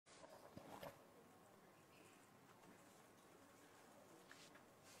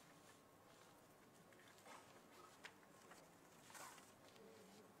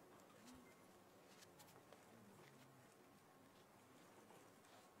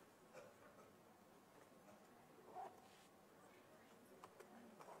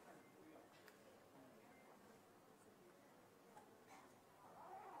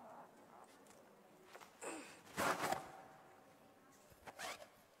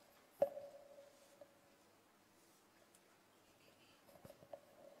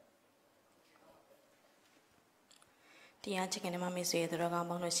တရားချက်ကနမမေဆွေတို့တော်ကောင်း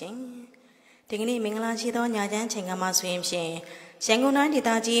ပေါင်းလို့ရှင်ဒီကနေ့မင်္ဂလာရှိသောညချမ်းချိန်ကမှဆိုရင်ဖြင့်ရန်ကုန်တိုင်းဒေသ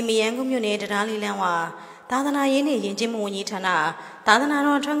ကြီးမရန်ကုန်မြို့နယ်တရားလေးလမ်းဝသာသနာရေးနှင့်ယဉ်ကျေးမှုဝန်ကြီးဌာနသာသနာ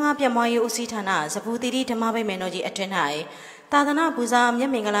တော်ထွန်းကားပြတ်မွားရေးဦးစီးဌာနစပူတိတိဓမ္မဗိမေတော်ကြီးအတွင်း၌သာသနာပူဇာမြ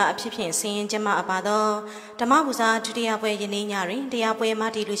တ်မင်္ဂလာအဖြစ်ဖြင့်ဆင်ရင်ကျမအပါသောဓမ္မပူဇာဒုတိယပွဲယနေ့ညတွင်တရားပွဲမ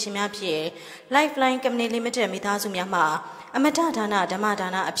တီလူရှင်များဖြင့် Lifeline Company Limited မိသားစုများမှအမတဒါနဓမ္မဒါ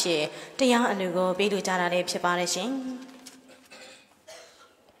နအဖြစ်တရားအလူကိုပေးလူကြတာလည်းဖြစ်ပါရဲ့ရှင်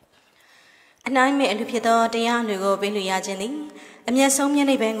အနိုင်မဲ့အလူဖြစ်သောတရားအလူကိုပေးလူရခြင်းသည်အမျက်ဆုံးမျက်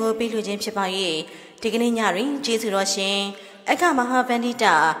နှိပ်ပံကိုပေးလူခြင်းဖြစ်ပါ၏ဒီကနေ့ညတွင်ကျေးဇူးတော်ရှင်အခမဟာဗန္တိ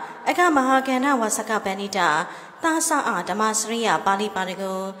တာအခမဟာကန္နဝါစကဗန္တိတာသာသအာဓမ္မစရိယပါဠိပါဠိ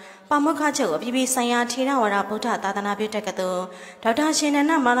ကိုပါမုခချုပ်အပြည်ပြည်ဆိုင်ရာထေရဝါဒဗုဒ္ဓသာသနာပြုတက္ကသိုလ်ဒေါက်တာရှင်နန္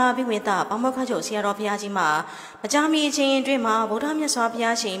ဒမာလာဘိဝေသပါမုခချုပ်ဆရာတော်ဘုရားကြီးမှမကြာမီအချိန်အတွင်းမှာဗုဒ္ဓမြတ်စွာဘု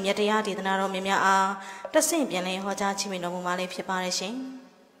ရားရှင်မြတ်တရားဒေသနာတော်များများအားတဆင့်ပြန်လည်ဟောကြားချီးမြှင့်တော်မူပါလေဖြစ်ပါရဲ့ရှင်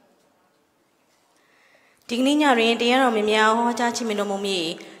ဒီကနေ့ညတွင်တရားတော်များများဟောကြားချီးမြှင့်တော်မူမည်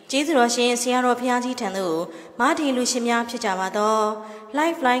ကျေးဇူးတော်ရှင်ဆရာတော်ဘုရားကြီးထံသို့မာတီလူရှင်များဖြစ်ကြပါသော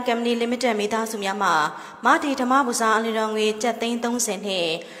Lifeline Company Limited မိသားစုများမှမာတီဓမ္မပူဇာအလူတော်ငွေကျပ်သိန်း30နှ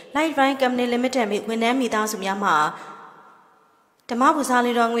င့် Lifeline Company Limited ဝန်ထမ်းမိသားစုများမှဓမ္မပူဇာအ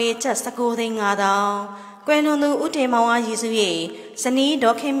လူတော်ငွေကျပ်19သိန်း5000ကွယ်လွန်သူဦးတင်မောင်အားရည်စူး၍ဇနီး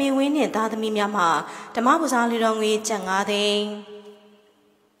ဒေါ်ခင်မင်းဝင်းနှင့်သားသမီးများမှဓမ္မပူဇာအလူတော်ငွေကျပ်9သိန်း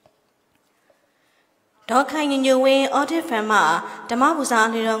ဒေါ်ခိုင်ညညဝင်းအော်တစ်ဖန်မှဓမ္မပူဇာ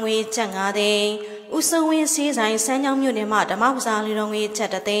အလူတော်ငွေကျပ်9သိန်းဦးစိုးဝင်းစီးဆိုင်စမ်းချောင်းမြို့နယ်မှဓမ္မပူဇာအလူတော်ငွေကျပ်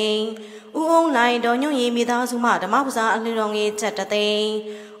3သိန်းဦးအုံးလိုင်ဒေါ်ညွန့်ရီမိသားစုမှဓမ္မပူဇာအလူတော်ငွေကျပ်3သိန်း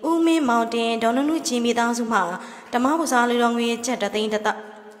ဦးမင်းမောင်တင်ဒေါ်နုနုကြီးမိသားစုမှဓမ္မပူဇာအလူတော်ငွေကျပ်3သိန်း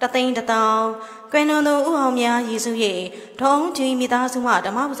ကွယ်လွန်သူဦးအောင်မြရည်စု၍ဒေါ်အောင်ကြီးမိသားစုမှဓ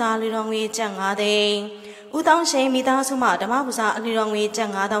မ္မပူဇာအလူတော်ငွေကျပ်9သိန်းဦးတောင်းရှိန်မိသားစုမှဓမ္မပူဇာအလူတော်ငွေကျပ်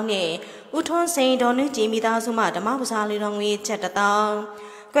9000နှင့်ဦးထွန်းစိန်ဒေါ်နုကြီးမိသားစုမှဓမ္မပူဇာအလူတော်ငွေကျပ်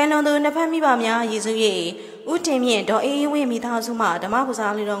1000ကွယ်လွန်သူနှစ်ဖက်မိဘများရည်စု၍ဦးတင်မြင့်ဒေါ်အေးဝင်းမိသားစုမှဓမ္မပူဇာ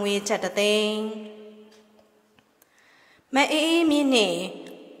အလူတော်ငွေကျပ်3သိန်းမအေးမြင့်နှင့်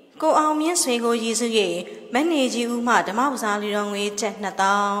ကိုအောင်မြင့်ဆွေကိုရည်စု၍မနေကြီးဦးမှဓမ္မပူဇာအလူတော်ငွေကျပ်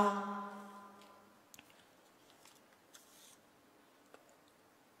2000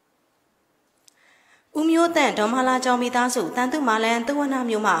ဦးမျိုးတန့်ဒေါ်မလာကျော်မိသားစုတန်တုမာလန်သုဝနာ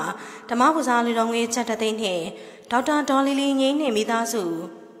မျိုးမှဓမ္မပူဇာလူတော်ငွေ7သိန်းနှင့်ဒေါက်တာဒေါ်လီလီငိမ့်နှင့်မိသားစု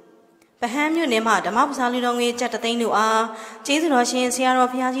ဗဟန်းမြို့နယ်မှဓမ္မပူဇာလူတော်ငွေ7သိန်းတို့အားကျေးဇူးတော်ရှင်ဆရာတော်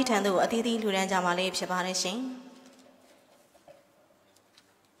ဘုရားကြီးထံသို့အသီးသီးလှူဒန်းကြပါလေဖြစ်ပါတယ်ရှင်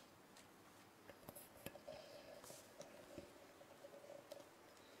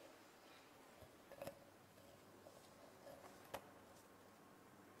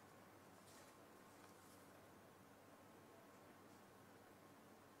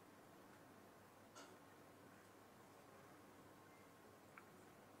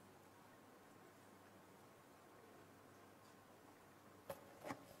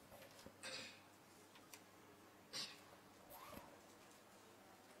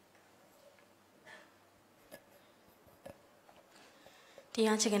တ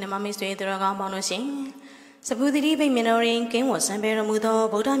ရားချက်ကနမမေဆွေတို့တော်ကောင်းပေါင်းလို့ရှင်စပူတိတိဗိမေတော်ရင်ကင်းဝဆံပေတော်မူသော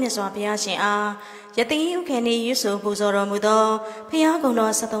ဗုဒ္ဓမြတ်စွာဘုရားရှင်အားယတိဥခေနေရွတ်ဆိုပူဇော်တော်မူသောဘုရားကုံ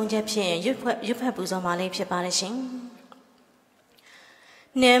တော်73ချက်ဖြင့်ရွတ်ဖတ်ပူဇော်ပါလေဖြစ်ပါလိမ့်ရှင်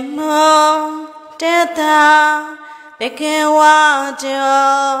နမောတတဘဂဝါ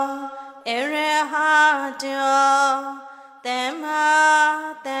တောအရဟတောသမ္မာ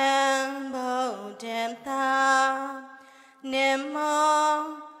သမ္ဗုဒ္ဓံသာနမော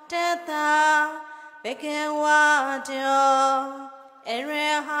တတဘဂဝါတောအရ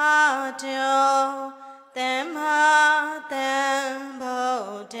ဟတောသမ္မာသမ္ဗု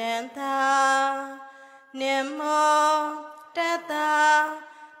ဒ္ဓံသာနမောတတ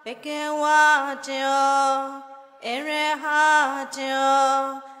ဘဂဝါတောအရဟတော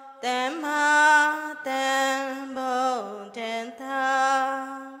သမ္မာသမ္ဗုဒ္ဓံသာ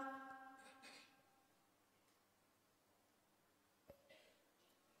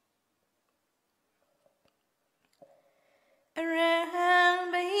အရဟံ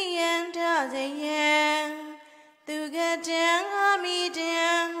ဘိယံတဇယံသူကတံအာမိတံ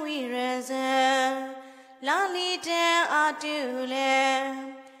ဝိရဇံလာလီတံအာတုလေ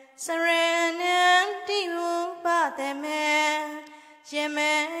စရဏံတိဝုပတမေယမ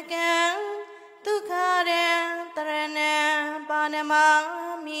ကံဒုက္ခရံတရဏံပါဏမ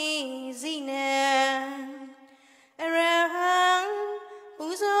မိဇိနံအရဟံပူ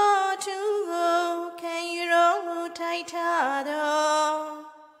ဇော်သူကိုခံယူတော်မူထိုက်ထားသော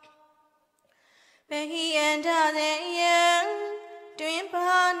Behi and Dade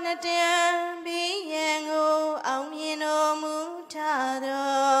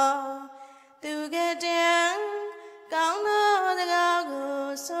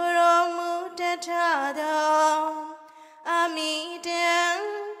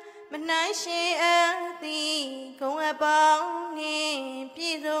ရှင်အသည်ဂုံအပေါင်းနှင့်ပြ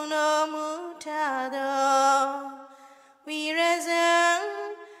ည့်စုံတော်မူထသောဝိရဇံ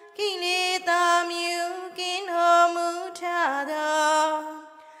ကိလေသာမြူကင်းတော်မူထသော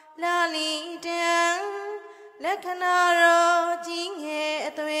လာလီတံလက္ခဏာတော်ကြီးငယ်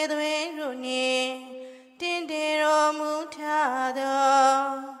အသွေးသွေးတို့နှင့်တင်တေတော်မူထသော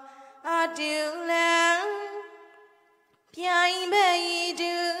အတူလံပြိုင်ပဲ့ဤ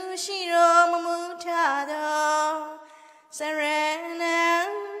တူရှိတော်မူထသောစရဏံ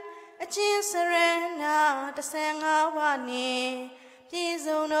အချင်းစရဏ15ပါးနှင့်ပြည့်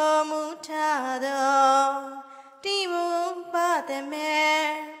စုံတော်မူထသောတိမူပသမေ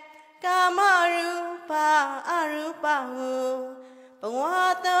ကာမရူပအရူပဟုဘဝ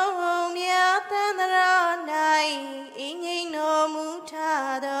သုံးမြတ်သန္တရာ၌အင်းငိမ့်တော်မူထ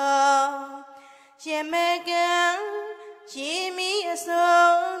သောယမကံရေမီအစုံ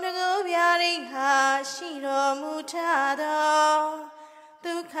တကူပြရိဟာရှိတော်မူထသော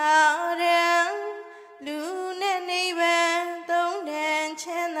ဒုက္ခရံလူနဲ့နိဗ္ဗာန်သုံးတန်ချ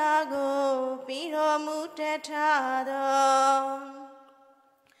မ်းသာကိုပြီးတော်မူတတ်ထသော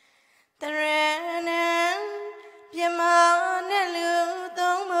တရဏံပြမနဲ့လူ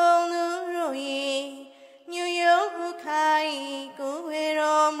သုံးပုံသူတို့၏ညူယုတ်ခိုင်ကိုဝေ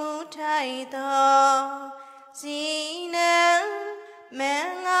တော်မူထိုက်သောဇီနံမ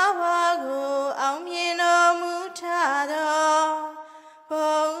င်္ဂပါကိုအောင်မြင်တော်မူထသောဘု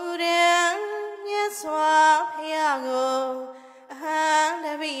ရားမြတ်စွာဘုရားကိုအဟံတ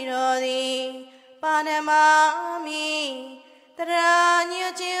ပိတော်သည်ပါဏမမိတရာညွ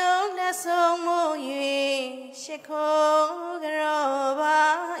ကျုံလက်ဆုံးမှု၍ရှိခိုးကြောပါ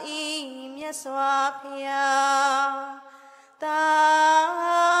၏မြတ်စွာဘုရားသာ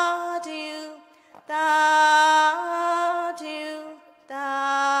ဓုသာဓုသာ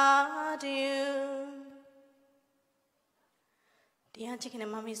ဓုတရားချစ်ခင်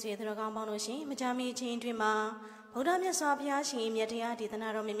မမီဆွေသူတော်ကောင်းပေါင်းတို့ရှင်မကြမီချင်းတွင်မှာဗုဒ္ဓမြတ်စွာဘုရားရှင်မြတ်တရားဒေသနာ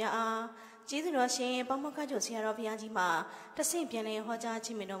တော်မြတ်များအားကျေးဇူးတော်ရှင်ပေါမခတ်ကျိုဆရာတော်ဘုရားကြီးမှာတဆင့်ပြန်လည်ဟောကြားခြ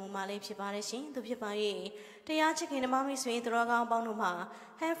င်းမြတ်တော်မူမှာလေးဖြစ်ပါတယ်ရှင်သူဖြစ်ပါ၏တရားချစ်ခင်မမီဆွေသူတော်ကောင်းပေါင်းတို့မှာ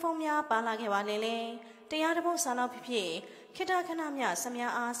ဟန်ဖုန်းများပါလာခဲ့ပါလေလေတရားတစ်ပုဒ်စာလောက်ဖြစ်ဖြစ်ခိတ္တခဏမြစမြ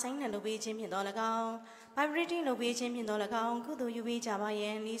အားဆိုင်းနယ်လုပ်ပေးခြင်းဖြင့်တော်၎င်းဗိုင်ဘရတီလုပ်ပေးခြင်းဖြင့်တော်၎င်းကုသိုလ်ယူပေးကြပါယံ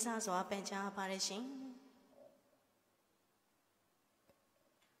လေးစားစွာပန်ကြားပါတယ်ရှင်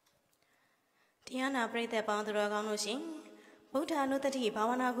တရားနာပရိသတ်ပေါင်းသူတော်ကောင်းတို့ရှင်ဗုဒ္ဓနုတ္တိဘာ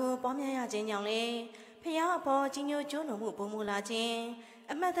ဝနာကိုပွားများရခြင်းကြောင့်လေဖရာအပေါ်ကြီးညိုကျိုးနှုံမှုပုံမူလာခြင်း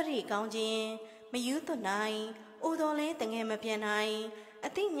အမတ်တရိကောင်းခြင်းမယူသွနိုင်အိုတော်လဲတငယ်မပြန်နိုင်အ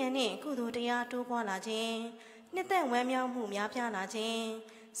သိဉာဏ်နှင့်ကုသိုလ်တရားတိုးပွားလာခြင်းနှစ်သက်ဝမ်းမြောက်မှုများပြားလာခြင်း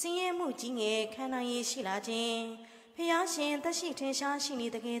စင်ရဲမှုကြီးငယ်ခံနိုင်ရရှိလာခြင်းဖရာရှင်သက်ရှိထင်ရှားရှိနေ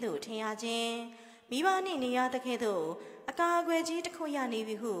တဲ့ကဲ့သို့ထင်ရခြင်းမိဘနှင့်နေရတဲ့ကဲ့သို့အကာအကွယ်ကြီးတစ်ခုရနေ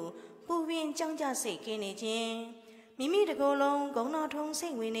ပြီဟုပူပင်ကြောင်းကြစိတ်ကင်းနေခြင်းမိမိတကိုယ်လုံးဂုံတော်ထုံးစိ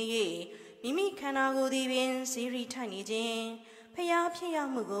တ်ဝင်နေ၍မိမိခန္ဓာကိုယ်သည်ပင်ဇီရီထိုက်နေခြင်းဖျားဖြစ်ရ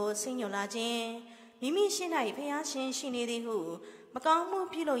မှုကိုစိတ်ညွတ်လာခြင်းမိမိရှိ၌ဖျားရှင်ရှိနေသည်ဟုမကောင်းမှု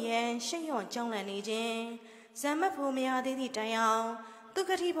ပြုလို့ရန်ရှိတ်ညွန့်ကြောင်းလန့်နေခြင်းဇမ္မဖို့မရသေးသည့်တိုင်အောင်ဒုက္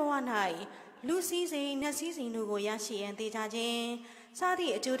ခတိဘဝ၌လူစည်းစိမ်နတ်စည်းစိမ်တို့ကိုရရှိရန်သိကြခြင်းစသ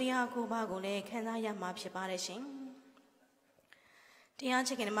ည့်အကျိုးတရားကိုပါကိုလည်းခံစားရမှာဖြစ်ပါတယ်ရှင်တရား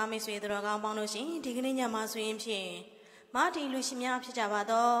ချစ်ခင်မမေဆွေတို့ကောင်းပေါင်းတို့ရှင်ဒီကနေ့ညမှာဆိုရင်ဖြင့်မာတီလူရှင်များဖြစ်ကြပါ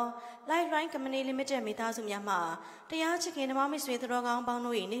တော့ Lifeline Company Limited မိသားစုများမှတရားချစ်ခင်မမေဆွေတို့ကောင်းပေါင်း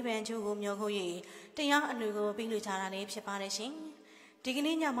တို့၏နိဗ္ဗာန်ကျိုးကိုမျှော်ကို၍တရားအလှူကိုပေးလူချတာလည်းဖြစ်ပါတယ်ရှင်ဒီက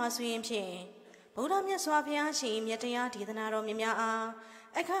နေ့ညမှာဆိုရင်ဖြင့်ဗုဒ္ဓမြတ်စွာဘုရားရှင်မြတ်တရားဒေသနာတော်မြတ်များအား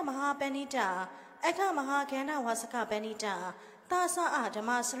အခမဟာပဏိတအခမဟာကန္နဝါစကပဏိတသာသအဓမ္မ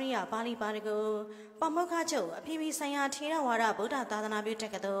စရိယပါဠိပါဠိကိုပမောက္ခချုပ်အပြည်ပြည်ဆိုင်ရာထေရဝါဒဗုဒ္ဓသာသနာပြုတ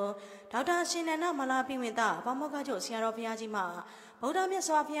က္ကသိုလ်ဒေါက်တာရှင်နန္ဒမလာပိဝင့်တပမောက္ခချုပ်ဆရာတော်ဘုရားကြီးမှဗုဒ္ဓမြတ်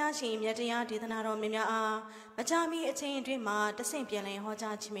စွာဘုရားရှင်မြတ်တရားဒေသနာတော်မြတ်များအားမကြာမီအချိန်အတွင်းမှာတဆင့်ပြန်လည်ဟော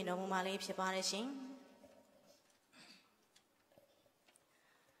ကြားခြင်းတော်မူမှာလေးဖြစ်ပါတယ်ရှင်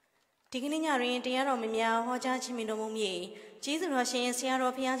ဒီကနေ့ညတွင်တရားတော်မြတ်များဟောကြားခြင်းတော်မူမည်ကျေးဇူးတော်ရှင်ဆရာ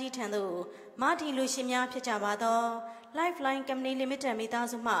တော်ဘုရားကြီးထံသို့မာတီလူရှင်များဖြစ်ကြပါသောLifeline Company Limited မိသား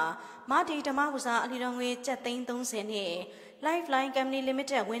စုမှမာတီဓမ္မပူဇာအလှူတော်ငွေကျပ်သိန်း30နှင့် Lifeline Company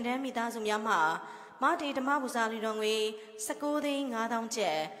Limited ဝန်ထမ်းမိသားစုများမှမာတီဓမ္မပူဇာအလှူတော်ငွေ19သိန်း5000ကျ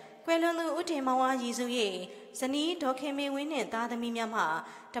ပ်ကွယ်လွန်သူဦးတင်မောင်အားရည်စူ၍ဇနီးဒေါ်ခင်မေဝင်းနှင့်သားသမီးများမှ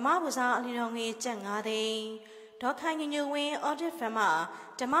ဓမ္မပူဇာအလှူတော်ငွေကျပ်5သိန်းဒေါ်ခိုင်ညညဝင်း Audit Firm မှ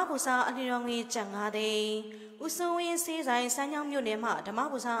ဓမ္မပူဇာအလှူတော်ငွေကျပ်5သိန်းဦးစိုးဝင်းစေးဆိုင်စမ်းချောင်းမြို့နယ်မှဓမ္မ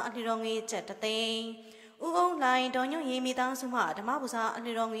ပူဇာအလှူတော်ငွေကျပ်1သိန်း ဦးအောင်လိုင်းဒေါ်ညွန့်ရီမိသားစုမှဓမ္မပူဇာအ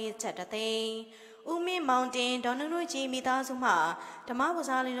လှတော်ငွေချက်တသိန်းဦးမင်းမောင်တင်ဒေါ်နုနုကြီးမိသားစုမှဓမ္မပူ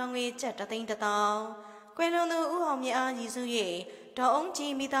ဇာအလှတော်ငွေချက်တသိန်း1000ကွယ်လွန်သူဦးအောင်မြတ်အားရည်စူး၍ဒေါ်အောင်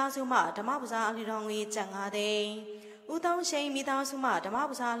ကြီးမိသားစုမှဓမ္မပူဇာအလှတော်ငွေချက်9သိန်းဦးတောင်းရှိန်မိသားစုမှဓမ္မ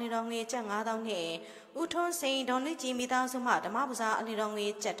ပူဇာအလှတော်ငွေချက်9000နှင့်ဦးထွန်းစိန်ဒေါ်နုကြီးမိသားစုမှဓမ္မပူဇာအလှတော်ငွေ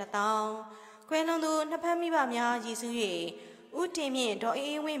ချက်1000ကွယ်လွန်သူနှစ်ဖက်မိဘများရည်စူး၍ဦးတင်မြင့်ဒေါ်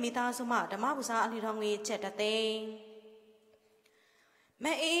အေးဝင်းမိသားစုမှဓမ္မပူဇာအလှတော်ငွေချက်တသိန်းမ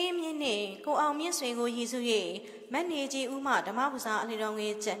အေးမြင့်နှင့်ကိုအောင်မြင့်ဆွေကိုရည်စူး၍မတ်နေကြီးဦးမှဓမ္မပူဇာအလှတော်ငွေ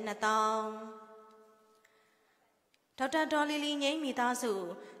ချက်2000ဒေါက်တာဒေါ်လီလီငိမ့်မိသားစု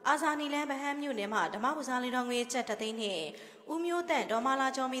အာဇာနီလန်ဗဟန်းမြို့နယ်မှဓမ္မပူဇာအလှတော်ငွေချက်တသိန်းနှင့်ဦးမျိုးတန့်ဒေါ်မာလာ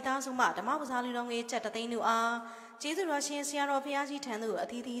ကျော်မိသားစုမှဓမ္မပူဇာအလှတော်ငွေချက်တသိန်းတို့အားကျေးဇူးတော်ရှင်ဆရာတော်ဘုရားကြီးထံသို့အ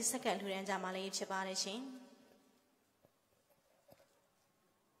သီးသီးဆက်ကပ်လှူဒန်းကြမှာလေးဖြစ်ပါတယ်ရှင်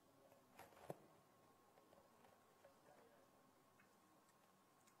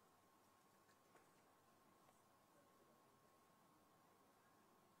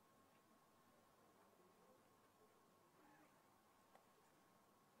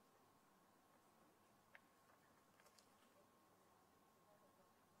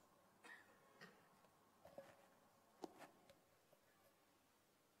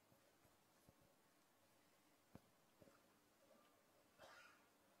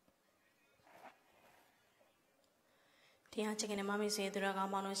တရားချက်ကနဲ့မမေ့စေသူတော်ကော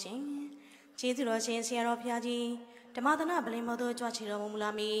င်းပေါင်းလို့ရှင်ကျေးဇူးတော်ရှင်ဆရာတော်ဘုရားကြီးဓမ္မသနဗလင်မောသို့ကြွချီတော်မူ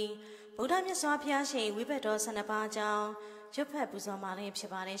လာမီဗုဒ္ဓမြတ်စွာဘုရားရှင်ဝိဘတ်တော်12ပါးအကြောင်းရွတ်ဖတ်ပူဇော်မှာလည်းဖြ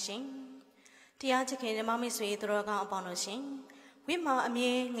စ်ပါတယ်ရှင်တရားချက်ကနဲ့မမေ့စေသူတော်ကောင်းအပေါင်းလို့ရှင်ဝိမာအ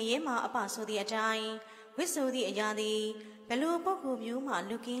မြဲငရဲမှာအပဆိုသည့်အတိုင်းဝိဆိုသည့်အရာသည်ဘလို့ပုဂ္ဂိုလ်မျိုးမှ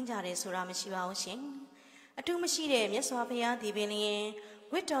လူကင်းကြတယ်ဆိုတာမရှိပါဘူးရှင်အတူမရှိတဲ့မြတ်စွာဘုရားဒီပင်လျင်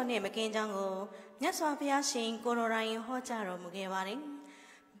ဝိတ္တော်နဲ့မကင်းကြောင်းကိုမြတ်စွာဘုရားရှင်ကိုရိုရိုင်းဟောကြားတော်မူခဲ့ပါတယ်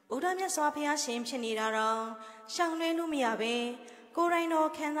။ဗုဒ္ဓမြတ်စွာဘုရားရှင်ဖြစ်နေတာတော့ရှောင်လွှဲလို့မရပဲကိုရိုင်းတော်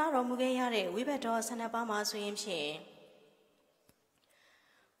ခံစားတော်မူခဲ့ရတဲ့ဝိဘတ်တော်12ပါးမှာဆိုရင်ဖြင့်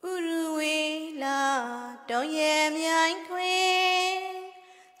ဥရဝေလာတောင်ရဲမြိုင်ခွေ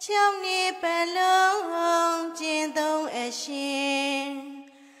6နှစ်ပတ်လုံးကျင့်သုံးအရှင်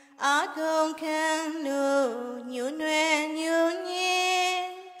အာကုံခံလို့ညွနွယ်ညွညင်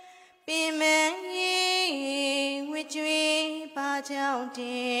ပင်မကြီးဝိကျွေးပါကြောင့်တ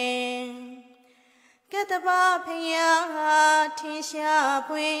င်ကတ္တပဖယားဟာထင်ရှား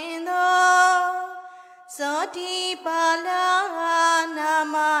ပွင့်သောဇောတိပါလာနာ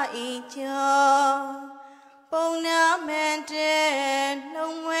မဤကျော်ပုံနာမန်တဲ့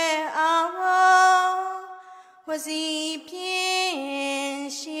နှုံဝဲအောင်ဝစီဖြင့်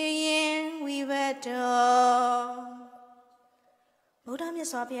ရှိရင်ဝိဘတ်တော်ဗုဒ္ဓမြတ်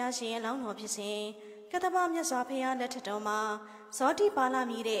စွာဘုရားရှင်အလောင်းတော်ဖြစ်စဉ်ကတ္တပမြတ်စွာဘုရားလက်ထက်တော်မှာဇောတိပါဠ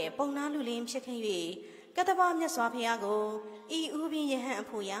မီတဲ့ပုံနာလူလင်းဖြစ်ခဲ့၍ကတ္တပမြတ်စွာဘုရားကိုဤဥပိယဟန်အ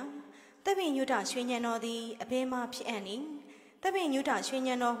ဖို့ရတပည့်ညုတရွှေညံတော်သည်အဘဲမှဖြစ်အပ်နေတပည့်ညုတရွှေ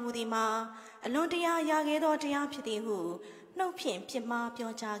ညံတော်ဟူသည်မှာအလွန်တရာရခဲ့သောတရားဖြစ်သည်ဟုနှုတ်ဖြင့်ပြမ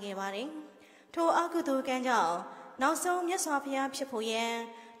ပြောကြားခဲ့ပါတယ်ထိုအကုသိုလ်ကံကြောင့်နောက်ဆုံးမြတ်စွာဘုရားဖြစ်ဖို့ရန်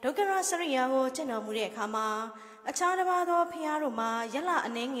ဒုက္ခရစရိယာကိုကျင့်တော်မူတဲ့အခါမှာအခြားတစ်ပါးသောဘုရားတို့မှာယလ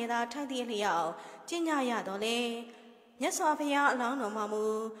အနေငယ်သာထိုက်သည့်အလျောက်ကျင့်ကြရတော့လေမြတ်စွာဘုရားအလောင်းတော်မှာမူ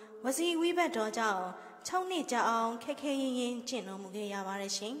ဝစီဝိဘတ်တော်ကြောင့်6နှစ်ကြာအောင်ခက်ခဲရင်းရင်းကျင့်တော်မူခဲ့ရပါတ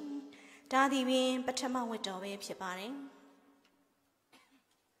ယ်ရှင်ဒါသည်ပင်ပထမဝတ်တော်ပဲဖြစ်ပါတယ်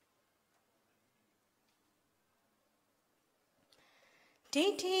ဒိ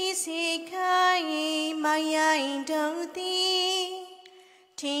ဋ္ဌိစေခိုင်းမယိုင်တော်သည်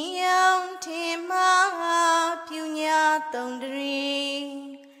ထင်ယောင်ထင်မှားပြုညာသုံးတရီ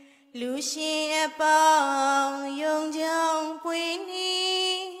လူရှင်အပေါင်းယုံကြောင်ပွေနီ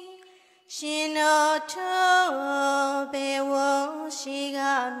ရှင်တော်ထောဘေဝရှိက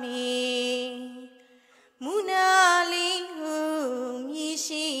မီမုနာလီဟုမြည်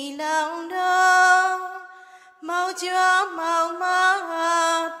ရှိလောင်တော်မောင်ကျွမ်းမောင်မ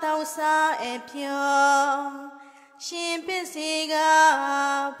တောင်းစားအပြောရှင်ပစ္စေက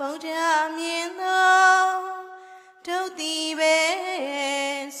ဗုဒ္ဓမြင်သောဒုတိပဲ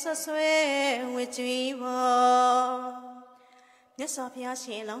ဆွဆွဲဝကြွေဘောမြတ်စွာဘုရားရှ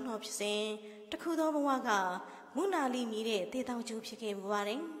င်လောင်းတော်ဖြစ်စဉ်တခုသောဘဝကမုနာလီမြည်တဲ့တေတောင်ကျူဖြစ်ခဲ့မှုပါတ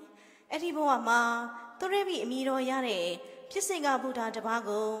ယ်အဲ့ဒီဘဝမှာသူရပိအမိတော်ရတဲ့ဖြစ်စဉ်ကဗုဒ္ဓတပါး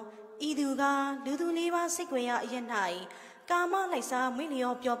ကိုဤသူကလူသူလေးပါးစိတ်ွယ်ရအရ၌ကာမလိုက်စားမွေး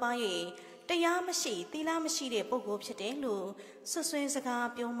လျော်ပျော်ပါ၍တရားမရှိသီလမရှိတဲ့ပုဂ္ဂိုလ်ဖြစ်တယ်လို့ဆွဆွဲစကား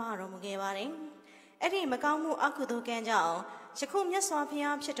ပြောမှတော်မူခဲ့ပါတယ်။အဲ့ဒီမကောင်းမှုအကုသိုလ်ကံကြောင့်ယခုမြတ်စွာဘု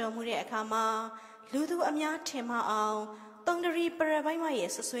ရားဖြစ်တော်မူတဲ့အခါမှာ လူသူအများထင်မှအောင်တုံတရီပရပိုင်းမရဲ့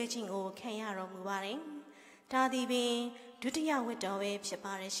ဆွဆွဲခြင်းကိုခံရတော်မူပါတယ်။ဒါသည်ပင်ဒုတိယဝတ္တော်ပဲဖြစ်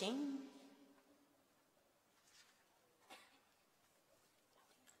ပါရဲ့ရှင်။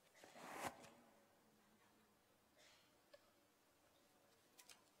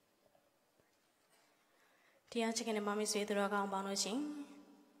တရားချစ်ခင်တဲ့မမဆွေသူတော်ကောင်းပေါင်းလို့ရှင်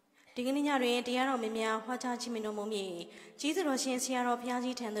ဒီကနေ့ညတွင်တရားတော်များများဟောကြားခြင်းမတော်မူမည်ကြီးသူတော်ရှင်ဆရာတော်ဘုရား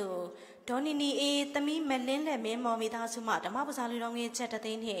ကြီးထံသို့ဒေါ်နီနီအေးသမီးမလင်းလက်မင်းမော်မိသားစုမှဓမ္မပစာလူတော်ငယ်ချက်တ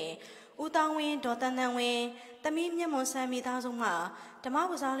သိန်းနှင့်ဦးတောင်းဝင်းဒေါ်တန်တန်ဝင်းသမီးမျက်မွန်ဆန်းမိသားစုမှဓမ္မ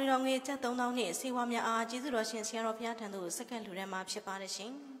ပစာလူတော်ငယ်ချက်3000နှင့်စေဝါများအားကြီးသူတော်ရှင်ဆရာတော်ဘုရားထံသို့စက္ကန့်လူထဲမှာဖြစ်ပါတဲ့ရှ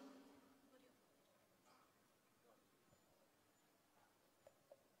င်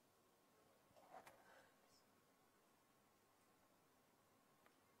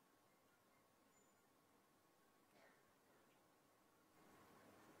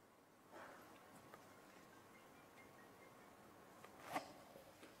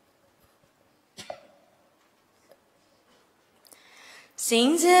စ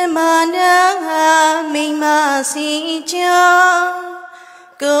င်စမနာမိမစီကြော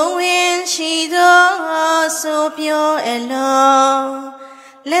ကိုဝင်ရှိသောဆိုပြောအလော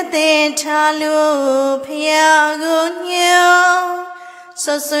လက်သေးထားလို့ဖျားကိုညော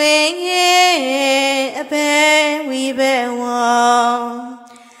ဆွဆွေရဲ့အပဲဝီပဲဝေါ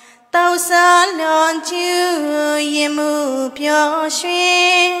တောက်စားလွန်ကျူရင်မှုပြောရွှ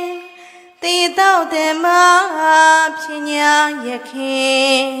င်တေတော့တဲ့မှာဖြစ်ညာရခ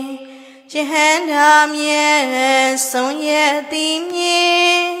င်ယဟန္တာမြဲဆုံးရသည်မြ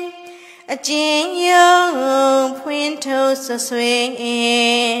င်အကျဉ်းယုံဖွင့်ထုတ်ဆွေ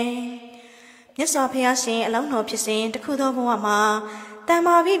မြတ်စွာဘုရားရှင်အလောင်းတော်ဖြစ်စဉ်တခုသောဘဝမှာတမ္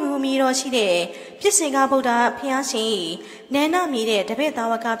မာဘိဘူမီတော်ရှိတဲ့ပြစ္ဆေကဗုဒ္ဓဘုရားရှင်နန္ဒမြည်တဲ့တပည့်သား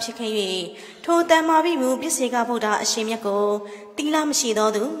ဝကဖြစ်ခဲ့၍ထိုတမ္မာဘိဘူပြစ္ဆေကဗုဒ္ဓအရှင်မြတ်ကိုတိလမရှိသော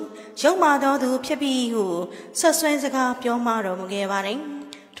သူရုံမာတော်သူဖြစ်ပြီးဟုဆွဆွဲစကားပြောမှတော်မူခဲ့ပါတယ်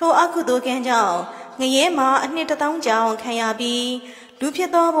။ထိုအကုသိုလ်ကံကြောင့်ငရဲမှာအနှစ်1000ကျော်ခံရပြီးလူဖြစ်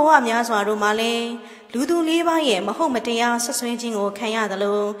သောဘဝများစွာတို့မှာလည်းလူသူ၄ပါးရဲ့မဟုတ်မတရားဆွဆွဲခြင်းကိုခံရသ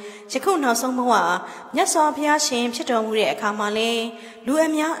လိုယခုနောက်ဆုံးဘဝမြတ်စွာဘုရားရှင်ဖြစ်တော်မူတဲ့အခါမှာလည်းလူအ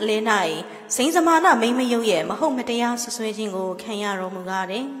များအလင်း၌စိန်စမာနမိမ့်မယုတ်ရဲ့မဟုတ်မတရားဆွဆွဲခြင်းကိုခံရတော်မူကား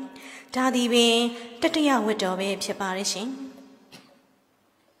တယ်။ဒါသည်ပင်တတိယဝတ္တော်ပဲဖြစ်ပါရဲ့ရှင်။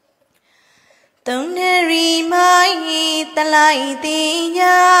သုံးရီမိုင်းတလိုက်သေး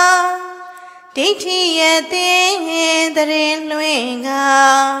ညာဒိဋ္ဌိရဲ့တင်တရင်လွင်က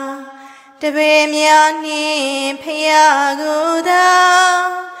တပည့်များနှင့်ဖယားကိုသာ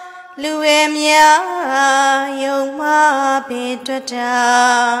လူဝဲများယုံမှပေတွတ်တာ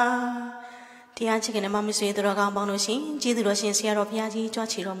တရားချစ်ခင်တဲ့မမဆွေသူတော်ကောင်းပေါင်းတို့ရှင်ကျေးဇူးတော်ရှင်ဆရာတော်ဘုရားကြီးကြွ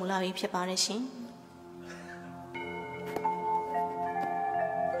ချီတော်မူလာပြီဖြစ်ပါတယ်ရှင်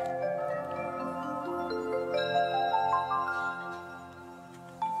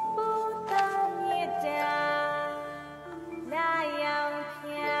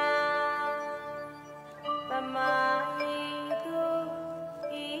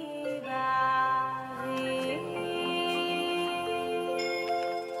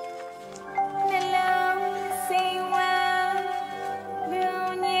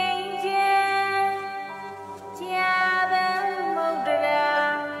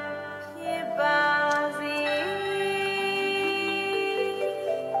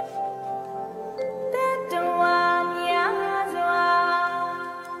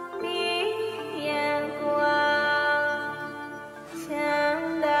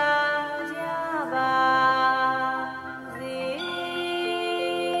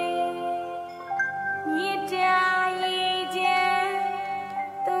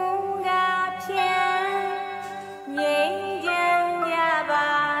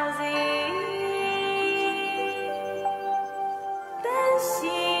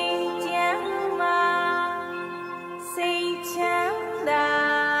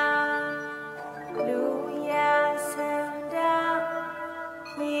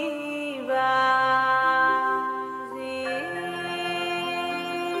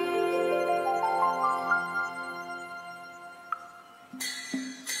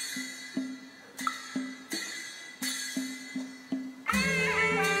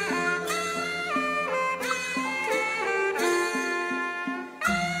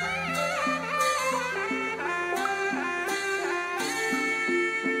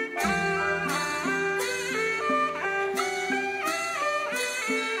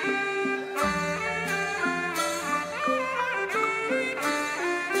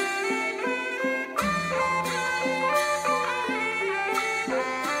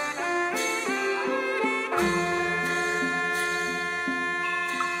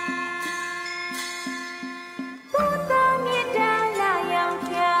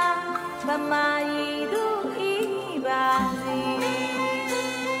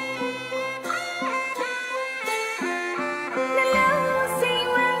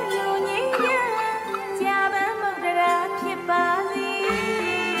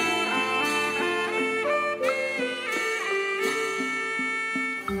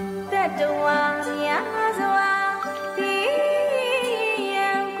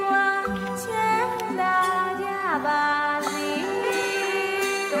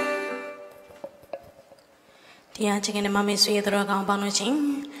တရားချင်းနဲ့မမေဆွေတော်ကောင်ပေါင်းလို့ချင်း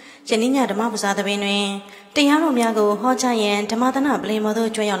ယနေ့ညဓမ္မပူဇာသဘင်တွင်တရားတော်များကိုဟောကြားရန်ဓမ္မသနပလင်မော်သို့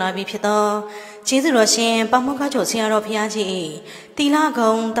ကြွရောက်လာပြီဖြစ်သောကျေးဇူးတော်ရှင်ပမောက္ခချုပ်ဆရာတော်ဘုရားကြီး၏တီလာ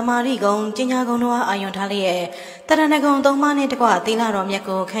ကုံတမာရီကုံကျင်ညာကုံတို့အားအာရုံထားလျက်တရဏဂုံသုံးပါးနှင့်တကွတီလာတော်မြတ်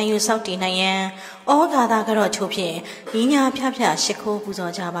ကိုခံယူစောင့်တည်နိုင်ရန်ဩဃာတာကတော့ချို့ဖြင့်ညီညာဖြဖြရှ िख ိုးပူ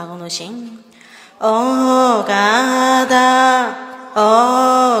ဇော်ကြပါကုန်လို့ရှင်ဩဃာတာဩ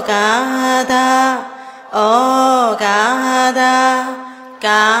ဃာတာဩဃာတာ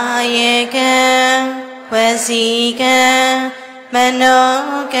ကာယေကံဝစီကံမနော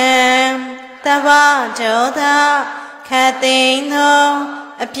ကံတဗ္ဗဒောသခတ်သိမ်းသော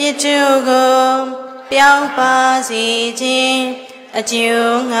အပြစ်တို့ကိုပျောက်ပါစေခြင်းအ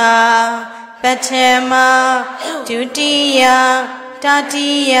ကျိုးငါပထမဒုတိယတ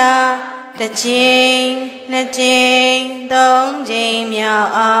တိယတစ်ချိန်နှစ်ချိန်သုံးချိန်မြော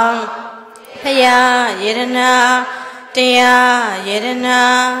က်အောင်ဖယားယရနာတရားယရနာ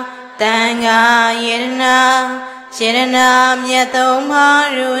တန်ခါယရနာယရနာမြတ်သုံးပါး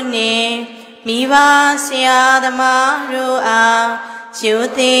တို့နှင့်မိဘဆရာသမားတို့အားယူ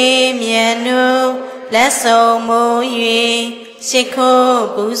သည်မြတ်နုလက်ဆောင်မိုး၍ရှ िख ိုး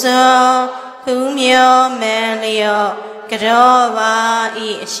ပူဇော်ဖူးမြော်မန်လျော့ကြောပါဤ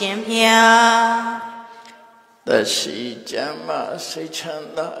အရှင်ဖျားသရှိကျမ်းမစိတ်ချမ်း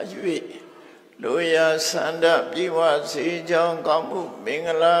သာ၍လူရဆန္ဒပြေဝစေကြောင်းကောင်းမှုမင်္ဂ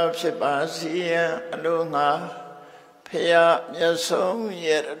လာဖြစ်ပါစေရန်အလိုငါဖယားမြတ်ဆုံးယ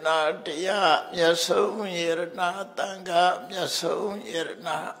ရနာတရားမြတ်ဆုံးယရနာတန်ခါမြတ်ဆုံးယရ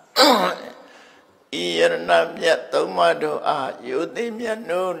နာဤယရနာမြတ်သုံးပါးတို့အားယုတိမြတ်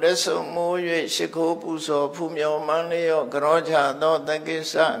နိုးလက်ဆုံးမိုး၍ရှ िख ိုးပူဇော်ဖူးမြော်မှန်လျော့ကြောချသောတက္ကိစ္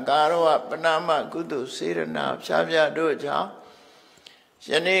စကာရဝပနာမကုသိုလ်စေရနာဖြားဖြားတို့ကြောင့်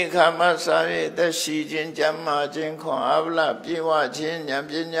ယနေ့ခါမှစ၍သက်ရှိခြင်းကျမ်းမာခြင်းခွန်အားဗလပြေဝခြင်းဉာဏ်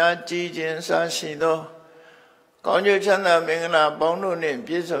ပညာကြီးခြင်းစရှိသောကောင်းကျိုးချမ်းသာမင်္ဂလာပေါင်းတို့နှင့်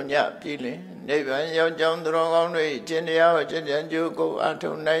ပြည့်စုံကြပြီလင်နိဗ္ဗာန်ရောက်ကြောင်းသူတော်ကောင်းတို့၏ကျင့်တရားကိုကျင့်ကြံကြိုးကိုအ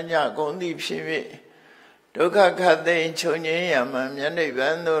ထုံနိုင်ကြကုန်သည်ဖြစ်၍ဒုက္ခခတ်သိမ်းချုပ်ငြိမ်းရမှမြတ်နိဗ္ဗာ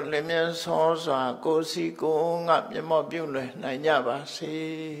န်သို့လျင်မြန်ဆောစွာကိုယ်စီကိုယ်ငါမျက်မှောက်ပြုလွယ်နိုင်ကြပါစေ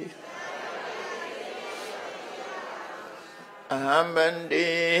အဟံဗန္တိ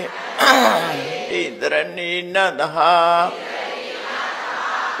ဣတရဏီနတဟ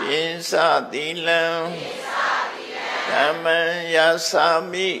ပိစသီလံဓမ္မံယာစာ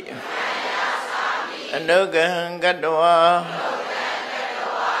မိအနုဂံကတဝါ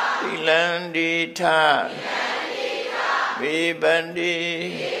သီလံဒီထဝိဗန္တိ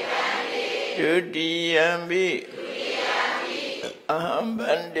ဒုတိယံပိအဟံဗ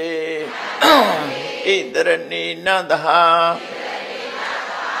န္တိဣတရဏီနတဟ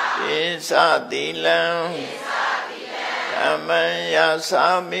ပိစသီလံဓမ္မံယာစာ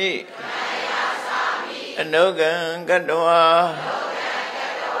မိအနုဂံကတဝါ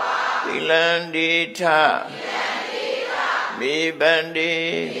သီလံဒီထမိဗန္တိ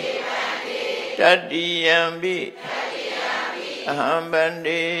တတိယံပိအဟံဗန္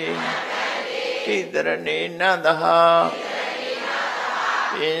တိဣတရဏီနတဟ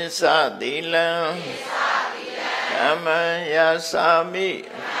ပိစသီလံဓမ္မံယာစာမိ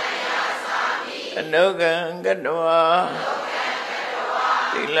အနုဂံကတဝါ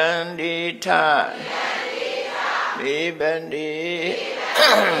သီလံဒီထမိဗန္တိ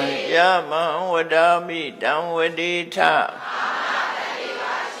ယမံဝဒာမိတံဝတိထ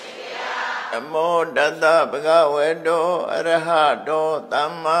နမောတတဗုဒ္ဓဝေတောအရဟတောသ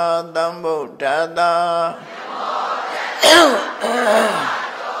မ္မာသမ္ဗုဒ္ဓတ္တ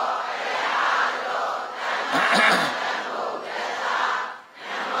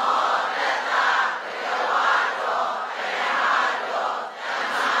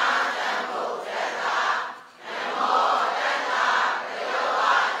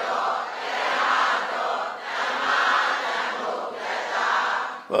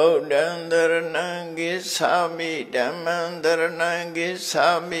ဗုဒ္ဓံတရဏံကိသာမိဓမ္မံတရဏံကိသာ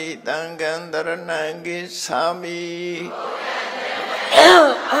မိသံဃံတရဏံကိသာမိ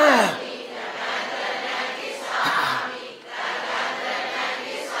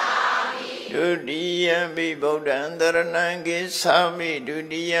Dutiyampi Buddhaṃ Dharanaṃ Gissāmi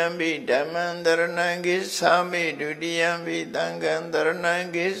Dutiyampi Dhammāṃ Dharanaṃ Gissāmi Dutiyampi Sanghaṃ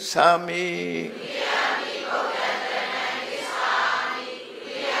Dharanaṃ Gissāmi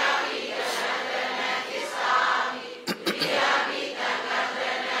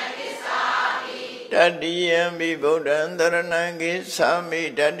Tatiyampi Buddhaṃ Dharanaṃ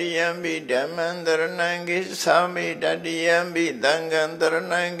Gissāmi Tatiyampi Dhammāṃ Dharanaṃ Gissāmi Tatiyampi Sanghaṃ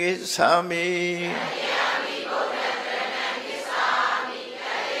Dharanaṃ Gissāmi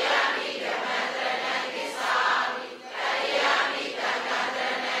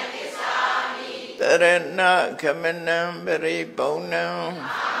Tarana Kamanaṃ Paripurnaṃ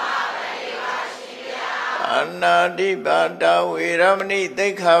Anādibhātā Viramani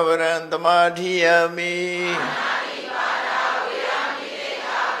Tekkhavaraṃ Tamadhiyami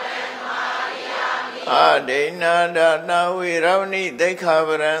Ādinādāna Viramani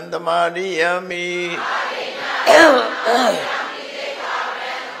Tekkhavaraṃ Tamadhiyami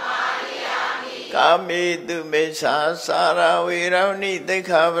Kāmitu Mesāsārā Viramani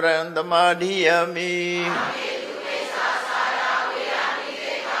Tekkhavaraṃ Tamadhiyami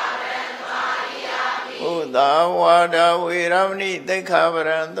Udāvāda Viramani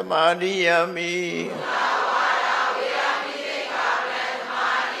Tekkhavaraṃ Tamadhiyami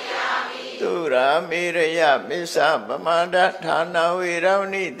Turamiraya Misa Pamadatthana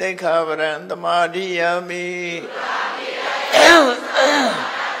Viramani Tekkhavaraṃ Tamadhiyami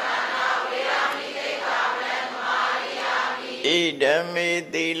Idami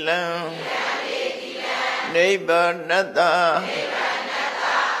Tilaṃ Nibbānata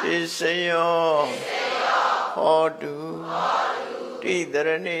Isayo Hodu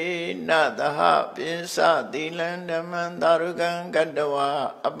Tidarani Nadaha Pinsa Dilan Dhammam Darugan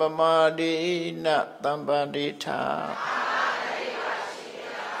Gaddawa Apamadi Natambadita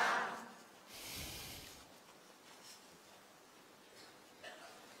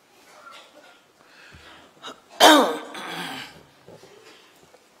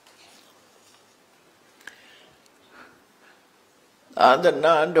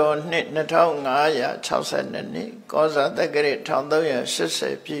Adana Don Nit Natong Aya Chausanani, Cosa the Great Tondoya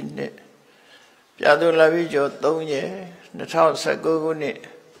Sisse Pinit, Piadulavijo Donye, Natal Saguni,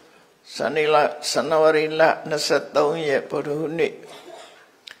 Sanila Sanavarila Nasatonye Poruni,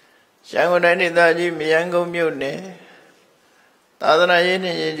 Shangunani Daji Miango Mune, Tadana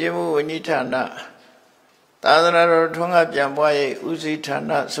Yeni Jimu Nitana, Tadana Rotunga Jamboy,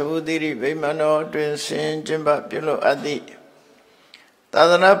 Uzitana, Savudiri Bimano, Twin Sin Jimba Pilo Adi.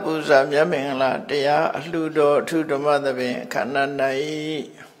 Tadana Pusa Yamingla, Dea, Ludo, Tudamadabe, Kananai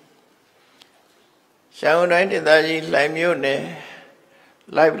Shaunai Daji, Limune,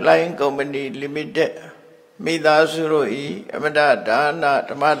 Lifeline Company Limited, Mida Surui, Amada Dana,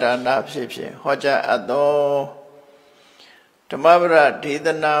 Tamada Napsipsi, Hoja Ado, Tamabra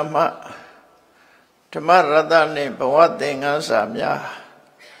Tidanama, Tamaradane, Bawat Samya,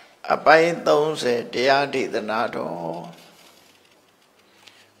 Apain Tonse, Dea Tidanato.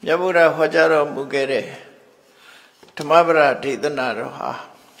 Yabura Hojaro Mugere Tamabra Tidanaroha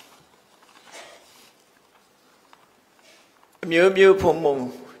Mubu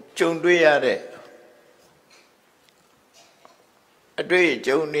Pumum Junduyare A day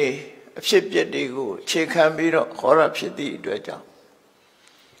Joni, a ship yetigo, Chekambiro, Horab Shiti Dweja.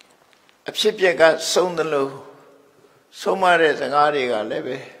 A ship yagat Sondalo, Somares and Ariga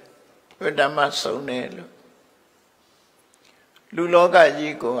Leve, Vedamas Sonelo. Luloga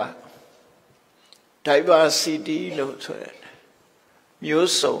Yigoa Diversity looks at it.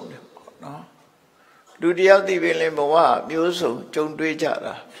 Muso, no? Ludia di Vilemoa, Muso, John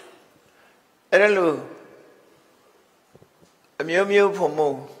Dujara. Erelu a Mumu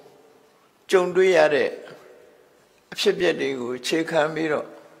Pomo, John Duyare, Shipyadigo, Chekambiro.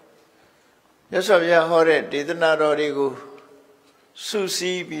 Yasavia Hore, Didanarigo,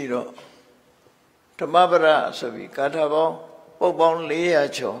 Susi Biro, Tamabara, Savi, Katabo. Obon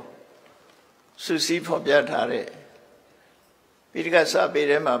Leacho Susi Pobiatare Pirgasa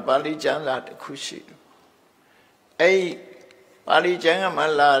Birema Bali Janga Kushi A Bali Janga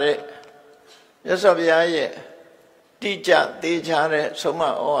Malare Yasaviaye Tija Dejare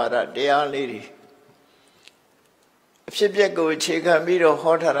Soma Oara Dea Lady Shipjago Cheka Miro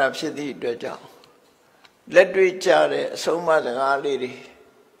Hotara Psidi Dweja Let me chare Soma the lady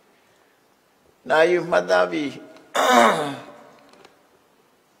Now you Madabi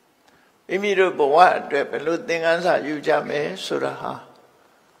Imiro Bawa, Luting answer you jame, Suraha.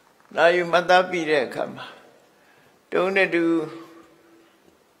 Now you mother be there, come. Don't do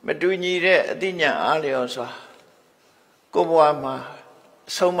Maduni, Dinya Aliosa. Gobwama,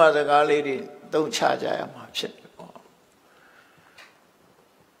 ဆုံးမစကားလေးတွေသုံးချကြရမှာဖြစ်တယ်ပေါ့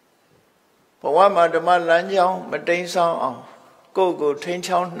ဘဝမှာဓမ္မလမ်းကြောင်းမတိမ်ဆောင်းအောင်ကိုယ့်ကိုထိန်း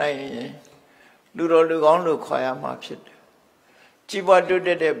ချောင်းနိုင်ရင်လူတော်လူကောင်းလို့ခေါ်ရမှာဖြစ်တယ်ကြီးပွားတိုးတ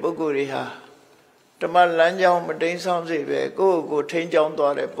က်တဲ့ပုဂ္ဂိုလ်တွေဟာဓမ္မလမ်းကြောင်းမတိမ်ဆောင်းစေပဲကိုယ့်ကိုထိန်းချောင်း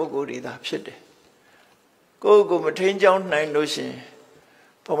သွားတဲ့ပုဂ္ဂိုလ်တွေသာဖြစ်တယ်ကိုယ့်ကိုမထိန်းချောင်းနိုင်လို့ရှင်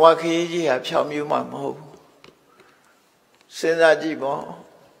ဘဝခရီးကြီးဟာဖြောင့်မြူးမှာမဟုတ်ဘူးစဉ်းစားကြည့်ပေါ့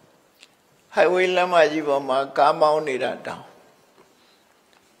highway လမ်းမကြီးပေါ်မှာကားမောင်းနေတာတောင်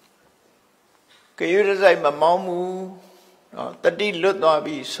ကရွေးစိုက်မမောင်းဘူးနော်တတိလွတ်သွား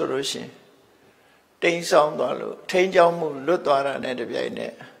ပြီဆိုလို့ရှင်တိမ်ဆောင်းသွားလို့ထိန်းချောင်းမှုလွတ်သွားတာနဲ့တပြိုင်န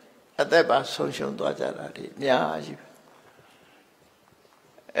က်အသက်ပါဆုံးရှုံးသွားကြတာဒီအများကြီးပဲ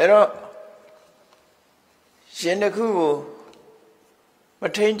အဲ့တော့ရှင်တစ်ခုကိုမ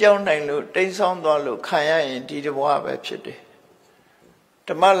ထိန်းချောင်းနိုင်လို့တိမ်ဆောင်းသွားလို့ခံရရင်ဒီတဘဝပဲဖြစ်တယ်ဓ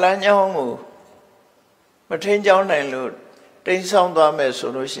မ္မလမ်းကြောင်းကိုမထိန်းချောင်းနိုင်လို့တိမ်ဆောင်းသွားမယ်ဆို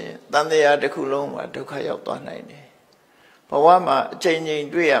လို့ရှိရင်တန်တရားတစ်ခုလုံးမှာဒုက္ခရောက်သွားနိုင်တယ်ဘဝမှာအချိန်ချင်း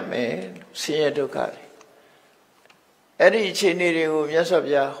တွေ့ရမယ်ဆင်းရဲဒုက္ခတွေအဲ့ဒီအခြေအနေတွေကိုမြတ်စွာ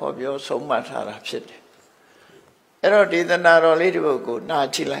ဘုရားဟောပြောဆုံးမထားတာဖြစ်တယ်အဲ့တော့ဒေသနာတော်လေးတစ်ပုဒ်ကိုနား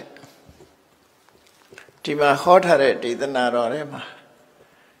ကြည့်လိုက်ဒီမှာဟောထားတဲ့ဒေသနာတော်ထဲမှာ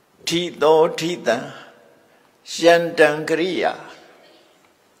ဓိသောဓိတံယန္တံကရိယာ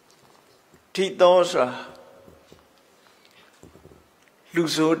ဓိသောဆိုတာလူ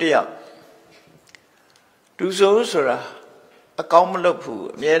ဆိုးတယောက်လူဆိုးဆိုတာအကောင်းမလုပ်ဘူး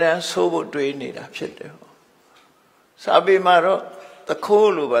အမြဲတမ်းဆိုးဖို့တွေးနေတာဖြစ်တယ်စာပေမှာတော့သ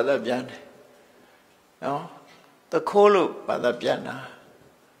ခိုးလို့ဘာသာပြန်တယ်နော်သခိုးလို့ဘာသာပြန်တာ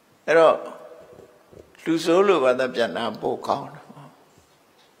အဲ့တော့လူဆိုးလို့ဘာသာပြန်တာပိုကောင်းတယ်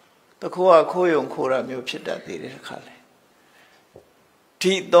သခိုးကခိုးယုံခိုးတာမျိုးဖြစ်တတ်သေးတယ်ခါလေ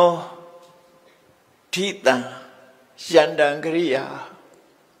ဓိသောဓိတံယန္တံကရိယာ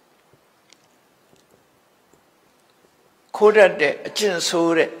ခိုးတတ်တဲ့အကျင့်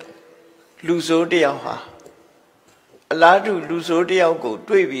ဆိုးတဲ့လူဆိုးတယောက်ဟာအလားတူလူဆိုးတယောက်ကို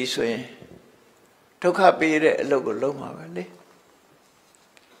တွေ့ပြီဆိုရင်ဒုက္ခပေးတဲ့အလုပ်ကိုလုပ်မှာပဲလေ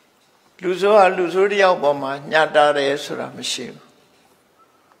လူဆိုးဟာလူဆိုးတယောက်ပေါ်မှာညှတာတယ်ဆိုတာမရှိဘူး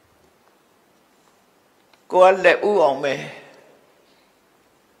ကိုယ်ကလက်ဥအောင်ပဲ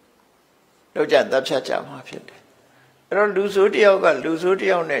လောက်ကြတပ်ဖြတ်ကြမှာဖြစ်တယ်အဲ့တော့လူဆိုးတယောက်ကလူဆိုးတ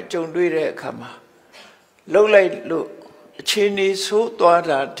ယောက်နဲ့ကြုံတွေ့တဲ့အခါမှာလှုပ်လိုက်လို့အခြေအနေဆိုးသွား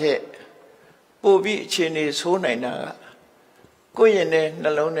တာတဲ့ပို့ပြီးအခြေအနေဆိုးနိုင်တာကကိုယ့်ရင်ထဲနှ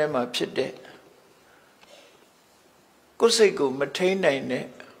လုံးထဲမှာဖြစ်တဲ့ကိုယ်စိတ်ကိုမထိန်းနိုင်တဲ့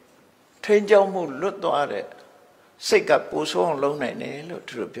ထိန်းကြောင်းမှုလွတ်သွားတဲ့စိတ်ကပိုဆိုးအောင်လုပ်နိုင်တယ်လို့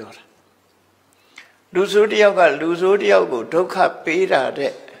သူတို့ပြောတာလူဆိုးတယောက်ကလူဆိုးတယောက်ကိုဒုက္ခပေးတာ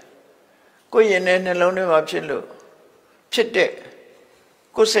တဲ့ကိုယ့်ရင်ထဲနှလုံးထဲမှာဖြစ်လို့ဖြစ်တဲ့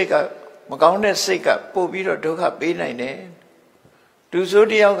ကိုယ်စိတ်ကမကောင်းတဲ့စိတ်ကပို့ပြီးတော့ဒုက္ခပေးနိုင်တယ်လူဆိုး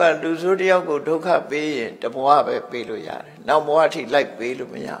တယောက်ကလူဆိုးတယောက်ကိုဒုက္ခပေးရင်တဘဝပဲပေးလို့ရတယ်နောက်ဘဝအထိလိုက်ပေး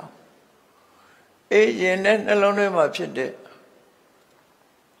လို့မရဘူးအေးရင်နဲ့နှလုံးထဲမှာဖြစ်တဲ့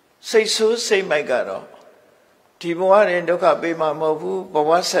စိတ်ဆိုးစိတ်မိုက်ကတော့ဒီဘဝရင်ဒုက္ခပေးမှာမဟုတ်ဘူးဘ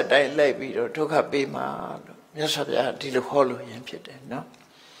ဝဆက်တိုင်းလိုက်ပြီးတော့ဒုက္ခပေးမှာလို့မြတ်စွာဘုရားဒီလိုဟောလို့ရင်ဖြစ်တယ်နော်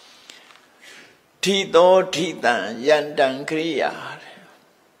ဓိသောဓိတံယန္တံကရိယာ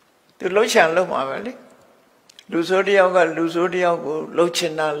သူလှုပ်ချင်လှုပ်မှာပဲလေလူဆိုးတယောက်ကလူဆိုးတယောက်ကိုလှုပ်ချ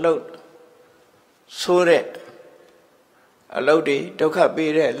င်တာလှုပ်ဆိုးတဲ့အလုပ်တွေဒုက္ခ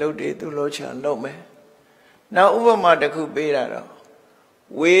ပေးတဲ့အလုပ်တွေသူလှုပ်ချင်လှုပ်မယ်နောက်ဥပမာတစ်ခုပေးတာတော့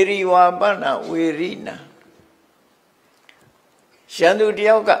ဝေရီဝါပနဝေရိနာရန်သူတ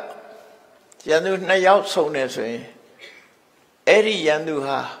ယောက်ကရန်သူနှစ်ယောက်ဆုံနေဆိုရင်အဲ့ဒီရန်သူ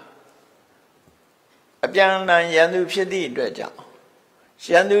ဟာအပြန်အလှန်ရန်သူဖြစ်သည့်အတွက်ကြောင့်ရ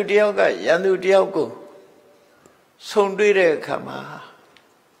န်သူတယောက်ကရန်သူတယောက်ကိုဆုံတွေ့တဲ့အခါမှာ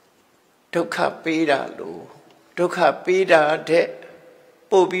ဒုက္ခပေးတာလို့ဒုက္ခပေးတာတဲ့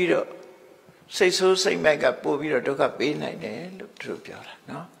ပို့ပြီးတော့စိတ်ဆိုးစိတ်မိုက်ကပို့ပြီးတော့ဒုက္ခပေးနိုင်တယ်လို့သူတို့ပြောတာ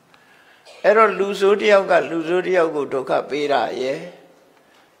နော်အဲ့တော့လူဆိုးတယောက်ကလူဆိုးတယောက်ကိုဒုက္ခပေးတာရဲ့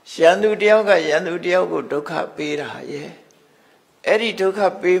ရန်သူတယောက်ကရန်သူတယောက်ကိုဒုက္ခပေးတာရဲ့အဲ့ဒီဒုက္ခ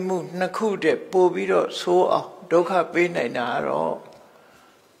ပေးမှုနှစ်ခုတည်းပို့ပြီးတော့ဆိုးအောင်ဒုက္ခပေးနိုင်တာတော့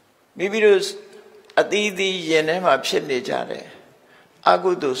မိမိတို့အသီးသီးရင်ထဲမှာဖြစ်နေကြတယ်အကု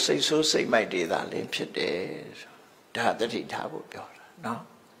သိုလ်စိတ်ဆိုးစိတ်မိုက်တွေသာလင်းဖြစ်တယ်ဒါတတိထားဖို့ပြောတာနော်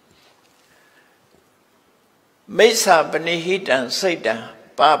မိစ္ဆာပနိဟိတံစိတ်တံ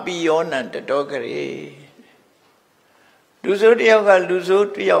ပါပိယောနံတတောကရေလူဆိုးတယောက်ကလူဆိုး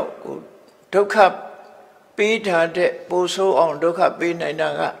တယောက်ကိုဒုက္ခပ ပေးထားတဲ့ပိုဆိုးအောင်ဒုက္ခပေးနိုင်တာ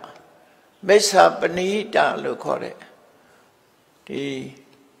ကမိစ္ဆာပဏိဟိတလို့ခေါ်တဲ့ဒီ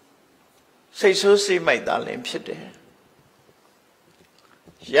စိတ်ဆိုးစိတ်မိုက်တာလည်းဖြစ်တယ်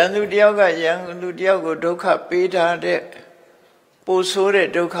ရန်သူတယောက်ကရန်သူတယောက်ကိုဒုက္ခပေးထားတဲ့ပိုဆိုးတဲ့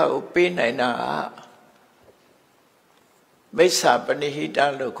ဒုက္ခကိုပေးနိုင်တာကမိစ္ဆာပဏိဟိတ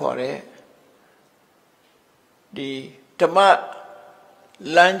လို့ခေါ်တဲ့ဒီဓမ္မ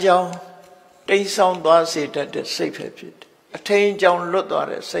လမ်းကြောင်းတိမ်ဆောင်သွားစေတတ်တဲ့စိတ်ပဲဖြစ်တယ်အထိန်ကြောင်လွတ်သွား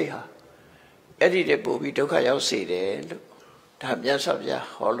တဲ့စိတ်ဟာအဲ့ဒီတည်းပို့ပြီးဒုက္ခရောက်စေတယ်လို့ဒါမြတ်စွာဘုရား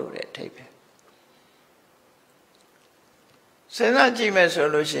ဟောလို့တဲ့အထိပ္ပယ်စဉ်းစားကြည့်မယ်ဆို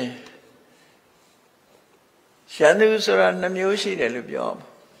လို့ရှိရင်ရန်သူဆိုတာနှမျိုးရှိတယ်လို့ပြော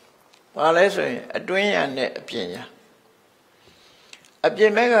မှာဘာလဲဆိုရင်အတွင်းရန်နဲ့အပြင်ရန်အပြ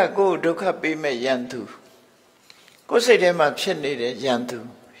င်ဘက်ကကိုယ်ဒုက္ခပေးမဲ့ရန်သူကိုယ်စိတ်ထဲမှာဖြစ်နေတဲ့ရန်သူ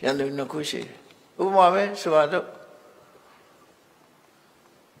နှစ်ခုရှိတယ်ဥပမာပဲဆိုတော့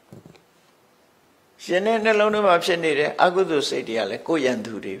ရှင်တဲ့နှလုံးထဲမှာဖြစ်နေတဲ့အကုသိုလ်စိတ်တွေကလည်းကိုယ်ရန်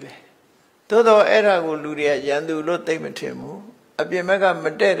သူတွေပဲသို့တော့အဲ့ဒါကိုလူတွေကရန်သူလို့သိမထင်ဘူးအပြင်ဘက်ကမ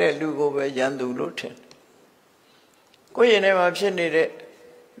တည့်တဲ့လူကိုပဲရန်သူလို့ထင်ကိုယ်ရင်ထဲမှာဖြစ်နေတဲ့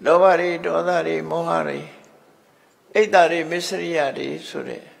လောဘတွေဒေါသတွေမောဟတွေအိတ်တာတွေမစ္စရိယတွေဆို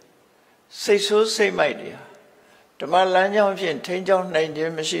တဲ့စိတ်ဆိုးစိတ်မိုက်တွေဓမ္မလမ်းကြောင်းဖြင့်ထိန်းချောင်းနိုင်ခြ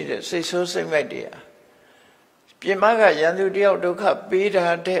င်းမရှိတဲ့စိတ်ဆိုးစိတ်မိုက်တွေပြင်မကရန်သူတယောက်ဒုက္ခပေးတာ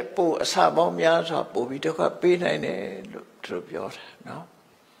တဲ့ပို့အစပေါင်းများစွာပို့ပြီးဒုက္ခပေးနိုင်တယ်လို့သူတို့ပြောတာနော်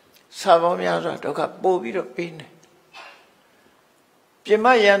စပေါင်းများစွာဒုက္ခပို့ပြီးတော့ပေးနေပြင်မ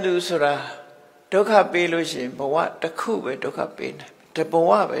ရန်သူဆိုတာဒုက္ခပေးလို့ရှိရင်ဘဝတစ်ခုပဲဒုက္ခပေးနိုင်တဘ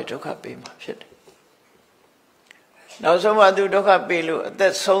ဝပဲဒုက္ခပေးမှာဖြစ်တယ်နောက်ဆုံးမှသူဒုက္ခပေးလို့အသ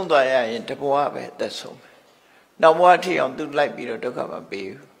က်ဆုံးသွားရရင်တဘဝပဲအသက်ဆုံးမယ်နောက်ဘဝထိအောင်သူလိုက်ပြီးတော့ဒုက္ခမပေး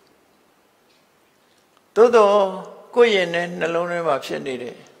ဘူးသို့တော့ကိုယ့်ရင်နဲ့နှလုံးထဲမှာဖြစ်နေ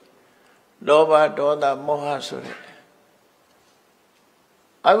တဲ့လောဘဒေါသမောဟဆိုတဲ့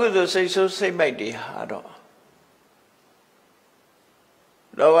အကုသိုလ်စိတ်ဆိုးစိတ်မိုက်တွေဟာတော့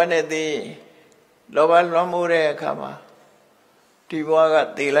လောဘနဲ့သိလောဘလွှမ်းမိုးတဲ့အခါမှာဒီဘဝက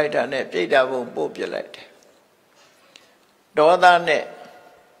သေလိုက်တာနဲ့ပြိတ္တာဘုံပို့ပြလိုက်တယ်ဒေါသနဲ့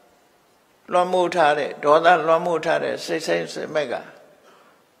လွှမ်းမိုးထားတဲ့ဒေါသလွှမ်းမိုးထားတဲ့စိတ်ဆိုင်စိတ်မိုက်က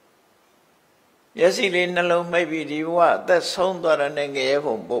မျက်စိလေးနှလုံးမိတ်ပြီးဒီဘဝအသက်ဆုံးသွားတဲ့ငရဲ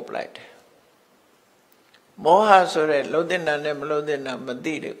ဘုံပို့ပလိုက်တယ်မောဟဆိုတဲ့လှုပ်တဲ့နာနဲ့မလှုပ်တဲ့နာမ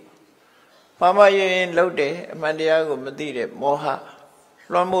သိတယ်မှားမယွင်လှုပ်တယ်အမှန်တရားကိုမသိတဲ့မောဟ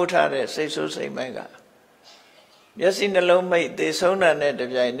လွှမ်းမိုးထားတဲ့စိတ်ဆိုးစိတ်မိုက်ကမျက်စိနှလုံးမိတ်သေဆုံးတာနဲ့တ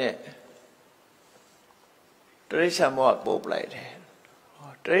ပြိုင်နက်တိရစ္ဆာန်မောဟပို့ပလိုက်တယ်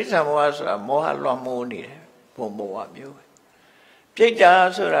တိရစ္ဆာန်မောဟဆိုတာမောဟလွှမ်းမိုးနေတယ်ဘုံဘဝမျိုးပဲပြိတ္တာ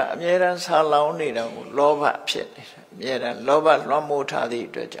ဆိုတာအမြဲတမ်းဆာလောင်နေတာကိုလောဘဖြစ်နေတယ်အမြဲတမ်းလောဘလွှမ်းမိုးထားသည့်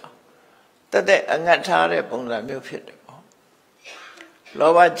အတွက်ကြောင့်တက်တဲ့အငတ်ထားတဲ့ပုံစံမျိုးဖြစ်တယ်ပေါ့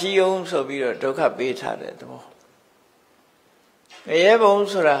လောဘကြီးအောင်ဆိုပြီးတော့ဒုက္ခပေးထားတဲ့သဘောငရဲဘုံ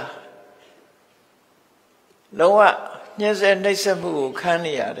ဆိုတာလုံးဝညှင်းဆဲနှိပ်စက်မှုကိုခံ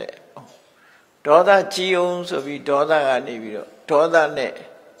နေရတဲ့ဒေါသကြီးအောင်ဆိုပြီးဒေါသကနေပြီးတော့ဒေါသနဲ့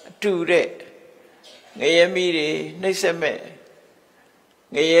အတူတဲ့ငရဲမီးတွေနှိပ်စက်မဲ့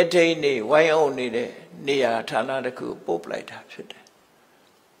ငရဲထိန်နေဝိုင်းအောင်နေတဲ့နေရာဌာနတစ်ခုပို့ပလိုက်တာဖြစ်တယ်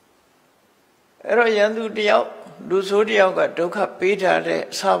အဲ့တော့ရန်သူတယောက်လူဆိုးတယောက်ကဒုက္ခပေးထားတဲ့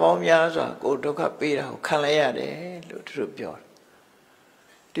အစပေါင်းများစွာကိုဒုက္ခပေးတာကိုခံလိုက်ရတယ်လို့သူတို့ပြောတယ်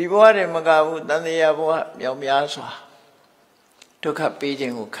ဒီဘဝတည်းမကဘူးတန်တရားဘဝမြောက်များစွာဒုက္ခပေးခြ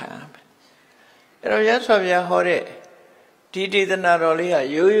င်းကိုခံရမယ်အဲ့တော့ရသော်ဗျာဟောတဲ့ဒီဒေသနာတော်လေးက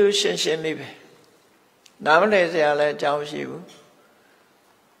ရိုးရိုးရှင်းရှင်းလေးပဲနားမလည်စရာလည်းအကြောင်းရှိဘူး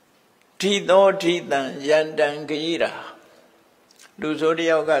ဓိသောဓိတံယန္တံဂိရာလူဆိုးတ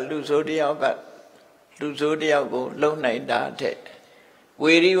ယောက်ကလူဆိုးတယောက်ကလူဆိုးတယောက်ကိုလုံနိုင်တာတဲ့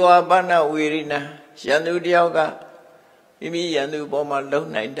ဝေရိဝါပနဝေရိနယန္တုတယောက်ကမိမိယန္တုပေါ်မှာလုံ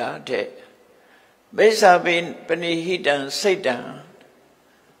နိုင်တာတဲ့မိစ္ဆာပဏိဟိတံစိတ်တံ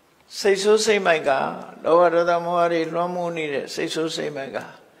စိတ်ဆိုးစိတ်မိုက်ကလောဘဒေါသမောဟတွေလွှမ်းမိုးနေတဲ့စိတ်ဆိုးစိတ်မိုက်က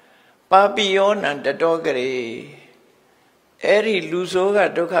ပါပိယောနံတတောကရေအဲ့ဒီလူဆိုးက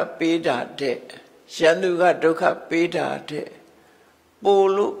ဒုက္ခပေးတာတဲ့ယန္တုကဒုက္ခပေးတာတဲ့ပို့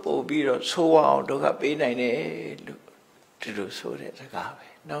လို့ပို့ပြီးတော့ဆိုးအောင်ဒုက္ခပေးနိုင်တယ်လို့ဒီလိုဆိုတဲ့စကားပဲ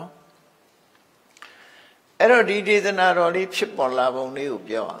เนาะအဲ့တော့ဒီဒေသနာတော်လေးဖြစ်ပေါ်လာပုံလေးကို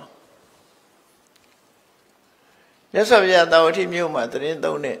ပြောအောင်မြတ်စွာဘုရားတာဝတိမြို့မှာသတင်း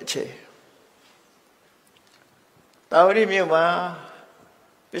သုံးတဲ့အချိန်တာဝတိမြို့မှာ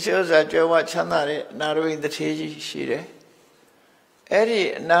ပစ္စည်းဥစ္စာကြွယ်ဝချမ်းသာတဲ့အနာရဝိတထေးကြီးရှိတယ်အဲ့ဒီ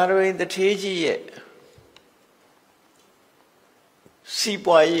အနာရဝိတထေးကြီးရဲ့ စီး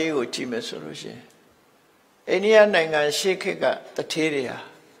ပွားရေးကိုကြည့်မယ်ဆိုလို့ရှိရင်အိန္ဒိယနိုင်ငံရှေ့ခေတ်ကတထေးတွေဟာ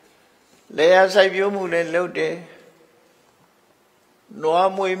လေယာစိုက်ပျိုးမှုလည်းလုပ်တယ်နွား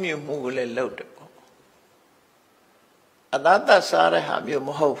မွေးမြူမှုကိုလည်းလုပ်တယ်ပေါ့အသာတစားတဲ့ဟာမျိုးမ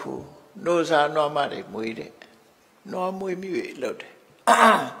ဟုတ်ဘူးနှိုးစားနွားမတွေမွေးတယ်နွားမွေးမြူတွေလုပ်တယ်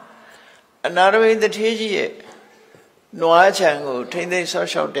အနာရဝိတထေးကြီးရဲ့နွားခြံကိုထိမ့်သိမ်းဆောက်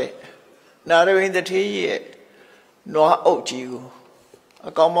ရှောက်တဲ့နာရဝိတထေးကြီးရဲ့နွားအုပ်ကြီးကို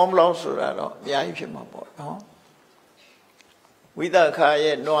အကောင်မောင်းမလို့ဆိုတာတော့အများကြီးဖြစ်မှာပေါ့နော်ဝိသခာ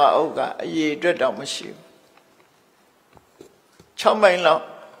ရဲ့နွားအုပ်ကအရေးအတွက်တော့မရှိဘူး6မိုင်လောက်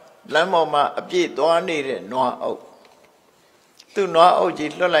လမ်းပေါ်မှာအပြည့်သွားနေတဲ့နွားအုပ်သူ့နွားအုပ်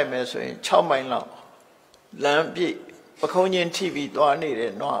ကြီးလွတ်လိုက်မယ်ဆိုရင်6မိုင်လောက်လမ်းပြည့်ပခုံးချင်းထိပြီးသွားနေ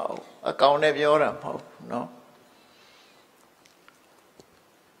တဲ့နွားအုပ်အကောင်နဲ့ပြောတာမဟုတ်ဘူးနော်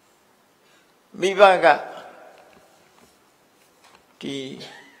မိဘကဒီ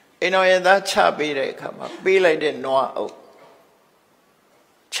အိမ်တော်ရဲ့သားချပေးတဲ့အခါမှာပေးလိုက်တဲ့နွားအုပ်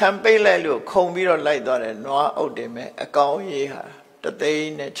ချမ်းပိတ်လိုက်လို့ခုံပြီးတော့လိုက်သွားတဲ့နွားအုပ်တင်မဲ့အကောင်ရေးဟာ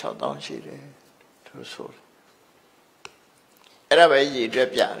3,600,000ရှိတယ်သူဆိုတယ်အဲ့ဒါပဲရည်အတွက်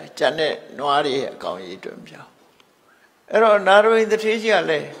ပြတယ်ကျန်တဲ့နွားတွေရဲ့အကောင်ရေးအတွက်ပြောအဲ့တော့နာရဝိတထေးကြီးက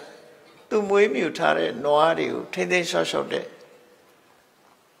လည်းသူမွေးမြူထားတဲ့နွားတွေကိုထိမ့်သိမ်းရှော့ရှော့တဲ့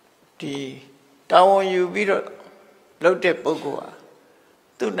ဒီတာဝန်ယူပြီးတော့လုပ်တဲ့ပုဂ္ဂိုလ်ဟာ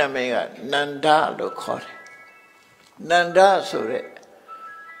သူ့နာမည်ကနန္ဒလို့ခေါ်တယ်နန္ဒဆိုတဲ့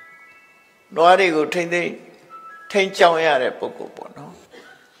နွားတွေကိုထိမ့်ကြောင်ရတဲ့ပုဂ္ဂိုလ်ပေါ့နော်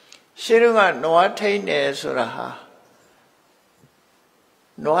ရှင်းတော့ကနွားထိမ့်တယ်ဆိုတာဟာ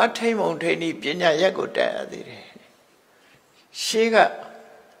နွားထိမ့်မုံထိမ့်ဤပညာရက်ကိုတက်ရသေးတယ်ရှင်းက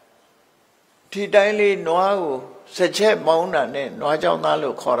ဒီတိုင်းလေးနွားကိုစက်ချက်မောင်းတာနဲ့နွားကြောင်သား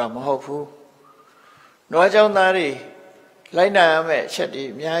လို့ခေါ်တာမဟုတ်ဘူးနွားကြောင်သားတွေလိုက်နာရမယ့်အချက်တွေ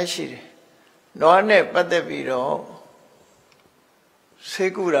အများကြီးရှိတယ်နွားနဲ့ပတ်သက်ပြီးတော့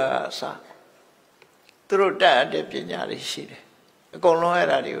ဆေးကုတာအစသူတို့တတ်အပ်တဲ့ပညာတွေရှိတယ်အကုန်လုံးအဲ့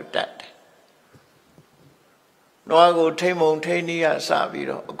ဒါတွေကိုတတ်တယ်နွားကိုထိမ့်မုံထိမ့်နီးကစပြီး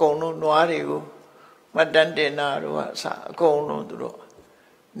တော့အကုန်လုံးနွားတွေကိုမတန်တင်နာတို့ကအစအကုန်လုံးသူတို့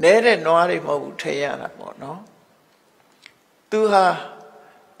နဲတဲ့နွားတွေမဟုတ်ဘူးထိရတာပေါ့နော်သူဟာ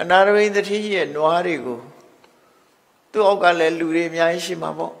အနာရဝိတထေးကြီးရဲ့နွားတွေကိုသူ့အောက်ကလည်းလူတွေအများကြီးရှိ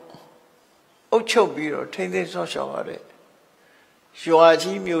မှာပေါ့အုပ်ချုပ်ပြီးတော့ထိမ့်သိမ်းဆော့ရှောက်ရတဲ့ရွာ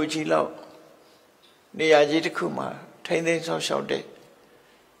ကြီးမြို့ကြီးလောက်နေရာကြီးတစ်ခုမှာထိမ့်သိမ်းဆော့ရှောက်တဲ့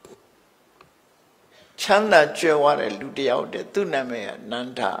ချမ်းသာကြွယ်ဝတဲ့လူတစ်ယောက်တည်းသူ့နာမည်ကနန္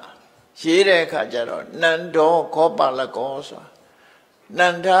ဒရေးတဲ့အခါကျတော့နန္ဒောခောပါလကောဆိုတာန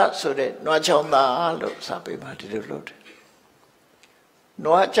န္ဒဆိုတဲ့နွားချောင်းသားလို့စာပေမှာဒီလိုလုပ်တယ်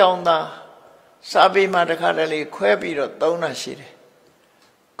နွားချောင်းသားစာပေမှာတခါတလေခွဲပြီးတော့သုံးတာရှိတယ်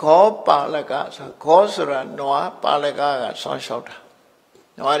ခောပါလကဆိုခောဆိုတာနွားပါလကကဆောင်းလျှောက်တာ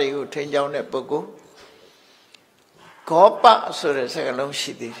နွားတွေကိုထိန်းချောင်းတဲ့ပုဂ္ဂိုလ်ခောပဆိုတဲ့စကားလုံး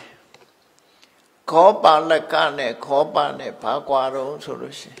ရှိသေးတယ်ခောပါလကနဲ့ခောပနဲ့ဘာကွာတော့ဆို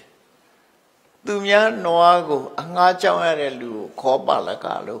လို့ရှိရင်သူများနွားကိုအငှားကြောင်းရတဲ့လူကိုခောပါလက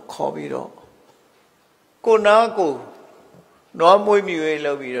လို့ခေါ်ပြီးတော့ကိုနာကိုနွားမွေးမြူရေး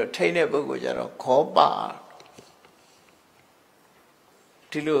လုပ်ပြီးတော့ထိန်းတဲ့ပုဂ္ဂိုလ်ကြတော့ခောပါ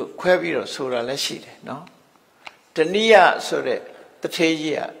ဒီလိုခွဲပြီးတော့ဆိုတာလည်းရှိတယ်နော်တဏိယဆိုတဲ့တထေး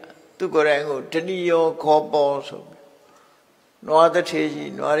ကြီးကသူကိုယ်တိုင်ကိုတဏိယောခောပေါ်ဆိုနွားတထေး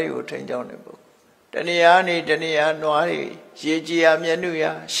ကြီးနွားတွေကိုထိန်းကြောင်းတဲ့ပုဂ္ဂိုလ်တဏိယနေတဏိယနွားတွေရေကြီးရမျက်နှာရ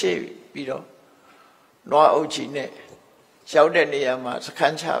ရှေ့ပြီးတော့နွားအုပ်ကြီးနဲ့ရောက်တဲ့နေရာမှာစခ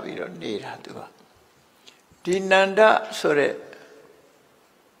န်းချပြီးတော့နေတာသူကဒီနန္ဒဆိုတဲ့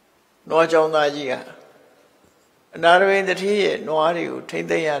နွားကြောင်သားကြီးကအနာရဝိတထေးရဲ့နွားတွေကိုထိမ့်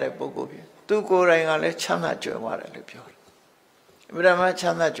သိမ်းရတဲ့ပုဂ္ဂိုလ်ဖြစ်သူကိုယ်တိုင်ကလည်းချမ်းသာကြွယ်ဝတယ်လို့ပြောတယ်အမှန်မှချ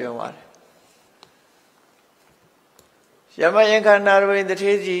မ်းသာကြွယ်ဝတယ်ယမယံခန္ဓာရဝိတ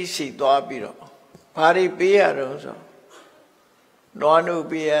ထေးကြီးစီသွားပြီးတော့ဘာတွေပေးရတော့ဆိုနွားနု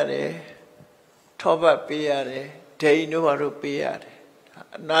ပေးရတယ်ထောပတ်ပေးရတယ်ဒိန်တို့ဘာတို့ပေးရတယ်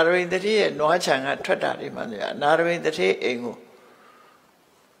အနာရဝိတထေးရဲ့နွားခြံကထွက်တာတွေမှလည်းအနာရဝိတထေးအိမ်ကို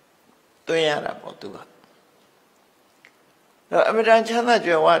သွင်းရတာပေါ့သူကတော့အမြဲတမ်းချမ်းသာ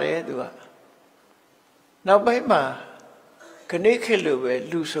ကြွယ်ဝတယ်သူကနောက်ပိုင်းမှာခဏခေတ်လိုပဲ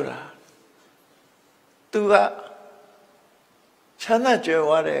လူဆိုတာသူကချမ်းသာကြွယ်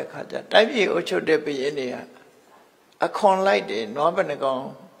ဝတဲ့အခါကျတိုင်းပြည်အုပ်ချုပ်တဲ့ဘုရင်တွေကအခွန်လိုက်တယ်နွားဘယ်နှကောင်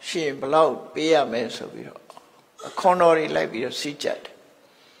ရှင်ဘလောက်ပေးရမယ်ဆိုပြီးတော့အခွန်တော်တွေလိုက်ပြီးတော့စီးကြတယ်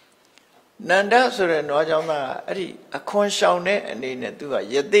နန္ဒဆိုတဲ့နွားကြောင့်သားအဲ့ဒီအခွန်ရှောင်တဲ့အနေနဲ့သူက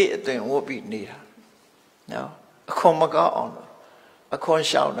ယသိအသွင်ဝတ်ပြီးနေတာနော်အခွန်မကောက်အောင်လို့ အခွန်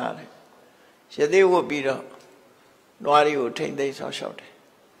ရှောင်တာလေရသေးဝတ်ပြီးတော့နွားတွေကိုထိမ့်သိမ်းဆောင်ရှောက်တယ်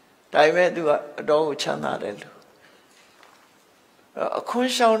ဒါပေမဲ့သူကအတော်ကိုချမ်းသာတယ်လို့အခွန်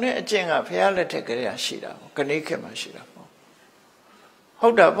ရှောင်တဲ့အကျင့်ကဘုရားလက်ထက်ကလေးကရှိတာပေါ့ခဏိခေတ်မှာရှိတာပေါ့ဟု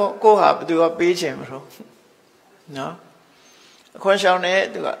တ်တာပေါ့ကိုဟာဘသူကပေးခြင်းမလို့နော်အခွန်ရှောင်တဲ့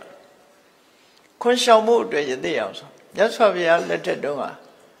သူကခွန်ရှောင်မှုအတွက်ယသိအောင်ဆိုမြတ်စွာဘုရားလက်ထက်တုန်းက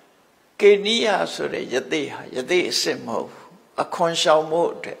ကေနိယဆိုတဲ့ယသိဟာယသိအစစ်မဟုတ်ဘူးအခွန်ရှောင်မှု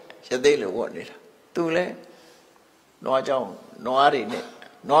အတွက်ယသိလို့ဝတ်နေတာသူလဲနွားကြောင့်နွားတွေနဲ့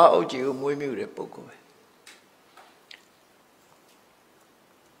နွားအုပ်ကြီးကိုမွေးမြူတဲ့ပုဂ္ဂိုလ်ပဲ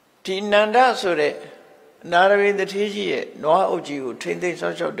ဒီနန္ဒဆိုတဲ့အနာရဝိတ္ထေကြီးရဲ့နွားအုပ်ကြီးကိုထိမ့်သိမ်းဆော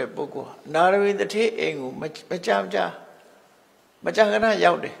က်ရှောက်တဲ့ပုဂ္ဂိုလ်ဟာအနာရဝိတ္ထေအိမ်ကိုမကြမ်းခဏ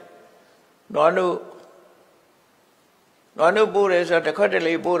ရောက်တယ်နွားတို့ပို့တယ်ဆိုတော့တစ်ခွက်တ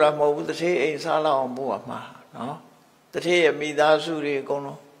လေပို့တာမဟုတ်ဘူးတထေးအိမ်စားလောက်အောင်ပို့ရမှာနော်တထေးရဲ့မိသားစုတွေအကုန်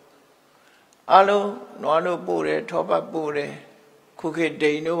လုံးအလုံးနွားတို့ပို့တယ်ထောပတ်ပို့တယ်ခုခေတ်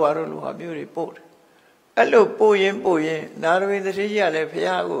ဒိန်တို့ဘာလို့လိုဟာမျိုးတွေပို့တယ်အဲ့လိုပို့ရင်နာရဝိတ္ထေကြီးကလည်းဘု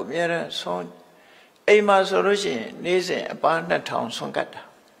ရားကိုအမြဲတမ်းဆွမ်းအိမ်မှာဆိုလို့ရှိရင်နေ့စဉ်အပါ2000ဆွမ်းကတ်တာ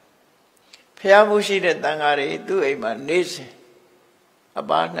ဘုရားမှုရှိတဲ့တန်ဃာတွေသူ့အိမ်မှာနေ့စဉ်အ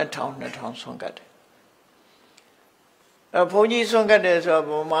ပါ2000ဆွမ်းကတ်တယ်ဘုန်းကြီးဆွမ်းကတ်တယ်ဆိုတော့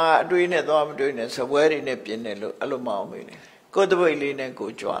ဘုမာအတွေ့နဲ့သွားမတွေ့နဲ့စပွဲတွေနဲ့ပြင်းတယ်လို့အဲ့လိုမအောင်မေးတယ်ကိုယ်တပိတ်လေးနဲ့ကို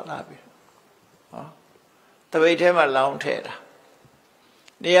ကြွလာပြီဟောတပိတ်ထဲမှာလောင်းထည့်တာ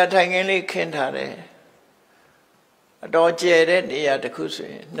နေရာထိုင်ခင်းလေးခင်းထားတယ်အတော်ကျယ်တဲ့နေရာတစ်ခုဆို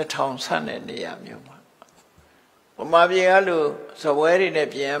ရင်2000ဆန့်တဲ့နေရာမျိုးမှာဘုမာပြေကလို့စပွဲတွေနဲ့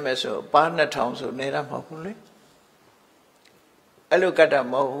ပြင်ရမယ်ဆိုပါ2000ဆိုနေတာမဟုတ်ဘူးလေအဲ့လိုကတ်တာ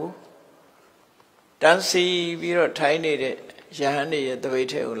မဟုတ်ဘူးတန်းစီပြီးတော့ထိုင်းနေတဲ့ယဟန်တွေရဲ့တပိတ်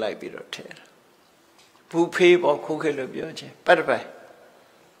ထဲကိုလိုက်ပြီးတော့ထည့်တာဘူးဖေးပေါ်ခုခေတ်လို့ပြောခြင်းပတ်တပိုင်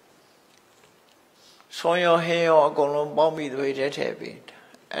ဆွန်ရောဟင်းရောအကုန်လုံးပေါင်းပြီးတပိတ်ထဲထည့်ပြီး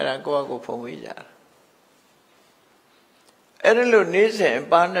အဲ့ဒါကိုယ့်အကိုဖုံးဝေးကြတာအဲ့ဒါလို့နေ့စဉ်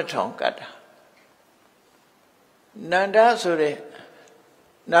ပါ2000ကတ်တာနန္ဒဆိုတဲ့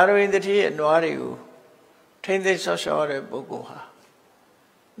နာရဝိတ္ထေရဲ့နွားတွေကိုထိမ့်သိမ်းဆောက်ရှောက်ရတဲ့ပုဂ္ဂိုလ်ဟာ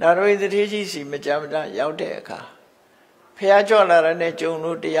နာရဝိတ္ထေကြီးစီမကြမ်းမတရောက်တဲ့အခါဖះကြွလာတဲ့ကျုံ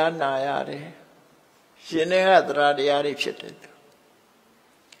တို့တရားနာရတယ်ရှင်တွေကသရတရားတွေဖြစ်တယ်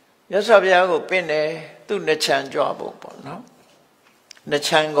မြတ်စွာဘုရားကိုပင့်တယ်သူ့နှချမ်းကြွဖို့ပေါ့နော်နှ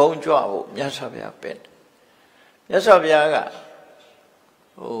ချမ်းကုန်းကြွဖို့မြတ်စွာဘုရားပင့်မြတ်စွာဘုရားက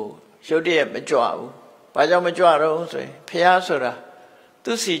ရုပ်တရက်မကြွဘူးဘာကြောင့်မကြွတော့ဆိုရင်ဖះဆိုတာ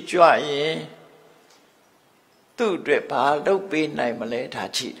သူစီကြွရင်သူ့အတွက်ဘာလုပ်ပေးနိုင်မလဲဒါ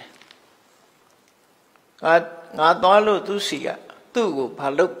ကြည့်တယ်ငါသွားလို့သူစီကသူ့ကိုဘာ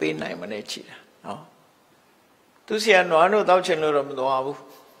လုပ်ပေးနိုင်မလဲကြည့်တာနော်သူစီကနွားတို့တောက်ချင်လို့တော့မသွားဘူး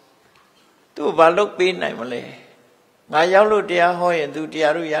သူ့ကိုဘာလုပ်ပေးနိုင်မလဲငါရောက်လို့တရားဟောရင်သူတ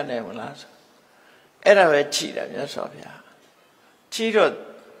ရားတို့ရနိုင်မလားဆိုအဲ့ဒါပဲကြည့်တာမြတ်စွာဘုရားကြည့်တော့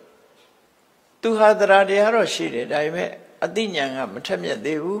သူဟာတရားတော့ရှိတယ်ဒါပေမဲ့အသိဉာဏ်ကမထက်မြက်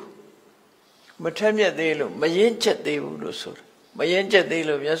သေးဘူးမထက်မြက်သေးလို့မရင်ချက်သေးဘူးလို့ဆိုတယ်မရင်ချက်သေး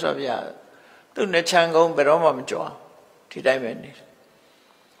လို့မြတ်စွာဘုရားသူ့နှချမ်းကုန်းဘယ်တော့မှမကြွအောင်ဒီတိုင်းပဲနေတယ်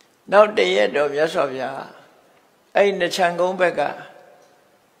နောက်တရက်တော့မြတ်စွာဘုရားအဲ့နှချမ်းကုန်းဘက်က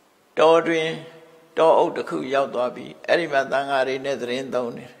တောတွင်တောအုပ်တစ်ခုရောက်သွားပြီအဲ့ဒီမှာသံဃာတွေနဲ့သတင်း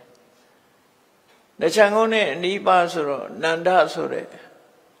သုံးနေတယ်နှချမ်းကုန်းနဲ့အနီးပါဆိုတော့နန္ဒဆိုတဲ့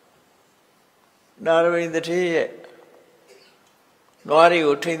နာရဝိတ္ထေရဲ့နွားတွေ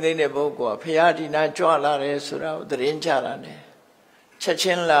ကိုထိမ့်သိမ့်တဲ့ပုဂ္ဂိုလ်ကဘုရားဒီနာကြွလာတယ်ဆိုတာကိုသတင်းကြတာနဲ့ချက်ချ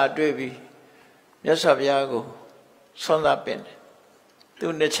င်းလာတွေ့ပြီးမြတ်စွာဘုရားကိုဆွမ်းသာပင့်တယ်သူ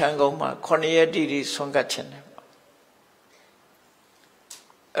နှချမ်းကုန်းမှာ9ရက်တိတိဆွမ်းကတ်ခြင်းတယ်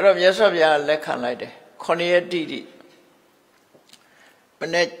အဲ့တော့မြတ်စွာဘုရားလက်ခံလိုက်တယ်9ရက်တိတိမ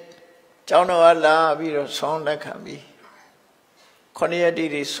နေ့ကျောင်းတော်ကလာပြီးတော့ဆွမ်းလက်ခံပြီး9ရက်တိ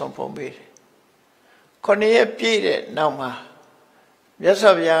တိဆွမ်းဖုံးပေးတယ်9ရက်ပြည့်တဲ့နောက်မှာမြတ်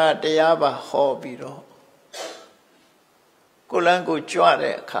စွာဘုရားကတရားပါဟောပြီးတော့ကိုလန်းကိုကြွ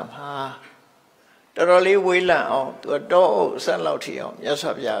တဲ့အခါမှာတော်တော်လေးဝေးလံအောင်သူတော့အုပ်ဆက်လောက်ထီအောင်မြတ်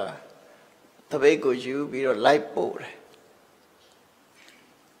စွာဘုရားတပိတ်ကိုယူပြီးတော့လိုက်ပို့တယ်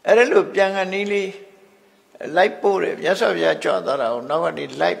အဲ့ဒါလို့ပြန်ကနေလေးလိုက်ပို့တယ်မြတ်စွာဘုရားကြွသွားတာကိုနောက်ကနေ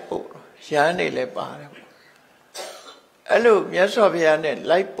လိုက်ပို့ရဟန်းတွေလည်းပါတယ်အဲ့လိုမြတ်စွာဘုရားနဲ့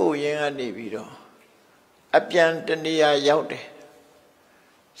လိုက်ပို့ရင်းကနေပြီးတော့အပြန်တနေရာရောက်တယ်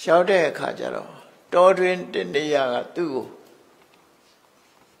ရောက်တဲ့အခါကျတော့တောတွင်တနေရာကသူ့ကို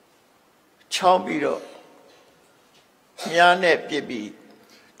ချောင်းပြီးတော့မြားနဲ့ပြစ်ပြီး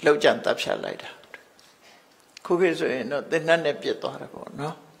လောက်ကြံတပ်ဖြတ်လိုက်တာ ခုခေတ်ဆိုရင်တော့သင်္နတ်နဲ့ပြစ်သွားတယ်ပေါ့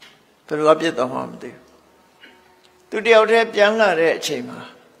နော်ဘယ်လိုပြစ်သွားမှမသိဘူးသူတယောက်တည်းပြန်လာတဲ့အချိန်မှာ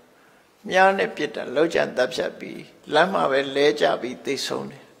မြားနဲ့ပြစ်တာလောက်ကျန်တပ်ဖြတ်ပြီးလမ်းမှာပဲလဲကျပြီးသိဆုံး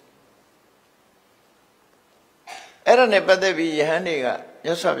တယ်အဲ့ဒါနဲ့ပတ်သက်ပြီးယဟန်တွေကမြ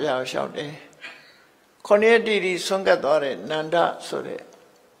တ်စွာဘုရားကိုရှောက်တယ်ခုနှစ်ရက်တီဆွန့်ကပ်သွားတဲ့နန္ဒဆိုတဲ့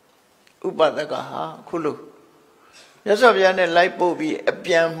ဥပဒကဟာခုလိုမြတ်စွာဘုရားနဲ့လိုက်ပို့ပြီးအ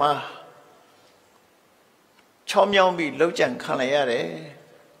ပြန်မှာချောင်းမြောင်းပြီးလှုပ်ကြံခံလိုက်ရတယ်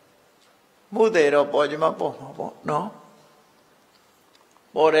မှုတယ်တော့ပေါ်ကြမှာပေါ့မှာပေါ့နော်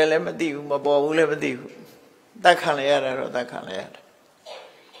ပေါ်တယ်လည်းမသိဘူးမပေါ်ဘူးလည်းမသိဘူးတတ်ခံလိုက်ရတာတော့တတ်ခံလိုက်ရတယ်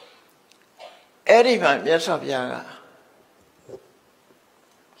အဲ့ဒီမှာမြတ်စွာဘုရားက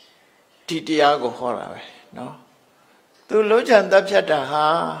ဒီတရားကိုဟောတာပဲနော်သူလှုပ်ကြံတတ်ဖြတ်တာဟာ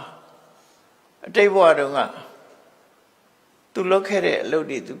အတိတ်ဘဝတုန်းကသူလုပ်ခဲ့တဲ့အလုပ်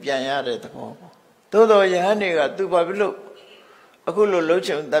တွေသူပြန်ရတဲ့သဘောပေါ့သို့တော်ယဟန်တွေကသူဘာဖြစ်လို့အခုလိုလှုပ်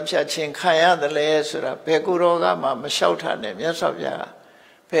ကြံတတ်ဖြတ်ခြင်းခံရတယ်လဲဆိုတာဘယ်ကိုယ်တော်ကမှမလျှောက်ထားနဲ့မြတ်စွာဘုရား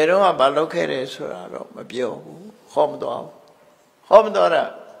ဘယ်တော့မှမလုပ်ခဲ့တယ်ဆိုတာတော့မပြောဘူးဟောမတော်ဘူးဟောမတော်တာ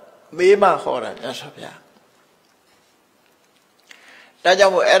မေးမှဟောတာမြတ်စွာဘုရားဒါကြော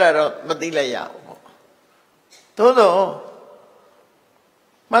င့်မို့အဲ့ဒါတော့မသိလိုက်ရဘူးပေါ့သို့တော့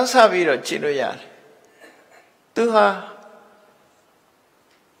မှန်းဆပြီးတော့ကြည့်လို့ရတယ်သူဟာ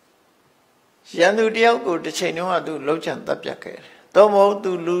ရန်သူတယောက်ကိုတစ်ချိန်တုန်းကသူလှုပ်ချံတပ်ပြတ်ခဲ့တယ်သို့မဟုတ်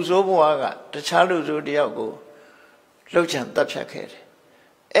သူလူဆိုးဘဝကတခြားလူဆိုးတယောက်ကိုလှုပ်ချံတပ်ဖြတ်ခဲ့တယ်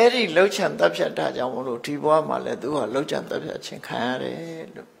အဲ့ဒီလှုပ်ချံတပ်ဖြတ်တာကြောင့်မလို့ဒီဘဝမှာလည်းသူဟာလှုပ်ချံတပ်ဖြတ်ခြင်းခံရတယ်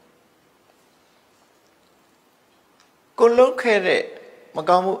လို့ကိုလှုပ်ခဲ့တဲ့မ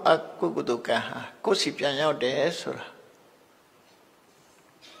ကောင်းမှုအကုသိုလ်ကံဟာကိုယ်စီပြန်ရောက်တယ်ဆိုတာ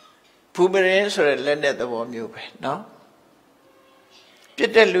ဘူမရင်ဆိုတဲ့လက်နဲ့သဘောမျိုးပဲနော်ပြ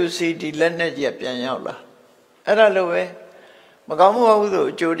စ်တဲ့လူစီဒီလက်နဲ့ကြီးပြန်ရောက်လာအဲ့ဒါလိုပဲမကောင်းမှုအကုသိုလ်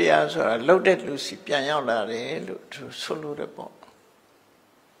အကျိုးတရားဆိုတာလှုပ်တဲ့လူစီပြန်ရောက်လာတယ်လို့သူဆိုလို့တယ်ပေါ့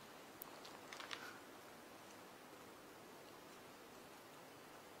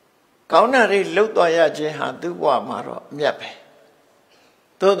ကောင်းတာတွေလှုပ်သွားရခြင်းဟာသူ့ဘဝမှာတော့အမြတ်ပဲ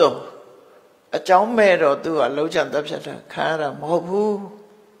သို့တော့အကြောင်းမဲ့တော့သူကလှုပ်ချံတပ်ဖြတ်တာခံရတာမဟုတ်ဘူး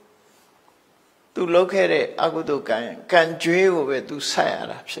သူလုပ်ခဲ့တဲ့အကုသိုလ်ကံကြွေးကိုပဲသူဆက်ရ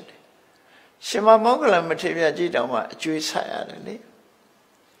တာဖြစ်တယ်ရှင်မမောဂလမထေရကြီးတောင်မှအကျွေးဆက်ရတယ်လေ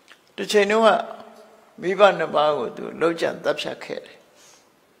တစ်ချိန်တုန်းကမိဘနှစ်ပါးကိုသူလှုပ်ချံတပ်ဖြတ်ခဲ့တယ်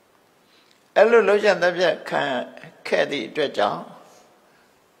အဲ့လိုလှုပ်ချံတပ်ဖြတ်ခံခဲ့သည့်အတွက်ကြောင့်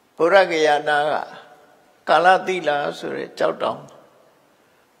ဘုရားကယာနာကကာလတိလာဆိုတဲ့ကြောက်တောင်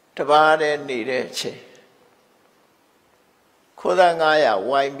တပါးတည်းနေတဲ့အချိန်ခိုးသား900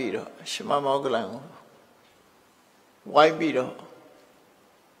ဝိုင်းပြီးတော့ရှင်မမောဂလန်ကိုဝိုင်းပြီးတော့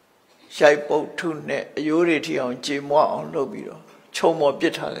ရိုက်ပုတ်ထုနဲ့အယိုးတွေထိအောင်ကြေမွအောင်လုပ်ပြီးတော့ခြုံမော်ပ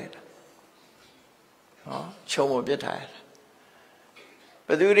စ်ထားလိုက်တာဟောခြုံမော်ပစ်ထားရတာဘ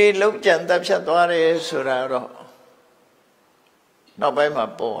ယ်သူတွေလုံးကြံတပ်ဖြတ်သွားတယ်ဆိုတာတော့နောက်ပိုင်းမှာ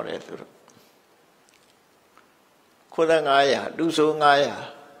ပေါ်တယ်သူတို့ခိုးသား900လူဆို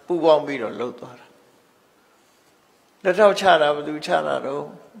900ပူပေါင်းပြီးတော့လှုပ်သွားတာလက်ထောက်ချတာဘယ်သူချတာတော့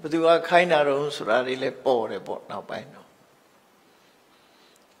ဘယ်သူကခိုင်းတာတော့ဆိုတာတွေလည်းပေါ်တယ်ပေါ့နောက်ပိုင်းတော့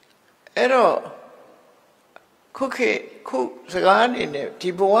အဲ့တော့ခုစကားအနေနဲ့ဒီ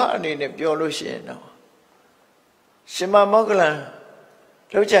ဘဝအနေနဲ့ပြောလို့ရှိရင်တော့ရှင်မမောဂလန်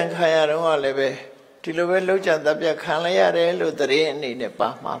လှုပ်ကြံခံရတော့ကလည်းပဲဒီလိုပဲလှုပ်ကြံတပ်ပြခံလိုက်ရတယ်လို့တရင်အနေနဲ့ပါ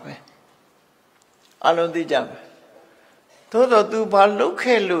မှာပဲအလုံးသိကြပါသို့တော့သူဘာလှုပ်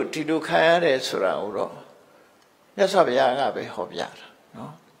ခဲ့လို့ဒီလိုခံရတယ်ဆိုတာကိုတော့မြတ်စွာဘုရားကပဲဟောပြတာ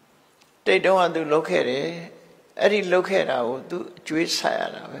နော်တိတ်တုန်းကသူလှုပ်ခဲ့တယ်အဲ့ဒီလှုပ်ခဲ့တာကိုသူအကျွေးဆက်ရ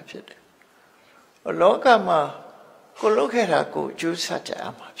တာပဲဖြစ်တယ်လောကမှာကိုလှုပ်ခဲ့တာကိုအကျိုးဆက်ကြရ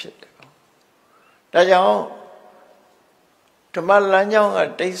မှာဖြစ်တယ်ဒါကြောင့်ဓမ္မလမ်းကြောင်းက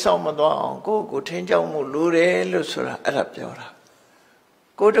တိတ်ဆောက်မသွားအောင်ကိုထိန်းချောင်းမှုလိုတယ်လို့ဆိုတာအဲ့ဒါပြောတာ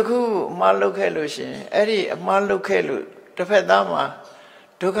ကိုတခုအမှားလုပ်ခဲ့လို့ရှင်အဲ့ဒီအမှားလုပ်ခဲ့လို့တစ်ဖက်သားမှာ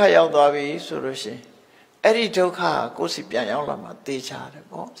ဒုက္ခရောက်သွားပြီဆိုလို့ရှင်အဲ့ဒီဒုက္ခကိုယ်စီပြန်ရောက်လာမှသိချတယ်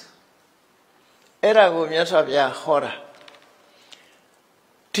ပေါ့အဲ့ဒါကိုမြတ်စွာဘုရားဟောတာ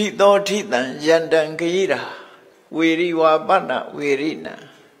ထိသောထိတံယန္တံဂိရာဝေရိဝါပနဝေရိနံ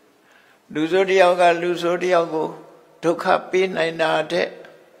လူဆိုတယောက်ကလူဆိုတယောက်ကိုဒုက္ခပေးနိုင်တာတဲ့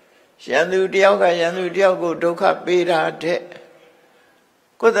ရန်သူတယောက်ကရန်သူတယောက်ကိုဒုက္ခပေးတာတဲ့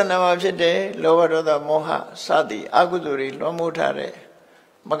ကိုယ်တဏ္ဍာမှာဖြစ်တဲ့လောဘဒေါသမောဟစသည်အကုသိုလ်တွေလွှမ်းမိုးထားတဲ့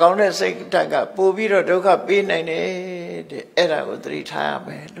မကောင်းတဲ့စိတ်ဓာတ်ကပို့ပြီးတော့ဒုက္ခပေးနိုင်တယ်တဲ့အဲ့ဒါကိုသတိထားရမ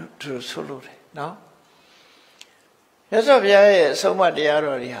ယ်လို့သူဆိုလို့တယ်နော်မြတ်စွာဘုရားရဲ့အဆုံးအမတရား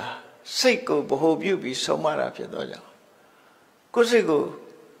တော်တွေဟာ စိတ်ကိုဗဟုပြုပြီးဆုံးမတာဖြစ်တော့ကြောင့်ကိုယ်စိတ်ကို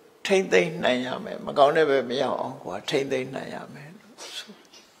ထိမ့်သိမ့်နိုင်ရမယ်မကောင်းတဲ့ဘက်မရောက်အောင်ကွာထိမ့်သိမ့်နိုင်ရမယ်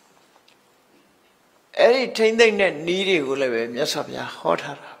အဲ့ဒီထိမ့်သိမ့်တဲ့နည်းတွေကိုလည်းပဲမြတ်စွာဘုရားဟော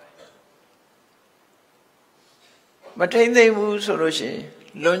ထားတာပဲမထိမ့်သိမ့်ဘူးဆိုလို့ရှိရင်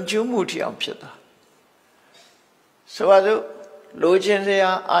လွန်ကျူးမှုထီအောင်ဖြစ်တာဆိုပါစို့လိုချင်စ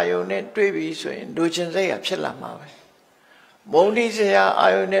ရာအာယုန်နဲ့တွေ့ပြီဆိုရင်လိုချင်စိတ်ကဖြစ်လာမှာပဲမုန်းတိစရာအာ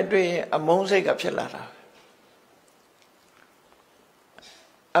ယုန်နဲ့တွေ့ရင်အမုန်းစိတ်ကဖြစ်လာတာပဲ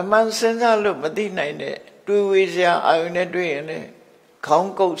အမှန်စဉ်းစားလို့မသိနိုင်တဲ့တွေ့ဝေစရာအာယုန်နဲ့တွေ့ရင်လည်းခေါ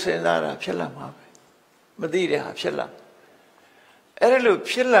င်းကုပ်စဉ်းစားတာဖြစ်လာမှာပဲမသိတဲ့ဟာဖြစ်လာအဲ့ဒါလို့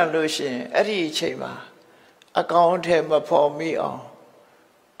ဖြစ်လာလို့ရှိရင်အဲ့ဒီအချိန်မှာအကောင်အထည်မဖော်မိအောင်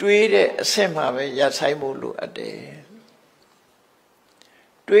တွေးတဲ့အဆင့်မှာပဲရပ်ဆိုင်ဖို့လိုအပ်တယ်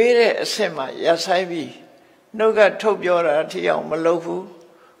တွေးတဲ့အဆင့်မှာရပ်ဆိုင်ပြီးနှုတ်ကထုတ်ပြောတာထီအောင်မလုပ်ဘူး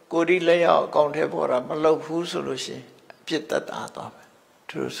ကိုယ်ဒီလက်ရောက်အကောင်အထည်ပေါ်တာမလုပ်ဘူးဆိုလို့ရှိရင်အပြစ်သက်သာသွားပဲ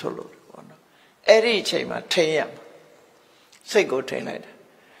သူဆိုလို့ပေါ့နော်အဲ့ဒီအချိန်မှာထိန်ရမှာစိတ်ကိုထိန်လိုက်တယ်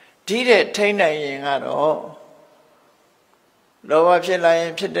ဒီတဲ့ထိန်နိုင်ရင်ကတော့လောဘဖြစ်လာရ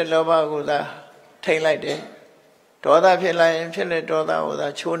င်ဖြစ်တဲ့လောဘကိုသာထိန်လိုက်တယ်ဒေါသဖြစ်လာရင်ဖြစ်တဲ့ဒေါသကိုသာ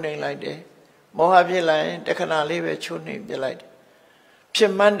ချိုးနှိမ်လိုက်တယ်မောဟဖြစ်လာရင်တခဏလေးပဲချိုးနှိမ်ပြလိုက်တယ်ဖြ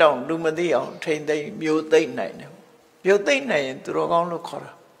စ်မှန်းတောင်လူမသိအောင်ထိန်သိမ့်မျိုးသိမ့်နိုင်တယ်မျိုးသိမ့်နိုင်ရင်သူတော်ကောင်းလို့ခေါ်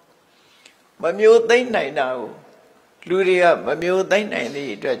တာမမျိုးသိမ့်နိုင်တာကိုလူတွေကမမျိုးသိမ့်နိုင်တဲ့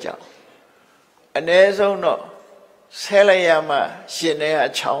အတွက်ကြောင့်အ ਨੇ ဆုံးတော့ဆဲလိုက်ရမှရှင်တွေက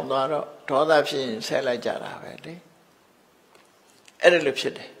ခြောင်သွားတော့ဒေါသဖြစ်ရင်ဆဲလိုက်ကြတာပဲလေအဲ့ဒါလိုဖြ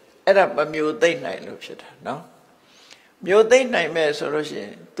စ်တယ်အဲ့ဒါမမျိုးသိမ့်နိုင်လို့ဖြစ်တာနော်မျိုးသိမ့်နိုင်မဲ့ဆိုလို့ရှိရ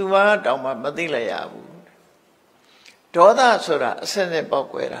င်သူမတောင်မှမသိလိုက်ရဘူးဒေါသဆိုတာအစင်းနဲ့ပေါက်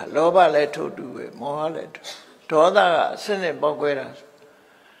ကွဲတာလောဘလည်းထို့တူပဲမောဟလည်းဒေါသကအစင်းနဲ့ပေါက်ကွဲတာ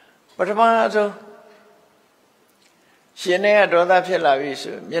ပထမဆုံးရှင်တွေကဒေါသဖြစ်လာပြီ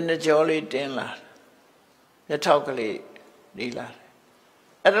ဆိုမျက်နှာကြောလေးတင်းလာမျက်ထောက်ကလေးနေလာတယ်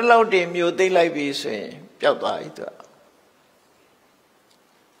အဲ့ဒါလောက်တင်မျိုးသိမ့်လိုက်ပြီဆိုရင်ပျောက်သွားပြီသူက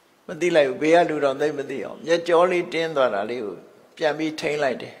မသိလိုက်ဘူးဘေးကလူတော်သိမသိအောင်မျက်ကြောလေးတင်းသွားတာလေးကိုပြန်ပြီးထိန်း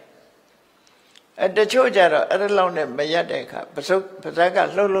လိုက်တယ်တချို့ကြတော့အဲ့ဒါလောက်နဲ့မရက်တဲ့အခါပစုပ်ပါးစပ်က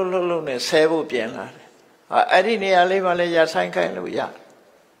လှုပ်လှုပ်လှုပ်လှုပ်နဲ့ဆဲဖို့ပြန်လာတယ်အဲ့ဒီနေရာလေးမှလည်းရဆိုင်ခိုင်းလို့ရ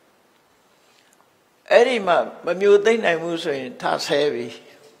အဲ့ဒီမှာမမျိုးသိမ့်နိုင်ဘူးဆိုရင်ထဆဲပြီ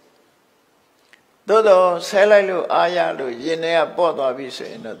သို့တော့ဆဲလိုက်လို့အာရလို့ရင်ထဲကပေါ့သွားပြီဆို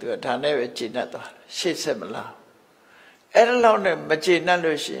ရင်တော့သူကဒါနဲ့ပဲကျေနပ်သွားတယ်ရှေ့ဆက်မလားအဲ့ဒါလောက်နဲ့မကျေနပ်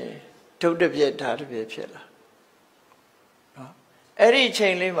လို့ရှိရင်ဒုတ်တစ်ပြက်ဓာတ်တစ်ပြက်ဖြစ်လာနော်အဲ့ဒီအချိ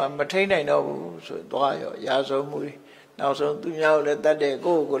န်လေးမှာမထိန်နိုင်တော့ဘူးဆိုသွားရောရာဇုံမှုနောက်ဆုံးသူများကိုလည်းတတ်တယ်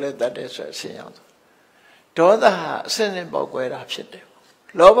ကိုယ့်ကိုယ်လည်းတတ်တယ်ဆိုအဆင်ရောက်သွားဒေါသဟာအစင်းနဲ့ပေါက်ကွဲတာဖြစ်တယ်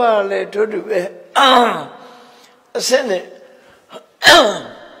လောဘလည်းတို့တူပဲအစင်းနဲ့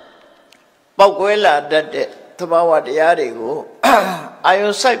ပေါက်ကွဲလာတတ်တဲ့သဘာဝတရားတွေကိုအာ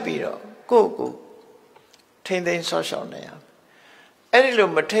ယုံစိုက်ပြီးတော့ကိုယ့်ကိုထိမ့်သိမ်းဆော့ရှောင်နေရအဲ့ဒီလို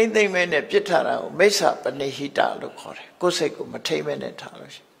မထိမ့်သိမ်းမဲနဲ့ပြစ်ထားတာကိုမိစ္ဆာပနိဟိတလို့ခေါ်တယ်ကိုယ်စိတ်ကိုမထိမ့်မဲနဲ့ထား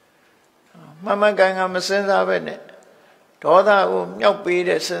လို့ရှိမှန်မှန်ကန်ကန်မစင်စားပဲနဲ့ဒေါသကိုမြောက်ပေး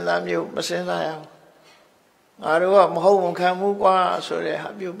တဲ့စဉ်းစားမျိုးမစင်စားရဘူးငါတို့ကမဟုတ်မခံဘူးကွာဆိုတဲ့ဟာ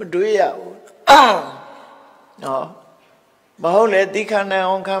မျိုးမတွေးရဘူးနော်မဟုတ်လေတိခဏ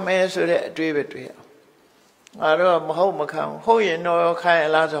အောင်ခံမယ်ဆိုတဲ့အတွေးပဲတွေးရငါတို့ကမဟုတ်မခံဟုတ်ရင်တော့ခံရ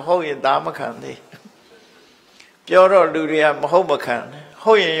လားဆိုဟုတ်ရင်သားမခံသေးပြောတော့လူတွေကမဟုတ်မခံ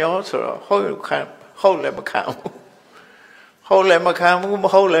ဟုတ်ရင်ရောဆိုတော့ဟုတ်ခံဟုတ်လည်းမခံဘူးဟုတ်လည်းမခံဘူးမ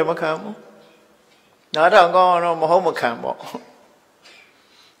ဟုတ်လည်းမခံဘူးနားထောင်ကောင်းတော့မဟုတ်မခံပေါ့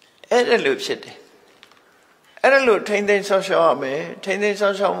အဲ့ဒါလိုဖြစ်တယ်အဲ့ဒါလိုထိမ့်သိမ်းဆောက်ရှောက်ရမယ်ထိမ့်သိမ်းဆော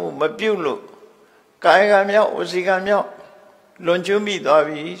က်ရှောက်မှုမပြုတ်လို့ကာယကံမြောက်ဝစီကံမြောက်လွန်ကျွမ်းမိသွား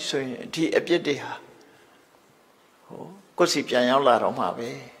ပြီဆိုရင်ဒီအပြစ်တွေဟာကိုယ်စီပြန်ရောက်လာတော့မှာပဲ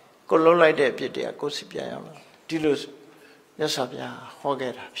ကိုလုံးလိုက်တဲ့အပြစ်တွေကကိုယ်စီပြန်ရောက်လာဒီလိုမြတ်စွာဘုရားဟော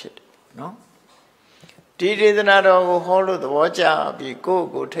ခဲ့တာဖြစ်တယ်နော်ဒီဒေသနာတော်ကိုဟောလို့သဘောကျပြီးကိုယ့်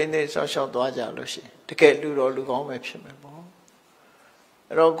ကိုထိမ့်သိမ်းဆောက်ရှောက်သွားကြလို့ရှိရင်တကယ်လူတော်လူကောင်းပဲဖြစ်မယ်ပေါ့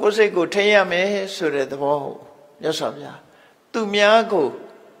အဲ့တော့ကိုယ်စိတ်ကိုထိမ့်ရမယ်ဆိုတဲ့သဘောမြတ်စွာဘုရားသူများကို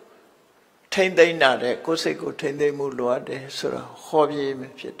ထိမ့်သိမ်းတာတဲ့ကိုယ်စိတ်ကိုထိမ့်သိမ်းမှုလိုအပ်တယ်ဆိုတော့ဟောပြမ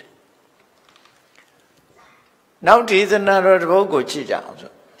ယ်ဖြစ်တယ်နောက်ဒေသနာတော်တစ်ပုဒ်ကိုကြည့်ကြအောင်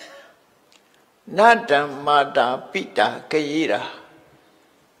ဆိုနတ္တမာတာပိတာကယေရာ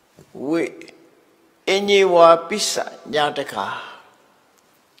ဝိအညေဝါပိစညာတကာ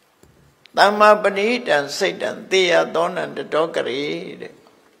သမ္မာပဏိတံစိတ်တံသေယသောနံတတောကရေတဲ့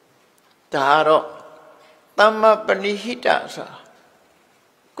ဒါတော့သမ္မာပဏိဟိတဆိုတာ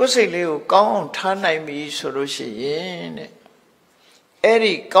ကိုယ်စိတ်လေးကိုကောင်းအောင်ထားနိုင်ပြီဆိုလို့ရှိရင်တဲ့အဲ့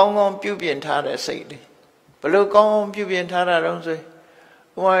ဒီကောင်းကောင်းပြုပြင်ထားတဲ့စိတ်လေးဘလို့ကောင်းအောင်ပြုပြင်ထားတာတော့ဆို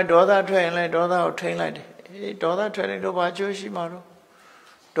ဟိုဒေါသထွက်ရင်လည်းဒေါသကိုထိန်းလိုက်တယ်အေးဒေါသထွက်ရင်တော့ဘာကျိုးရှိမှာတော့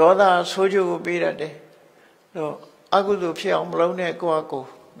ဒေါသဆိုးကျိုးကိုပေးတတ်တယ်တော့အကုသိုလ်ဖြစ်အောင်မလုပ်နဲ့ကိုယ့်အကို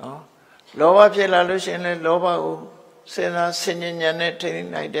နော်လောဘဖြစ်လာလို့ရှိရင်လည်းလောဘကိုစဉ်းစားဆင်ញဉာဏ်နဲ့ထိန်း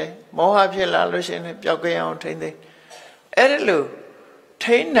လိုက်တယ်မောဟဖြစ်လာလို့ရှိရင်လည်းပျောက်ကင်းအောင်ထိန်းသိမ်းအဲ့ဒါလို့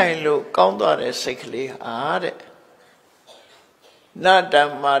ထိန်းနိုင်လို့ကောင်းသွားတဲ့စိတ်ကလေးဟာတဲ့နတ္တ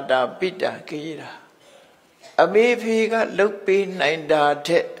မတာပိတ္တကိရာအမေဖေကလှုပ်ပေးနိုင်တာ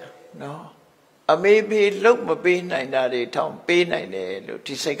တဲ့နော်အမေဖေလှုပ်မပေးနိုင်တာတွေထောင်ပေးနိုင်တယ်လို့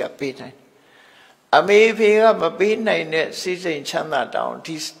ဒီစိတ်ကပေးနိုင်အမေဖေကမပေးနိုင်တဲ့စိစိမ်ချမ်းသာတောင်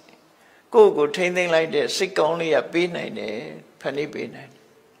ဒီကိုယ့်ကိုထိမ့်သိမ့်လိုက်တဲ့စိတ်ကောင်းလေးကပေးနိုင်တယ်ဖန်တီးပေးနိုင်တယ်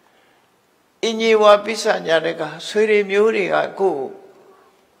အင်ကြီးဝါပိစ္ဆညာတကဆွေတွေမျိုးတွေကကိုယ့်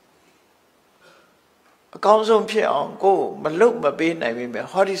အကောင်းဆုံးဖြစ်အောင်ကိုယ်မလုပ်မပေးနိုင်ပြီမဲ့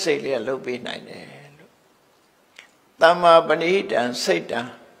ဟောဒီစိတ်လေးကလုပ်ပေးနိုင်တယ်လို့တမ္မာပဏိတံစိတ်တံ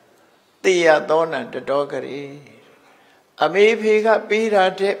တေယသောနံတတော်ကလေးအမေဖေကပေးတာ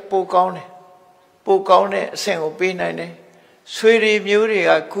တဲ့ပိုကောင်းတယ်ပိုကောင်းတဲ့အဆင့်ကိုပေးနိုင်တယ်ဆွေတွေမျိုးတွေ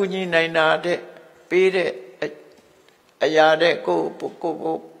ကကူညီနိုင်တာတဲ့ပေးတဲ့အရာတဲ့ကို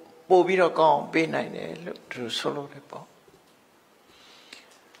ပို့ပြီးတော့ကောင်းပေးနိုင်တယ်လို့သူဆိုလို့တယ်ပေါ့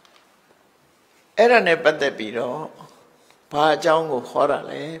အဲ့ဒါနဲ့ပတ်သက်ပြီးတော့ဘာအကြောင်းကိုခေါ်တာ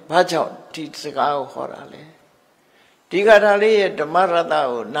လဲဘာကြောင့်ဒီစကားကိုခေါ်တာလဲဒီကထာလေးရဲ့ဓမ္မရတ္တ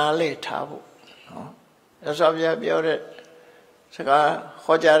ကိုနားလည်ထားဖို့နော်ရသော်ပြပြောတဲ့စကား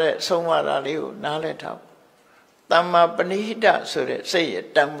ဟောကြားတဲ့ဆုံးမတာလေးကိုနားလည်ထားဖို့တမ္မာပဏိဟိတဆိုတဲ့စိတ်ရဲ့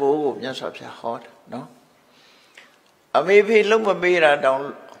တန်ဖိုးကိုမြတ်စွာဘုရားဟောတာနော်အမေဖေလုံမပေးတာတောင်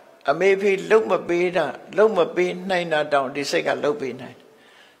အမေဖေလုံမပေးတာလုံမပေးနိုင်တာတောင်ဒီစိတ်ကလုံပေးနိုင်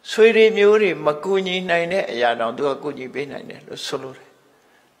ဆွေတွေမျိုးတွေမကူညီနိုင်တဲ့အရာတောင်သူကကူညီပေးနိုင်တယ်လို့ဆိုလိုတယ်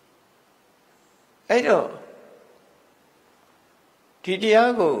အဲ့တော့ဒီတ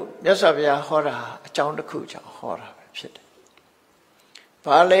ရားကိုမြတ်စွာဘုရားဟောတာအကြောင်းတစ်ခုကြောင့်ဟောတာပဲဖြစ်တယ်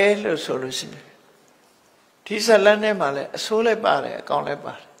ဘာလဲလို့ဆိုလို့ရှိရင်ဒီဇလန်းထဲမှာလည်းအဆိုးလည်းပါတယ်အကောင်းလည်း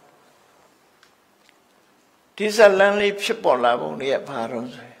ပါတယ်ဒီဇလန်းလေးဖြစ်ပေါ်လာပုံလေးကဘာတော့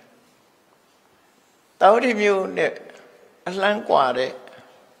ဆိုရင်တာဝတိမျိုးနဲ့အလှမ်းกว่าတဲ့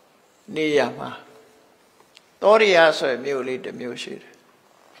နေရာမှာသောရိယဆိုတဲ့မြို့လေးတစ်မြို့ရှိတယ်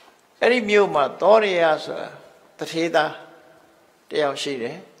အဲ့ဒီမြို့မှာသောရိယဆိုတာတထေသားတယောက်ရှိတ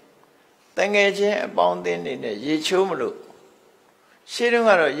ယ်တငယ်ချင်းအပေါင်းအသင်းတွေနဲ့ရေချိုးမလို့ရှင်းတော့က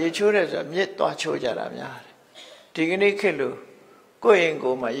တော့ရေချိုးတယ်ဆိုတာမြစ်သွားချိုးကြတာများတယ်ဒီကနေ့ခေတ်လို့ကိုယ့်ရင်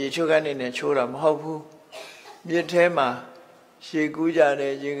ကိုယ်မှာရေချိုးကနေနဲ့ချိုးတာမဟုတ်ဘူးမြစ်ထဲမှာရေကူးကြတ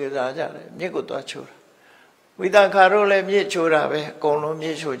ယ်ရေကစားကြတယ်မြစ်ကိုသွားချိုးတာဝိသခါတို့လည်းမြစ်ချိုးတာပဲအကုန်လုံးမြ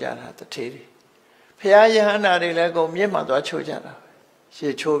စ်ချိုးကြတာတထေတွေဖရာယဟန္တာတွေလည်းအကုန်မြစ်မှာသွားချိုးကြတာပဲရေ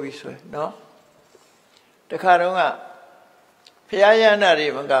ချိုးပြီးဆိုရင်နော်တခါတော့ကဖရာယဟန္တာတွေ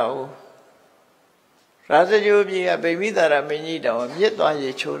မကဘူးရာဇဂိုပြည်ကဗိမိသာရမင်းကြီးတောင်မြစ်သွားရေ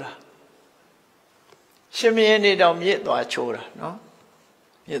ချိုးတာရှင်မင်းနေတောင်မြစ်သွားချိုးတာနော်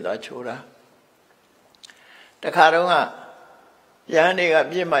မြစ်သွားချိုးတာတခါတော့ကယဟန်တွေက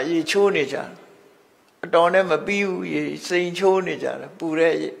မြစ်မှာရေချိုးနေကြအတော်နဲ့မပြီးဘူးရေစိန်ချိုးနေကြတာပူ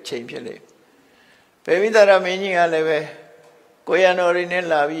တဲ့ချိန်ဖြစ်လေဗိမိသာရမင်းကြီးကလည်းပဲကိုရံတော်တွေနဲ့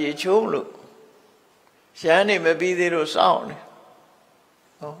လာပြီးရေချိုးလို့ယဟန်တွေမပြီးသေးလို့စောင့်နေ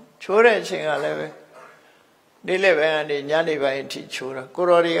ဟောချိုးတဲ့အချိန်ကလည်းပဲနေ့လည်းပဲအနေညနေပိုင်းအထိချိုးတာကို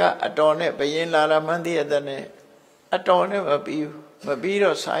တော်တွေကအတော်နဲ့ဘယင်းလာလာမှန်းသိရတဲ့နဲ့အတော်နဲ့မပြီး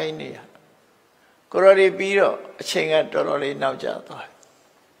တော့ဆိုင်းနေရကိုတော်တွေပြီးတော့အချိန်ကတော်တော်လေးနောက်ကျသွားတယ်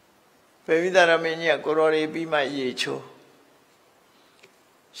ဗေမိသာရမင်းကြီးကကိုတော်တွေပြီးမှရေ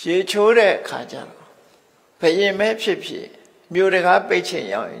ချိုးတဲ့အခါကျတော့ဘယင်းမဲ့ဖြစ်မြို့တကားပိတ်ချင်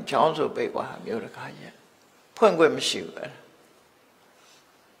ရောက်ရင်ချောင်းဆိုပိတ်သွားမြို့တကားရဲ့ဖွင့်ခွင့်မရှိဘူးအဲ့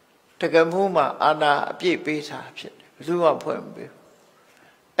တကမှုမှာအာနာအပြည့်ပေးတာဖြစ်တယ်ဘယ်သူမှဖွင့်မပေးဘူး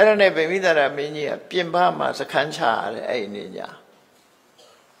အဲ့ဒါနဲ့ဗိမိသာရမင်းကြီးကပြင်ပမှာစခန်းချရတယ်အဲ့ဒီနေည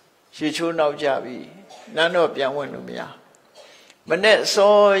ရေချိုးနောက်ကြပြီနန်းတော့ပြန်ဝင်လို့မရမနဲ့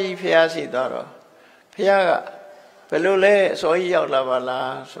စောကြီးဖះစီသွားတော့ဖះကဘယ်လိုလဲစောကြီးရောက်လာပါ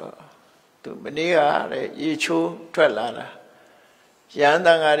လားဆိုသူမနေ့ကတဲ့ရေချိုးထွက်လာတာရဟန်းတ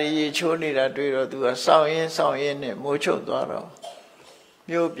န်ဃာတွေရေချိုးနေတာတွေ့တော့သူကစောင့်ရင်းနဲ့မိုးချုပ်သွားတော့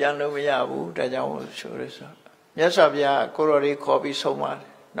မြို့ပြန်လို့မရဘူးဒါကြောင့်ချိုးရဆိုမြတ်စွာဘုရားကိုတော်လေးခေါ်ပြီးဆုံးမတယ်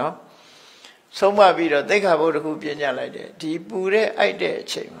နော်ဆုံးမပြီးတော့သိက္ခာပုဒ်တစ်ခုပြညတ်လိုက်တယ်ဒီပူတဲ့အိုက်တဲ့အ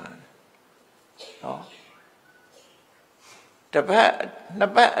ချိန်မှာနော်တစ်ပတ်နှ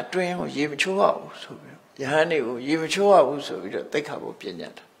စ်ပတ်အတွင်းကိုရေမချိုးရဘူးဆိုပြီး Yahani Yimchua also with a Tekabo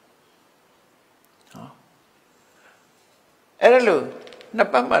Pinyat. Erelu,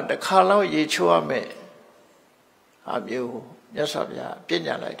 Napama, the Kalo Yichua me. Have you, yes, of ya,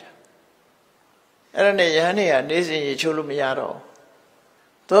 Pinya light. Erene Yani and Nisi Chulumiaro.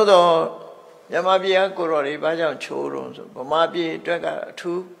 Todo Yamabia Kurori Bajan Churons, Bomabi Draga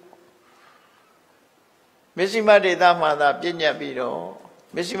 2. Missima de Damada Pinya Bido,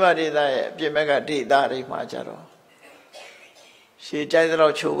 Missima de Piemega de Dari Majaro. She died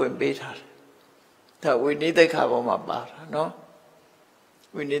out Chu and beat her. That we need a cup of my bar, no?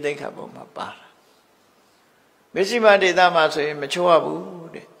 We need a cup of my bar. Missima de Dama so immature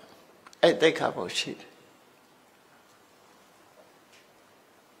wood. I take up of shit.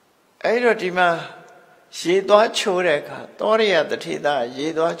 I don't even she don't chureka, Doria the Tida,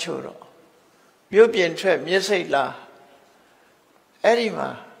 ye don't churo. You been trap, you say la.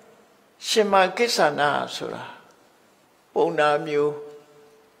 Erima, Shima Kisana Sura. Bona Mew.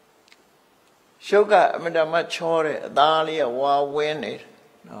 Sugar, Madame Chore, Dalia, war win it.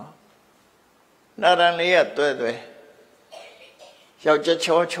 No. Not only at the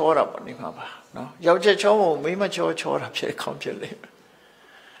Yauja chore up on him, no. Yauja cho, me mature chore up here, come to live.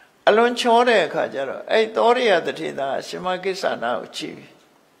 Alone chore, Kajaro. I thought he had the Tida, Shima Kisana, chief.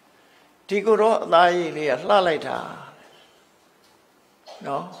 Tiguro lai la later.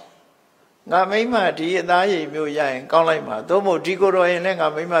 No? Namima di dai muya and Kalima, Domo Tiguro and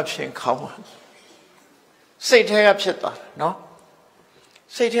Lengamima Shin Kawan. Say take up Cheta, no?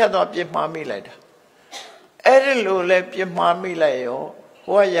 Say take up your mammy later. Erilu left your mammy layo,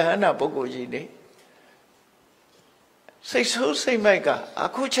 why Yahana Bogojini? Say so say mega,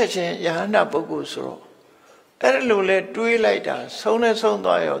 Akucha Yahana Bogusro. Erilu let do it later, soon as on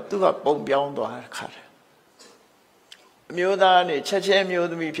the do a bomb beyond the car. Mudani, Chache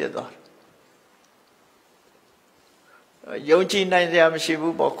Mud me Piedor. Yoji Nayam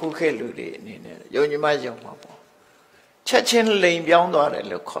Shibu Bokuke Ludi, Yonimajo. Chachin lane beyond the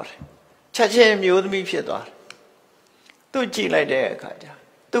look. Chache Mud me Piedor. Do G like there, Kaja.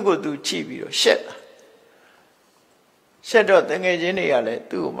 Do go do Chibi, shed. Shed out the engineer,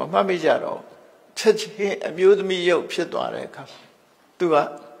 do Mamma Jaro. Church amused me, you should do a cup. Do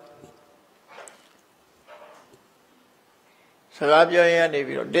a Sarabia and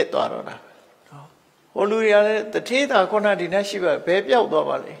Navy dead or Oluria, the Tita Kona Dinashiva, baby out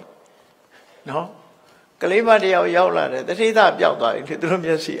of no? Kalima de Yaula, the Tita Yauda into the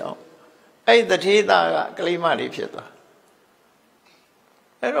Rumia. I the Tita Kalima de Pieta.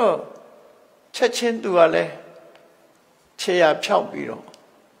 I know Chachin Duale Chia Chow Biro.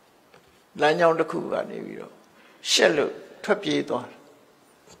 Lanyon the Kuga Naviro. Shello, Trapi Dor.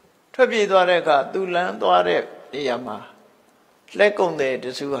 Trapi Doreka, Dulan Dore, Yama. Leg on there,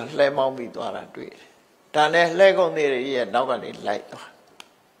 the Sua, Lemon be Dora do it. Dane leg on there, ye nobody light.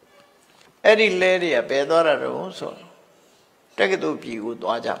 Any lady a bedora also. Take it to be good,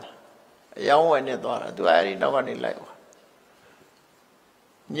 Wajam. A young one in Dora, do I nobody like one.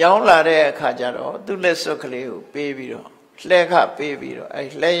 Young Lare Kajaro, do less so clear, baby. Leg up, baby. I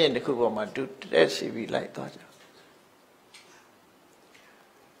lay in the Kugoma to receive like that.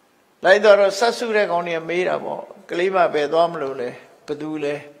 Like the Sasure only a made up, Kalima Bedomlule,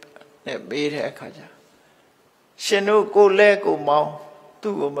 Padule, made her Kaja. Shenu go leg o mau,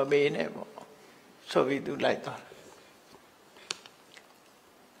 two of my main. So we do like that.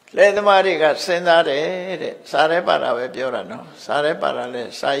 Let the Mariga send out a Sarepara Biorano, Sarepara,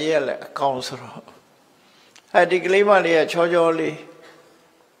 Sayel, council. I declare my Chojoli.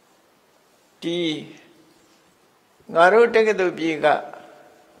 The Naru take to Biga.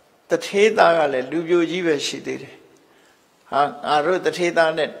 The Teta Lubu Jiva she did. I wrote the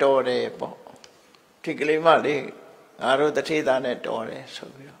Teta net door. Tickly Mali, I wrote the Teta net door. So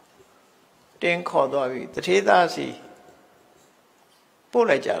Ding called the Teta see.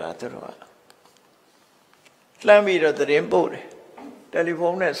 Pulajara to Roa. Slammy the rainbow.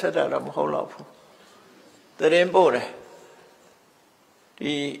 Telephone set out of whole of the rainbow.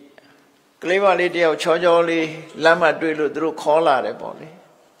 The Clima lady of Chojoli, Lama Drillo drew collar a body.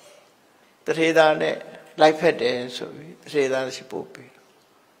 The Redane, life had day, so the Redan Sipopi.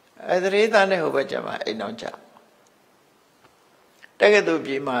 As the Redane Hobajama in on job. Take it to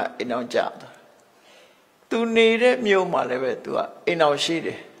be my in on job. To need a mew maleve to in our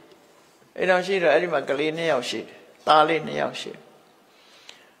sheet. In our sheet, I am a Galini sheet, Tali Neo sheet.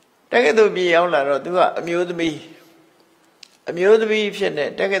 Take it to be out to amuse me. Amuse me if you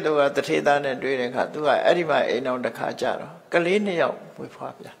take it to the Redan and doing a to Arima in on the Kajaro. Galini with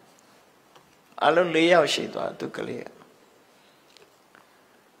Papa. I don't lay out sheet to clear.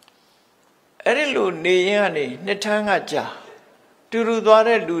 အဲ့ဒီလိုနေရင်ကနေနှစ်ထန်းကကြာတူတူသွား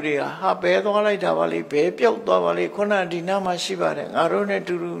တဲ့လူတွေကဟာဘဲသွားလိုက်တာပါလေဘဲပြောက်သွားပါလေခုနဒီနားမှာရှိပါတယ်ငါတို့နဲ့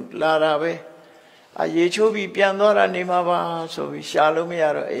တူတူလာတာပဲရေချိုးပြီးပြန်သွားတာနေမှာပါဆိုပြီးရှာလို့မရ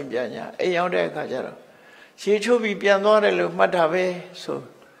တော့အိမ်ပြန်ညာအိမ်ရောက်တဲ့အခါကျတော့ရေချိုးပြီးပြန်သွားတယ်လို့မှတ်တာပဲဆို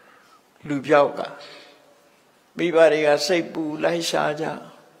လူပြောက်ကမိဘတွေကစိတ်ပူလိုက်ရှာကြ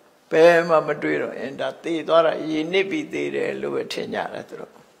ဘယ်မှမတွေ့တော့အင်းဒါသေသွားတာရေနစ်ပြီးသေတယ်လို့ပဲထင်ကြတယ်သူ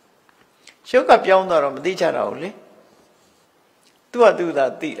တို့ရုပ်ကပြောင်းသွားတော့မသိကြတော့ဘူးလေသူကသူသာ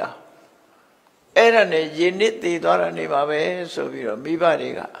သိတာအဲ့ဒါနဲ့ရေနစ်သေသွားတာနေပါပဲဆိုပြီးတော့မိဘတွေ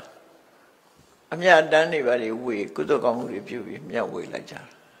ကအမြတ်တမ်းတွေပါတွေဝေကုသကောင်းမှုတွေပြုပြီးမြတ်ဝေလိုက်ကြ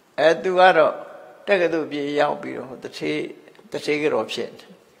တယ်သူကတော့တက္ကသိုလ်ပြေရောက်ပြီးတော့တထေးကြောဖြစ်တ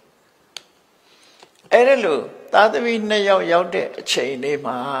ယ်အဲ့ဒါလို့သားသမီး2ယောက်ရောက်တဲ့အချိန်လေး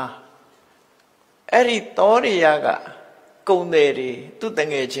မှာအဲ့ဒီသောရိယကကုံတယ်တွေသူ့တ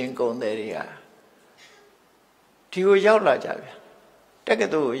ငယ်ချင်းကုံတယ်တွေကဒီကိုရောက်လာကြဗျတက္က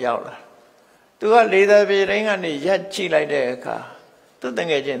သိုလ်ကိုရောက်လာသူကလေသာပြေတိုင်းကနေရက်ကြည့်လိုက်တဲ့အခါသူ့တ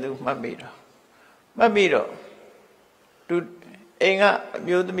ငယ်ချင်းသူမှတ်မိတော့သူအိမ်ကအ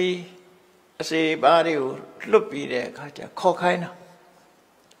မျိုးသမီးအစေပါးတွေကိုလွတ်ပြီးတဲ့အခါကျခေါ်ခိုင်း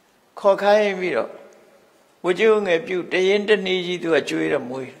ပြီးတော့ဝကြိုးငယ်ပြုတ်တရင်တနည်းကြီးသူကကျွေးရ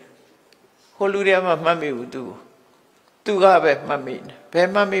မွေးဟိုလူတွေကမှမှတ်မိဘူးသူကပဲမှတ်မိတယ်ဘယ်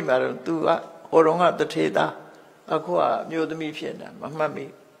မှတ်မိမှာတော့သူကဟိုတုန်းကတထေသားအခုကအမျိုးသမီးဖြစ်တာမမှတ်မိ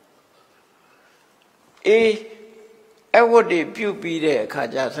အဝတ်တွေပြုတ်ပြီးတဲ့အခါ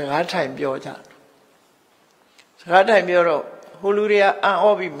ကျစကားထိုင်ပြောကြစကားထိုင်ပြောတော့ဟိုလူတွေကအံ့ဩ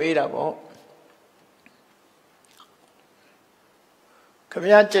ပြီးမေးတာပေါ့ခင်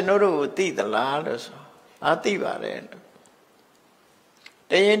ဗျားကျွန်တော်တို့ကိုသိသလားလို့ဆိုသိပါတယ်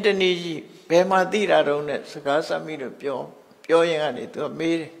တရင်တနည်းကြီးဘယ်မှာသိတာတုံးနဲ့စကားဆက်မိလို့ပြောရင်ကနေသူက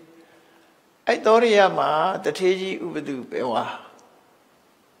မေးတယ်အဲ့သောရိယမှာတထေးကြီးဥပဒုပဲဝါ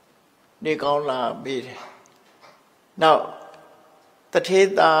နေကောင်းလားမေးတယ်နောက်တထေး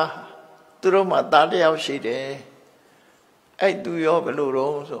သားသူတို့မှာသားတစ်ယောက်ရှိတယ်အဲ့သူရောဘယ်လို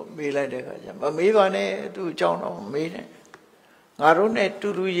တော့ဆိုမေးလိုက်တဲ့အခါကျမမေးပါနဲ့သူအကြောင်းတော့မေးတယ်ငါတို့နဲ့တူ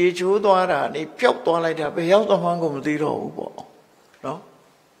တူရေချိုးသွားတာနေပျောက်သွားလိုက်တာဘယ်ရောက်သွားမှန်းကိုမသိတော့ဘူးပေါ့နော်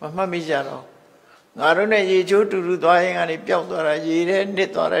မမှတ်မိကြတော့ငါတို့နဲ့ရေချိုးတူတူသွားရင်ကနေပျောက်သွားတာရေထဲနစ်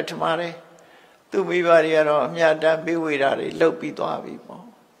သွားတယ်ထမတယ်သူ့မိဘတွေကတော့အမြတ်တမ်းပေးဝေတာတွေလှုပ်ပြီးသွားပြီပေါ့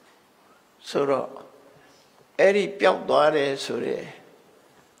ဆိုတော့အဲ့ဒီပျောက်သွားတယ်ဆိုတဲ့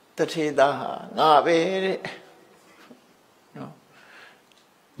တထေသားဟာငါပဲတဲ့နော်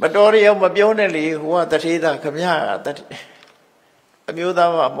မတော်ရမပြောနဲ့လေဟိုကတထေသားခမရကအမျိုး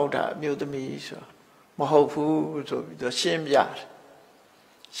သားမဟုတ်တာအမျိုးသမီးဆိုမဟုတ်ဘူးဆိုပြီးတော့ရှင်းပြတယ်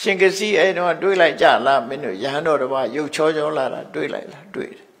ရှင်ကစီအဲ့တော့တွေးလိုက်ကြလားမင်းတို့ရဟန်းတော်တစ်ပါးရုပ်ချောလာတာတွေးလိုက်လား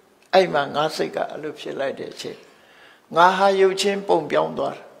တွေးတယ်အဲ့မှာငါစိတ်ကအလိုဖြစ်လိုက်တဲ့အချိန်ငါဟာရုပ်ချင်းပုံပြောင်း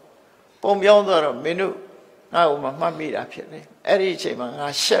သွားတော့မင်းတို့ငါ့ကိုမမှတ်မိတာဖြစ်လေအဲ့ဒီအချိန်မှာငါ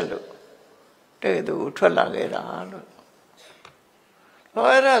ရှက်လို့တဲ့သူထွက်လာခဲ့တာလို့တော့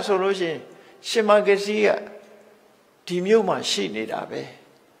အဲ့ဒါဆိုလို့ရှိရင်ရှင်မကစီကဒီမြို့မှာရှိနေတာပဲ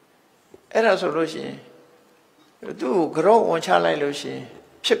အဲ့ဒါဆိုလို့ရှိရင်သူ့ကိုကြော့ဝန်ချလိုက်လို့ရှိရင်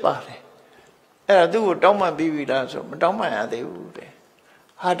ဖြစ်ပါတယ်အဲ့ဒါသူ့ကိုတောင်းပန်ပြီးပြီလားဆိုမတောင်းပန်ရသေးဘူးတဲ့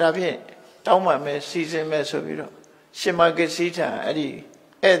ဟာဒါဖြင့်တောင်းပန်မယ်စီစဉ်မယ်ဆိုပြီးတော့ရှင်မကစီထံအဲ့ဒီ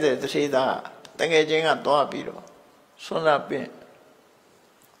ဧည့်သည်တထေသားတငယ်ချင်းကသွားပြီးတော့ဆွမ်းသာပင့်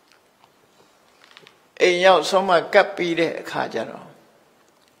အိမ်ရောက်ဆုံးမကပ်ပြီးတဲ့အခါကျတော့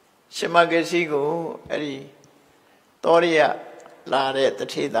ရှင်မကစီကိုအဲ့ဒီသောရိယလာတဲ့တ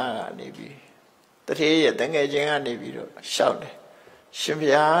ထေသားကနေပြီးတထေရဲ့တငယ်ချင်းကနေပြီးတော့ရှောက်တယ်ရှင်ဘု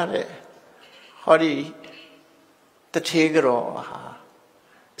ရားတဲ့ဟောဒီတထေကြောဟာ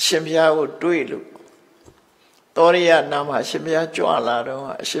ရှင်ဘုရားကိုတွေးလို့သောရိယနာမှာရှင်ဘုရားကြွလာတော့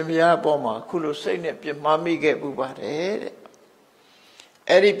အရှင်ဘုရားအပေါ်မှာခုလိုစိတ်နဲ့ပြမမိခဲ့ပူပါတယ်တဲ့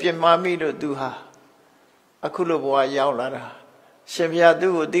အဲ့ဒီပြမမိလို့သူဟာအခုလိုဘဝရောက်လာတာရှင်ဘုရား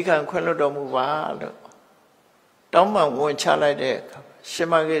သူ့ကိုသိခံခွင့်လွှတ်တော်မူပါလို့တောင်းပန်ဝင်ချလိုက်တဲ့ရှင်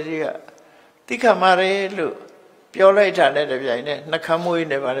မဂေစီကသိခံပါတယ်လို့ပြောလိုက်တာနဲ့တပြိုင်နက်နှခမ်းမွေး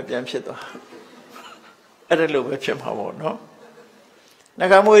နေပါလေပြန်ဖြစ်သွားအဲ့ဒါလိုပဲဖြစ်မှာပေါ့နော်နှ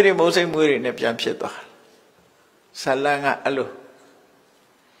ခမ်းမွေးတွေမိုးစိမ့်မွေးတွေနဲ့ပြန်ဖြစ်သွားဇလန်ကအဲ့လို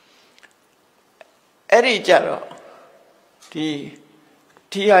အဲ့ဒီကြတော့ဒီ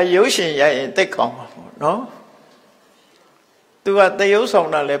ဟာရုပ်ရှင်ရရင်တိတ်ကောင်းမှာပေါ့နော်သူကတရုပ်ဆောင်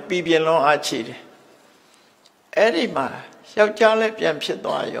တာလဲပြည်ပြင်းလွန်အားချီတယ်အဲ့ဒီမှာယောက်ျားလည်းပြန်ဖြစ်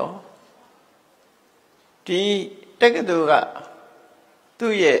သွားရောဒီတက္ကသိုလ်က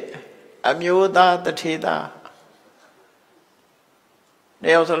သူ့ရဲ့အမျိုးသားတထေသား နှ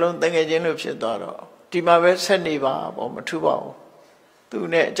စ်ယောက်စလုံးတငယ်ချင်းလို့ဖြစ်သွားတော့ဒီမှာပဲဆက်နေပါပေါ့မထူပါဘူးသူ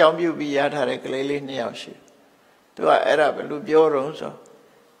နဲ့အကြောင်းပြုပြီးရထားတဲ့ကလေးလေးနှစ်ယောက်ရှိသူကအဲ့ဒါပဲလူပြောတော့ဆို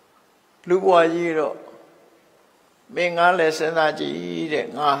လူဘွားကြီးတော့မင်းငါလည်းစဉ်းစားကြည့်တဲ့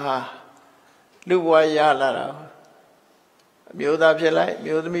ငါဟာလူဘွားရလာတာအမျိုးသားဖြစ်လိုက်အ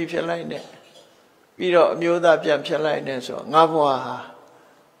မျိုးသမီးဖြစ်လိုက်နဲ့ပြီးတော့အမျိုးသားပြန်ဖြစ်လိုက်နဲ့ဆိုငါဘွားဟာ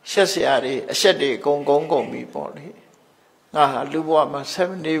ရှက်စရာတွေအရှက်တွေအကုန်ကုန်ပြီပေါ့လေငါဟာလူဘွားမှာဆက်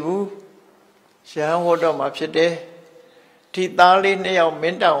မနေဘူးရဟန်းဟောတော့မှာဖြစ်တယ်ဒီသားလေးနှစ်ယောက်မ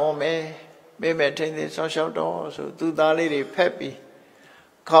င်းတောင်းအောင်မယ်မိမဲ့ထိန်သိဆောင်းလျှောက်တော့ဆိုသူသားလေးတွေဖက်ပြီး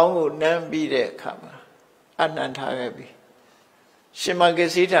ခေါင်းကိုနမ်းပြီးတဲ့အခါမှာအနှံထားခဲ့ပြီရှင်မဂ္ဂ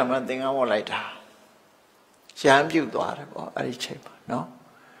စီထာမှာသင်္ကန်းဝတ်လိုက်တာရဟန်းပြုတ်သွားတယ်ပေါ့အဲ့ဒီချိန်မှာနော်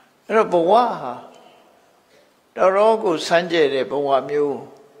အဲ့တော့ဘဝဟာတော်တော်ကိုစမ်းကြဲတဲ့ဘဝမျိုး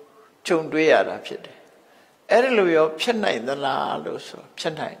ခြုံတွေးရတာဖြစ်တယ်အဲ့ဒီလိုရောဖြစ်နိုင်သလားလို့ဆိုဖြ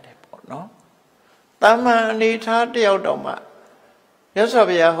စ်နိုင်တယ်ပေါ့နော်တာမန်အနေထားတယောက်တော့မှမြတ်စွာ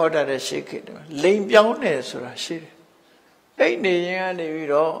ဘုရားဟောတာတဲ့ရှိခေတ္တမှာလိန်ပြောင်းတယ်ဆိုတာရှိတယ်အဲ့နေရင်ကနေပြီး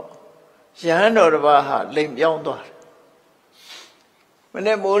တော့ရဟန်းတော်တစ်ပါးဟာလိန်ပြောင်းသွားတယ်မ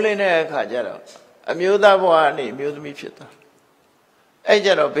နေ့မိုးလင်းတဲ့အခါကျတော့အမျိုးသားဘဝကနေအမျိုးသမီးဖြစ်သွားအဲ့ကြ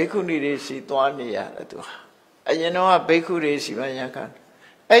တော့ဘိက္ခုနီတွေစီသွားနေရတယ်သူဟာအရင်တော့ဘိက္ခုတွေစီမှရခံ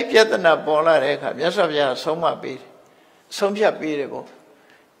အဲ့ပြဿနာပေါ်လာတဲ့အခါမြတ်စွာဘုရားဆုံးမပေးတယ်ဆုံးဖြတ်ပေးတယ်ပေါ့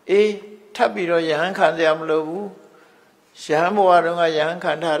အေးထပ်ပြီးတော့ယဟန်ခံကြမလို့ဘူးယဟန်ဘဝတုန်းကယဟန်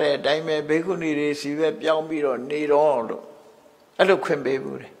ခံထားတဲ့အတိုင်းပဲဘိက္ခုနီတွေစီပဲပြောင်းပြီးတော့နေတော့လို့အဲ့လိုခွင့်ပေး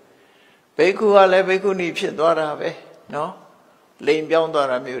ဘူးတယ်ဘိက္ခုကလည်းဘိက္ခုနီဖြစ်သွားတာပဲနော်လိန်ပြောင်းသွား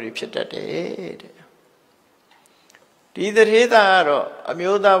တာမျိုးတွေဖြစ်တတ်တယ်တဲ့ဒီသတိသားကတော့အ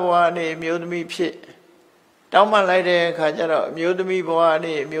မျိုးသားဘဝနဲ့အမျိုးသမီးဖြစ်တောင်းမှလိုက်တဲ့အခါကျတော့အမျိုးသမီးဘဝ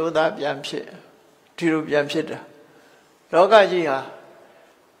နဲ့အမျိုးသားပြန်ဖြစ်ဒီလိုပြန်ဖြစ်တာလောကကြီးဟာ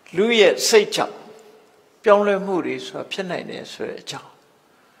လူရဲ့စိတ်ကြောင့်ပြောင်းလဲမှုတွေဆိုတာဖြစ်နိုင်တယ်ဆိုတဲ့အကြောင်း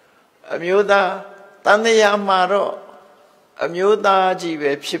အမျိုးသားတန်တရားမှာတော့အမျိုးသားကြီး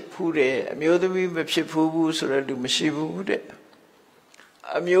ပဲဖြစ်ဖူးတယ်အမျိုးသမီးမဖြစ်ဖူးဘူးဆိုတဲ့လူမရှိဘူးတဲ့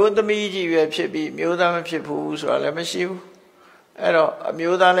အမျိုးသမီးကြီးပဲဖြစ်ပြီးအမျိုးသားမဖြစ်ဘူးဆိုတာလည်းမရှိဘူးအဲ့တော့အ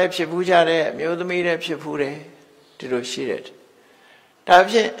မျိုးသားလည်းဖြစ်ဖူးကြတယ်အမျိုးသမီးလည်းဖြစ်ဖူးတယ်ဒီလိုရှိတယ်ဒါ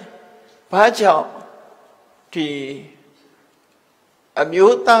ဖြင့်ဘာကြောင့်ဒီအ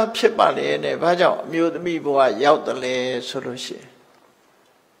မျိုးသားဖြစ်ပါလေနဲ့ဘာကြောင့်အမျိုးသမီးဘဝရောက်တယ်လဲဆိုလို့ရှိရင်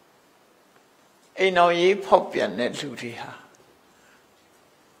အိမ်တော်ရေးဖောက်ပြန်တဲ့လူတွေဟာ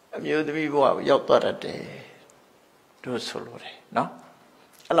အမျိုးသမီးဘဝရောက်သွားတတ်တယ်တို့ဆိုလို့တယ်နော်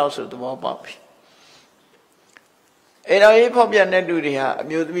အဲ့လောက်ဆိုသဘောပေါက်ပြီအိမ်တော်ရေးဖောက်ပြန်တဲ့လူတွေဟာအ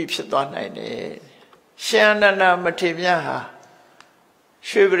မျိုးသမီးဖြစ်သွားနိုင်တယ်ရှင်အနန္ဒမထေရဟာ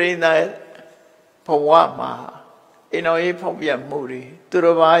ရွှေပရိသတ်ဘဝမှာအိမ်တော်ရေးဖောက်ပြန်မှုတွေသူ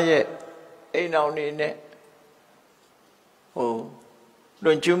တော်ဘာရဲ့အိမ်တော်နေနဲ့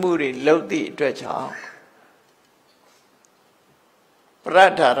လွန်ကျူးမှုတွေလုပ်သည့်အတွက်ကြောင့်ပရ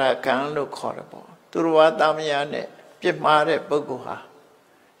ဒ္ဓရကံလို့ခေါ်တယ်ပေါ့သူတော်ဘာသားမယားနဲ့ပြစ်မှားတဲ့ပုဂ္ဂိုလ်ဟာ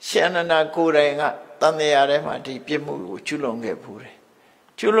ရှင်အနန္ဒကိုယ်တိုင်ကတန်တရားထဲမှာဒီပြစ်မှုကိုကျူးလွန်ခဲ့ဘူးတယ်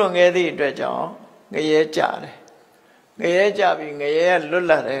ကျူးလွန်ခဲ့သည့်အတွက်ကြောင့်ငရဲကြတယ်ငရဲကြပြီးငရဲကလွတ်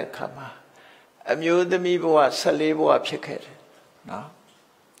လာတဲ့အခါမှာအမျိုးသမီးဘဝ14ဘဝဖြစ်ခဲ့တယ်နော်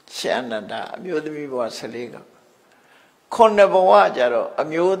ရှင်အနန္ဒအမျိုးသမီးဘဝ14ကခုနှစ်ဘဝကြတော့အ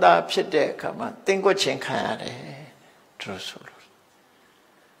မျိုးသားဖြစ်တဲ့အခါမှာတင်းကွက်ချင်းခံရတယ်သူဆိုလို့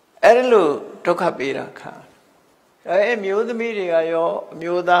အဲ့ဒီလိုဒုက္ခပေးတာခါအဲ့မျိုးသမီးတွေကရောအ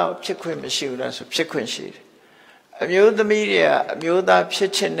မျိုးသားဖြစ်ခွင့်မရှိဘူးလားဆိုဖြစ်ခွင့်ရှိတယ်အမျိုးသမီးတွေကအမျိုးသားဖြ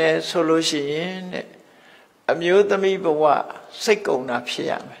စ်ချင်တယ်ဆိုလို့ရှိရင်တဲ့အမျိုးသမီးဘဝစိတ်ကုန်တာဖြစ်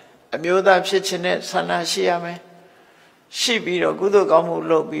ရမယ်အမျိုးသားဖြစ်ချင်တဲ့ဆန္ဒရှိရမယ်ရှိပြီးတော့ကုသိုလ်ကောင်းမှု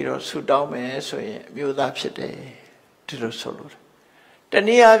လုပ်ပြီးတော့ဆုတောင်းမယ်ဆိုရင်အမျိုးသားဖြစ်တယ်ဒီလိုဆိုလို့တန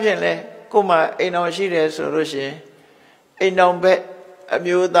ည်းအားဖြင့်လဲကိုယ်မှာအိမ်တော်ရှိတယ်ဆိုလို့ရှိရင်အိမ်တော်ဘက်အ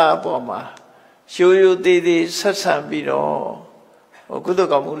မျိုးသားအပေါ်မှာရိုးရိုးသေးသေးဆက်ဆံပြီးတော့ကုသို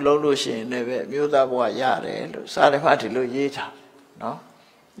လ်ကောင်းမှုလုပ်လို့ရှိရင်လည်းပဲအမျိုးသားဘဝရတယ်လို့စာထဲမှာဒီလိုရေးထားနော်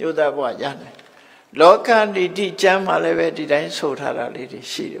မျိုးသားဘဝရတယ်လောကဏိတိကျမ်းမှာလည်းပဲဒီတိုင်းဆိုထားတာလေးတွေ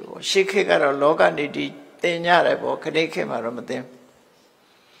ရှိတယ်ပေါ့ရှေးခေတ်ကတော့လောကဏိတိသင်ရတယ်ပေါ့ခဏခေတ်မှာတော့မသင်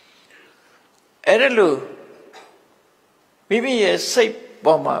အဲ့ဒါလို့မိမိရဲ့စိတ်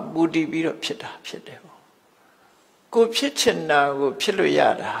ပေါ်မှာမူတည်ပြီးတော့ဖြစ်တာဖြစ်တယ်ပေါ့ကိုဖြစ်ချင်တာကိုဖြစ်လို့ရ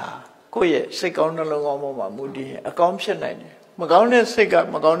တာဟာကိုယ့်ရဲ့စိတ်ကောင်းနှလုံးကောင်းပေါ်မှာမူတည်ရင်အကောင်းဖြစ်နိုင်တယ်မကောင်းတဲ့စိတ်က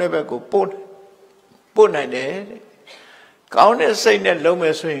မကောင်းတဲ့ဘက်ကိုပို့နိုင်တယ်တဲ့ကောင်းတဲ့စိတ်နဲ့လုံးမ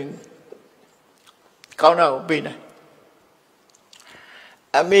ယ်ဆိုရင်ကောင်းတာကိုပေးနိုင်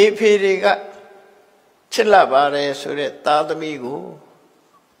အမေဖေတွေကချစ်လာပါတယ်ဆိုတဲ့သားသမီးကို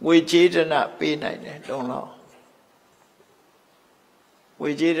ငွေကြေးဒနာပေးနိုင်တယ်လုံလောက်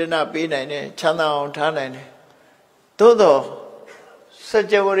ငွေကြေးဒနာပေးနိုင်တယ်ချမ်းသာအောင်ထားနိုင်တယ်သို့တော့စั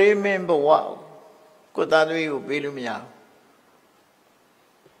จ java မင်းဘဝကိုသားသမီးကိုပေးလို့မရဘူး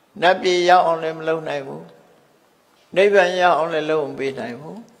နတ်ပြည်ရောက်အောင်လည်းမလုပ်နိုင်ဘူးနိဗ္ဗာန်ရောက်အောင်လည်းလုပ်မပေးနိုင်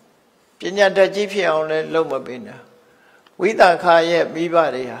ဘူးပညာတတ်ကြီးဖြစ်အောင်လည်းလုပ်မပေးနိုင်ဝိသခာရဲ့မိဘ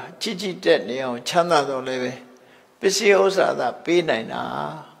တွေဟာကြီးကြီးတက်နေအောင်ချမ်းသာတော်လည်းပဲပစ္စည်းဥစ္စာသာပေးနိုင်တာ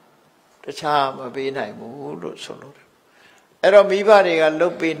တခြားမပေးနိုင်ဘူးလို့ဆိုလို့တယ်အဲ့တော့မိဘတွေကလု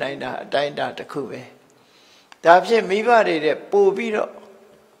ပ်ပေးနိုင်တာအတိုင်းအတာတစ်ခုပဲဒါဖြင့်မိဘတွေတဲ့ပို့ပြီးတော့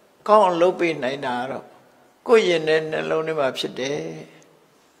ကောင်းအောင်လုပ်ပေးနိုင်တာတော့ကိုယ့်ရင်ထဲနှလုံးထဲမှာဖြစ်တယ်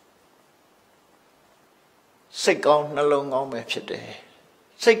စိတ်ကောင်းနှလုံးကောင်းပဲဖြစ်တယ်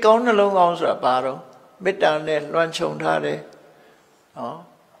စိတ်ကောင်းနှလုံးကောင်းဆိုတာဘာတော့မေတ္တာနဲ့လွှမ်းခြုံထားတယ်နော်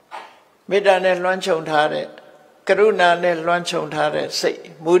မေတ္တာနဲ့လွှမ်းခြုံထားတဲ့ကရုဏာနဲ့လွှမ်းခြုံထားတဲ့စိတ်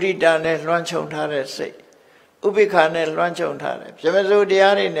မုဒိတာနဲ့လွှမ်းခြုံထားတဲ့စိတ်ဥပိ္ပခာနဲ့လွှမ်းခြုံထားတယ်ဗြဟ္မစိုးတ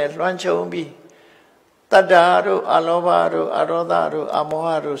ရားတွေနဲ့လွှမ်းခြုံပြီးတတ္တာတို့အလောဘတို့အရောဓတို့အမောဟ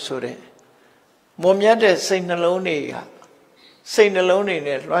တို့ဆိုတဲ့မွန်မြတ်တဲ့စိတ်နှလုံးတွေကစိတ်နှလုံးတွေ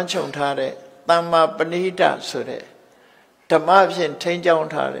နဲ့လွှမ်းခြုံထားတဲ့သမ္မာပဏိတဆိုတဲ့ဓမ္မဖြင့်ထိန်းချောင်း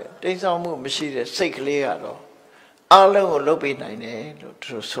ထားတဲ့တိမ်ဆောင်မှုမရှိတဲ့စိတ်ကလေးကတော့အလုံးကိုလုပ်ပေးနိုင်တယ်လို့သူ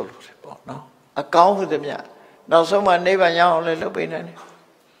တို့ဆိုလို့တယ်ပေါ့နော်အကောင်းဟုသမျှနောက်ဆုံးမှနိဗ္ဗာန်ရောက်အောင်လည်းလုပ်ပေးနိုင်တယ်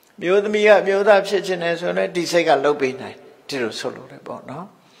မျိုးသမီးကမျိုးသားဖြစ်ခြင်းနဲ့ဆိုရင်ဒီစိတ်ကလုပ်ပေးနိုင်ဒီလိုဆိုလို့တယ်ပေါ့နော်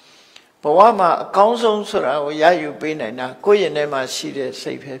ဘဝမှာအကောင်းဆုံးဆိုတာကိုရယူပေးနိုင်တာကိုယ့်ရင်ထဲမှာရှိတဲ့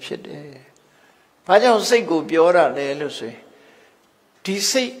စိတ်ပဲဖြစ်တယ်ဘာကြောင့်စိတ်ကိုပြောတာလဲလို့ဆိုရင်ဒီ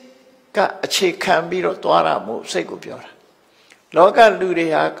စိတ်ကအခြေခံပြီးတော့သွားတာမို့စိတ်ကိုပြောတာလောကလူတွေ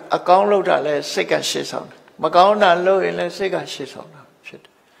ဟာအကောင်းလုပ်တာလဲစိတ်ကရှေ့ဆောင်တယ်မကောင်းတာလုပ်ရင်လဲစိတ်ကရှေ့ဆောင်တာဖြစ်တ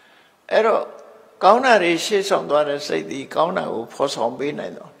ယ်အဲ့တော့ကောင်းတာတွေရှေ့ဆောင်သွားတဲ့စိတ်ဒီကောင်းတာကိုဖော်ဆောင်ပေးနို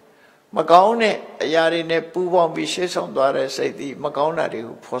င်တော့မကောင်းတဲ့အရာတွေနဲ့ပူးပေါင်းပြီးရှေ့ဆောင်သွားတဲ့စိတ်ဒီမကောင်းတာတွေ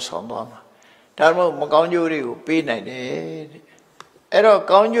ကိုဖော်ဆောင်သွားမှာဒါမှမဟုတ်မကောင်းကျိုးတွေကိုပေးနိုင်တယ်တဲ့အဲ့တော့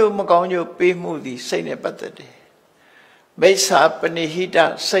ကောင်းကျိုးမကောင်းကျိုးပေးမှုဒီစိတ်နဲ့ပတ်သက်တယ်မိစ္ဆာပဏိဟိတ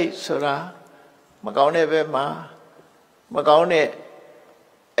စိတ်ဆိုတာမကောင်းတဲ့ဘက်မှာမကောင်းတဲ့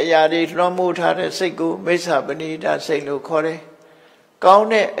အရာတွေလွှမ်းမိုးထားတဲ့စိတ်ကိုမိစ္ဆာပဏိဟိတစိတ်လို့ခေါ်တယ်ကောင်း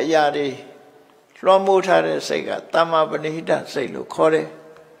တဲ့အရာတွေလွှမ်းမိုးထားတဲ့စိတ်ကသမ္မာပဏိဟိတစိတ်လို့ခေါ်တယ်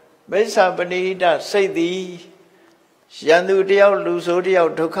မိစ္ဆာပဏိဟိတစိတ်သည်ရန်သူတယောက်လူဆိုးတယော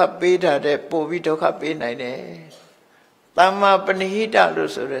က်ဒုက္ခပေးတာတဲ့ပို့ပြီးဒုက္ခပေးနိုင်တယ်သမ္မာပဏိဟိတ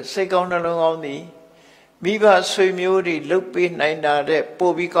လို့ဆိုတဲ့စိတ်ကောင်းနှလုံးကောင်းသည်မိဘဆွေမျိုးတွေလှုပ်ပေးနိုင်တာတဲ့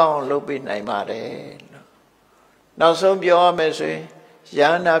ပို့ပြီးကောင်းအောင်လှုပ်ပေးနိုင်ပါတယ်လို့နောက်ဆုံးပြောရမယ်ဆိုရင်ယ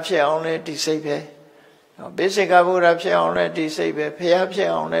န္တာဖြစ်အောင်လဲဒီစိတ်ပဲဘိစိကဗုဒ္ဓဖြစ်အောင်လဲဒီစိတ်ပဲဖျားဖြစ်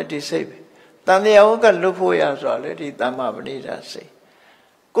အောင်လဲဒီစိတ်ပဲတန်တရားဝကလွတ်ဖို့ရဆိုတာလေဒီသမ္မာပဏိတာစိတ်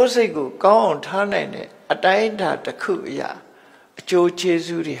ကိုယ်စိတ်ကိုကောင်းအောင်ထားနိုင်တဲ့အတိုင်းအတာတစ်ခုအရာအကျိုးကျေး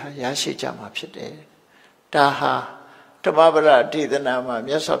ဇူးတွေဟာရရှိကြမှာဖြစ်တယ်ဒါဟာဓမ္မပဒဒေသနာမှာ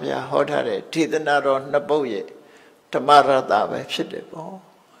မြတ်စွာဘုရားဟောထားတဲ့ဒေသနာတော်နှစ်ပုဒ်ရဲ့ဓမ္မရတပဲဖြစ်တယ်ပေါ့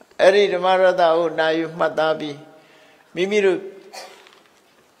အဲ့ဒီဓမ္မရတကိုနာယူမှတ်သားပြီးမိမိတို့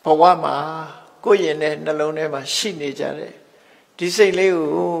ဘဝမှာကိုယ်ရင်တဲ့နှလုံးထဲမှာရှိနေကြတဲ့ဒီစိတ်လေး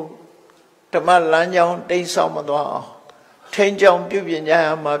ကိုဓမ္မလမ်းကြောင်းတိမ်ဆောင်မသွားအောင်ထိန်ကြောင်ပြုပြင်ကြရ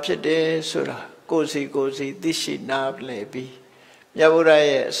မှာဖြစ်တယ်ဆိုတာကိုယ်စီသိရှိနားလည်ပြီးမြတ်ဗုဒ္ဓ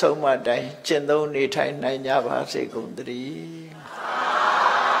ရဲ့အဆုံးအမတိုင်းကျင့်သုံးနေထိုင်နိုင်ကြပါစေကုန်သတည်း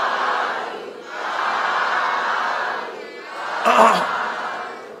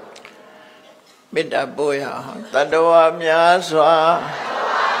မေတ္တာပို့ရအောင်တတဝါများစွာ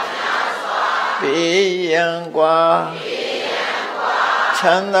ပေးရန်กว่าချ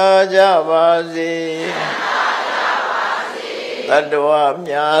မ်းသာကြပါစေတတဝါ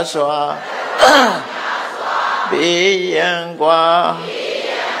များစွာပေးရန်กว่า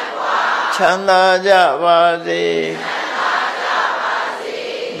ချမ်းသာကြပါစေ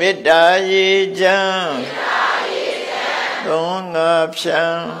မေတ္တာရေချမ်းသုံးငါဖြံ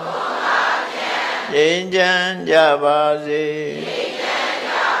ငြိမ်းချမ်းကြပါစေ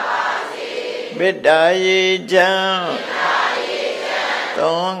မေတ္တာရေချမ်း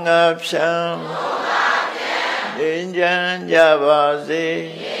သုံးငါဖြံငြိမ်းချမ်းကြပါစေ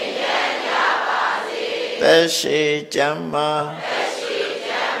သက်ရှိချမ်းသာ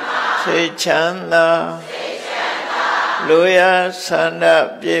စိတ်ချမ်းသာလူရဆန္ဒ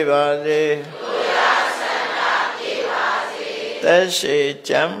ပြေပါစေသက်ရှိ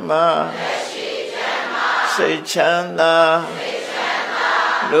ချမ်းသာစိတ်ချမ်းသာ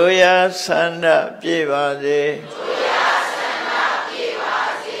လူရဆန္ဒပြေပါစေ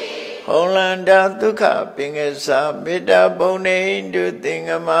ဟ Pholanda Dukha Pingasa Beta Bone Du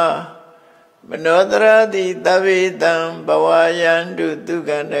Tingama Manodra Di Tavidam Bawayan Du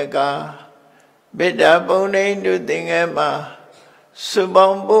Duganaka Beta Bone Du Tingama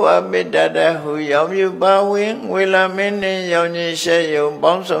Subambu Abidada Hu Yam Yu Bawing Willamini Yoni Shayo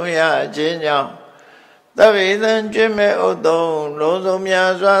Bonsomya Jinyam Tavidan Jime Odon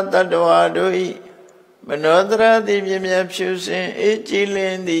Lozomya Zatadwa Dui Manodra Di Bimya Pusin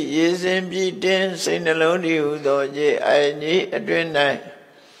Echilin Di Yesin Pitin Sinaloni Udo Ye Aini Adrenai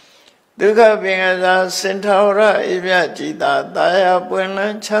Duka Pingasa Centaura Ibya Jita Daya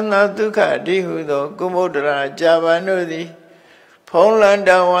Puenlan Chana Duka Dihudo Kumodra Javanudi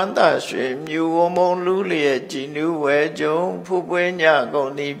Pholanda Wanda Shui Mu Womon Lulia Jinu Wejo Pupwenya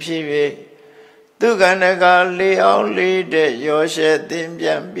Goni Pive Duganaka Leo Lide Yoshe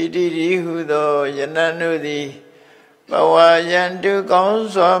Timbian Bidiri Hudo Yananudi Bawayan Du Gong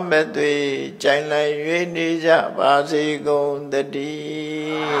Swa Medwi Jainla Yuni Ja Basi Gong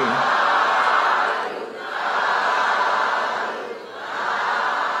Dadi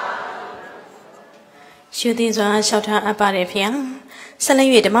Shooting Zwan Shota Aparefia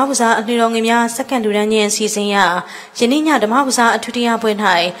Salay Damabuza Lirongimia, second Luranian season ya, Jeninia Damabuza Tutia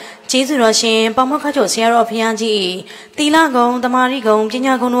Buenhai, Jesu Roshin, Pamokajo Sierra Pianji, Tilagon, Damarigon,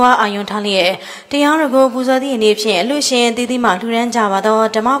 Ginagonua Ayon Talie, Tiarago Buzadi Nipshin, Lucien, Didima, Luran Javado,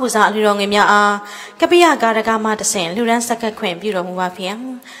 Damabuza Lirongimia, Capia Garagama the Saint, Luran Saka Queen, Bureau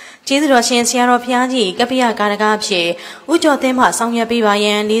Muafian. Jesu Roshin Sierra Pianji, Capia Garagapshi, Ujo Tema, Sonya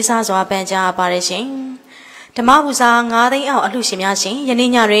Bibayan, Lisa Zoa Benja Parishin. Damabuza ngade ao alushimya shin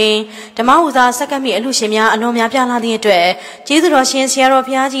yaninya rin Damabuza sakami alushimya anomya pya la tin atwet Jesu ro shin sia ro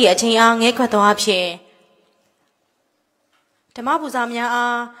phya ji achain a ngဲkhwat taw phit Damabuza mya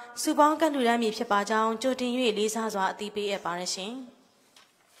a su paung kat lu dan mi phit pa chaung jot tin yue lisa swa athi pai at parit shin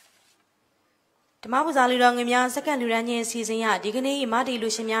Damabuza lu ro ngimya sakat lu dan nyin season ya di kane mati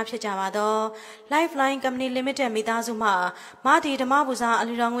lushimya phit ja ba do Lifeline Company Limited မိသားစုမှmati Damabuza အ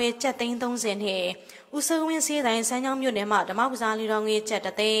လူတော်ငွေကျပ်သိန်း30နဲ့ဦးစိုးဝင်းစေးတိုင်းစမ်းချောင်းမြို့နယ်မှာဓမ္မပူဇာလူတော်ငွေကျပ်တ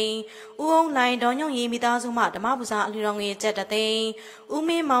သိန်းဦးအောင်လိုင်ဒေါ်ညုံရီမိသားစုမှဓမ္မပူဇာလူတော်ငွေကျပ်တသိန်းဦးမ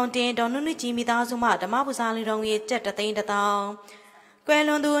င်းမောင်တင်ဒေါ်နုနုကြီးမိသားစုမှဓမ္မပူဇာလူတော်ငွေကျပ်တသိန်း1000ကွယ်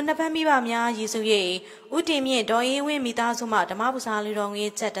လွန်သူနှစ်ဖက်မိဘများရည်စု၍ဦးတင်မြင့်ဒေါ်အေးဝင်းမိသားစုမှဓမ္မပူဇာလူတော်ငွေ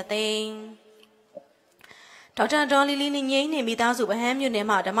ကျပ်တသိန်းဒေါက်တာဒေါ်လီလီနေငိမ့်နေမိသားစုဗဟန်းမြို့နယ်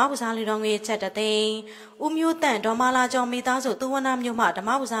မှာဓမ္မပူဇာလူတော်ငွေကျပ်တသိန်းဦးမျိုးတန့်ဒေါ်မာလာကျော်မိသားစုသူဝနာမြို့မှာဓမ္မ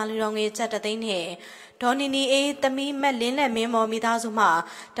ပူဇာလူတော်ငွေကျပ်တသိန်းနဲ့ဒေါ်နီနီအေးသမီးမက်လင်းလက်မင်းမော်မိသားစုမှ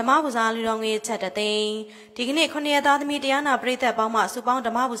ဓမ္မပူဇာလူတော်ငွေကျပ်တသိန်းဒီကနေ့9ရက်သားသမီးတရားနာပရိသတ်ပေါင်းမှစုပေါင်းဓ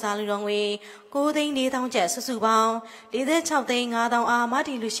မ္မပူဇာလူတော်ငွေ9,400,000ကျပ်စုစုပေါင်း46,500,000အားမ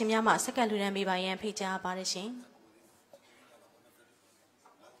တီလူရှင်များမှစက္ကန့်လူတန်းပေးပါရန်ဖိတ်ကြားပါရရှင်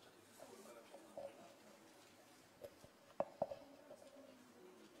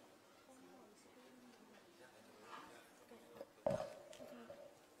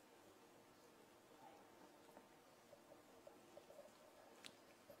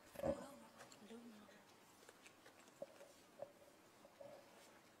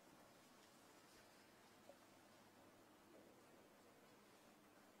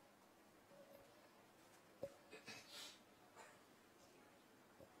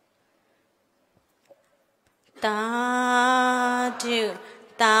Ta do,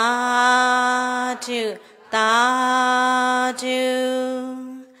 ta do, ta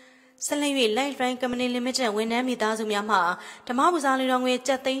do. Salary Lifeline Company Limited ဝန်ထမ်းမိသားစုများမှဓမ္မပူဇာလူတော်ငွေ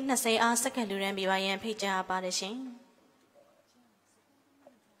ကျပ်သိန်း20အားစက္ကန့်လူတန်းပေးပါရန်ဖိတ်ကြားပါတယ်ရှင်။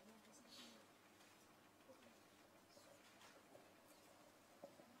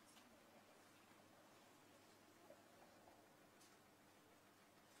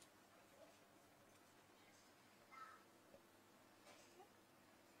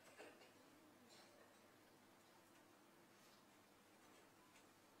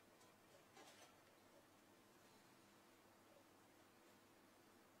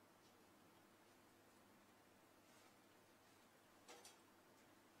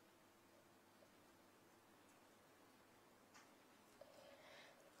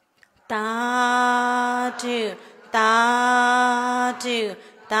 Ta do, ta do,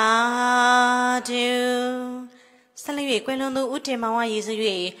 ta do. Salary ကွယ်လွန်သူဦးတင်မောင်ဝရည်စု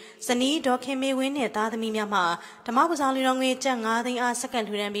၍ဇနီးဒေါ်ခင်မေဝင်းနှင့်သားသမီးများမှဓမ္မပူဇာလူတော်ငွေကျပ်9သိန်းအားစက္ကန့်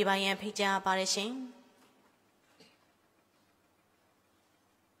ထူထမ်းပေးပါရန်ဖိတ်ကြားပါရရှင်။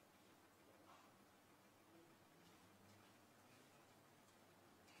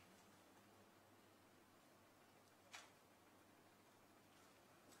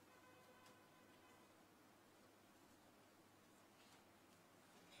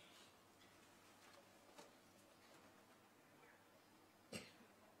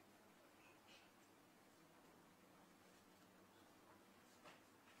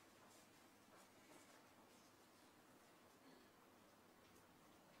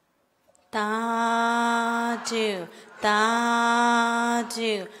 Dadu,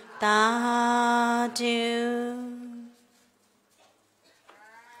 dadu, dadu.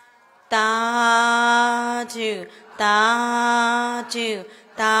 Dadu, dadu,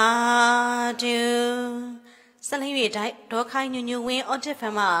 dadu. ဆက်လက်၍ဒေါ်ခိုင်ညွညွဝင်းအော်တစ်ဖ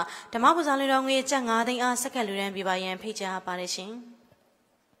န်မှဓမ္မပူဇာလူတော်ငွေကျပ်9သိန်းအားစက္ကန့်လူရန်ပြပါရန်ဖိတ်ကြားပါတယ်ရှင်။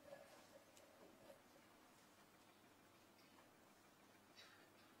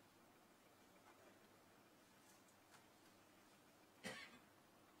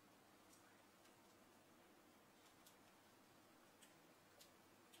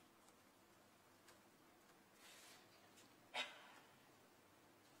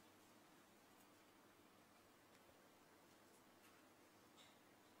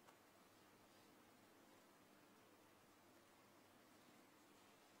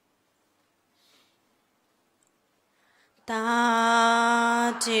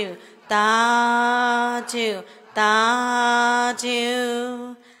 Dadu, dadu, dadu.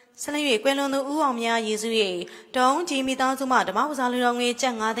 ဆက်လက်၍ကွယ်လွန်သူဦးအောင်မြယေစု၏တုံးကြီးမိသားစုမှဓမ္မပူဇာလူတော်ငွေကျ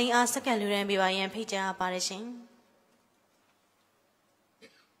ပ်9သိန်းအားစက္ကန့်လူရန်ပြပါရန်ဖိတ်ကြားပါတယ်ရှင်။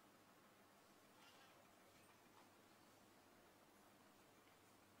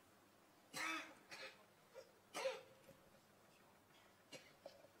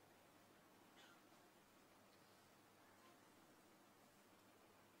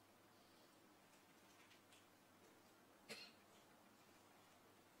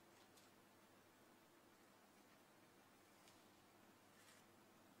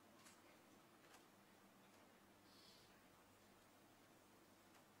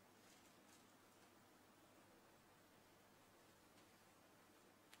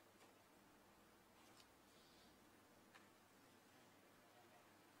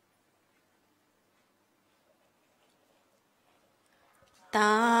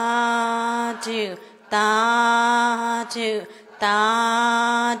 Dadu, dadu,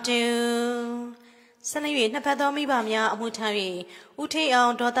 dadu. ဆက်လက်၍နှစ်ဖက်သောမိဘများအမှုထမ်း၍ဦးထေးအော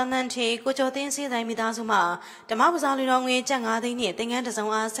င်ဒေါ်တန်းတန်းထေကိုကျော်သိန်းစေးတိုင်းမိသားစုမှဓမ္မပူဇာလူတော်ငွေကျပ်9သိန်းနှင့်သင်္ကန်းတစ်စုံ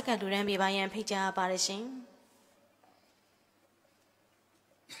အားစက္ကန့်လူရန်ပြပါရန်ဖိတ်ကြားပါတယ်ရှင်။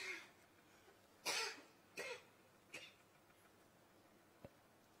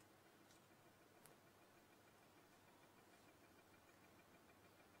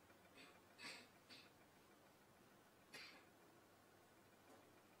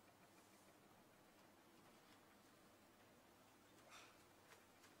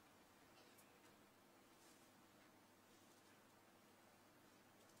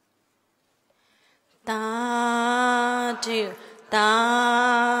 Dadu,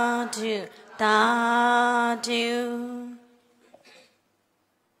 dadu, dadu.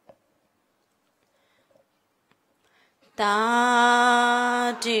 တာ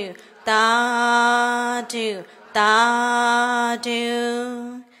ဒူတာဒူတာဒူ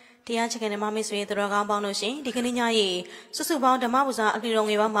တရားချက်ကနဲ့မမေ့ဆွေသူတော်ကောင်းပေါင်းလို့ရှင်ဒီကနေ့ညရေစုစုပေါင်းဓမ္မပူဇာအလှူတော်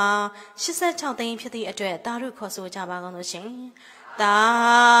ငွေပေါင်းမှာ86သိန်းဖြစ်သည့်အတွက်တာရုခေါ်ဆိုကြပါကောင်းလို့ရှင်တာ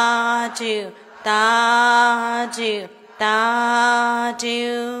ဒူတာဒူတာဒူ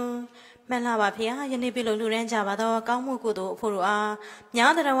မှန်လားပါဖေဟာယနေ့ပြုလို့လူရန်ကြပါတော့ကောင်းမှုကုသိုလ်အဖို့တို့အား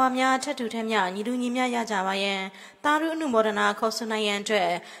များတော်ဝါများထက်ထူထက်မြညီလူညီမြရကြပါယံတာရုအနုမောဒနာခေါ်ဆွနိုင်ရန်အတွက်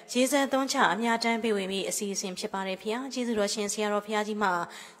ရေစံသုံးချအများတန်းပေးဝေပြီးအစီအစဉ်ဖြစ်ပါတယ်ဖေဟာကျေးဇူးတော်ရှင်ဆရာတော်ဖေဟာကြီးမှ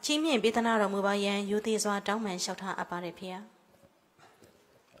ကြီးမြင့်ပေးသနာတော်မူပါယံရိုသေစွာတောင်းပန်လျှောက်ထားအပ်ပါတယ်ဖေဟာ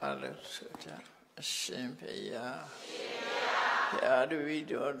အားလုံးဆိုကြအရှင်ဖေဟာဘုရားတပည့်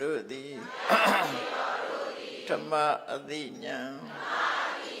တော်တို့သည်ဓမ္မအသိဉာဏ်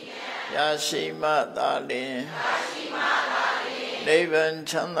ရရှိမှသာလျှင်နိဗ္ဗာန်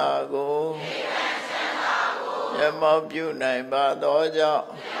ချမ်းသာကိုမျက်မှောက်ပြုနိုင်ပါသောကြောင့်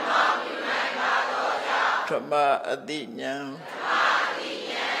ဓမ္မအသိဉာဏ်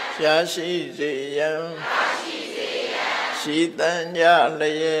ရရှိစေရန်ရှိတန်ကြ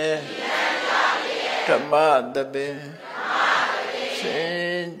လျက်ဓမ္မသဘင်ရှ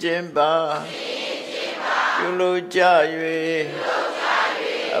င်ကျင်ပါပြုလို့ကြ၍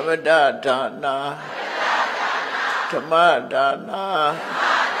အမတဒါနာဓမ္မဒါနာ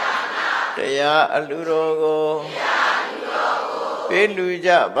တရားအလှူတော်ကိုပေးလူ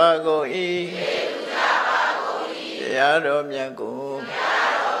ကြပါကုန်၏တရားတော်မြတ်ကို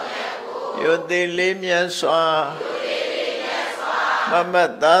ယုတိလေးမြတ်စွာမမ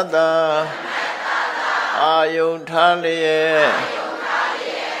တ်သာသာအာယုံထားလျက်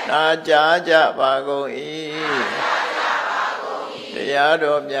နာကြားကြပါကုန်၏တရား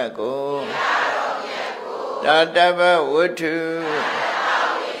တော်မြတ်ကိုဓာတပဝတ္ထု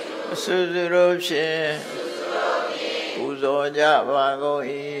အစွစွတို့ဖြင့်ပူဇော်ကြပါကုန်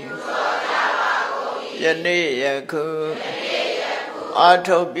၏ ယနေ့ယခုအာ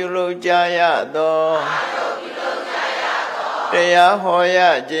ထုပ်ပြုလုပ်ကြရသောတရားဟောရ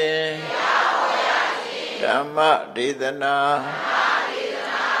ခြင်းဓမ္မဒေသနာ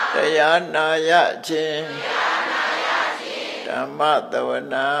တရားနာရခြင်းဓမ္မသဝ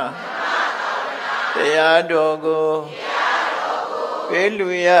နာတရားတော်ကိုပေးလူ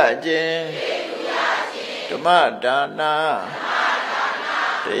ရခြင်းဓမ္မဒါနာ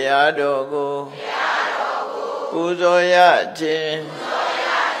တရားတော်ကိုပူဇော်ရခြင်း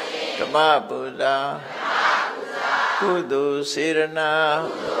ဓမ္မပူဇာကုသိုလ်စေရနာ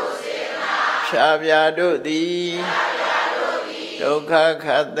ဖြာပြတို့သည်ဒုက္ခခ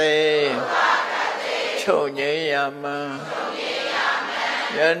တ်သိချုပ်ငြိမ်းရမံ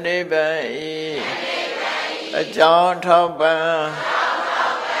ယနေ့ပင်အကြောင်းထောက်ပံ့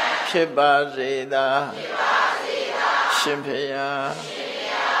ဖြစ်ပါစေသာရှင်ဖေယ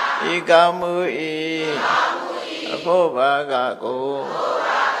ဤကောင်းမှုအဖို့ဘာကကို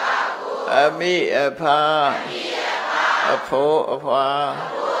အမိအဖအဖို့အဖွာ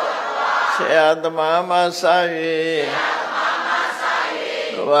ဆရာသမားမဆ၍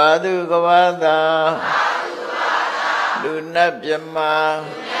ကဘာသူကဘာသာလူနတ်မြမ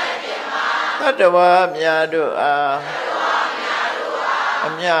သတ္တဝါများတို့အားအ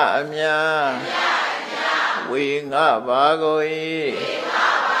မြအမြဝေငါပါကို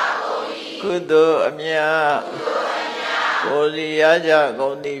ကုသိုလ်အမြကိုစီရကြကု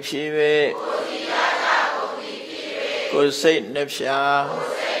န်သည်ဖြစ်၍ကိုစိတ်နှဖျား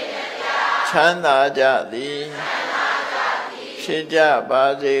ချမ်းသာကြသည်ဖြစ်ကြပါ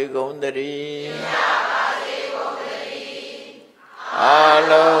စေကုန်သတည်းအာ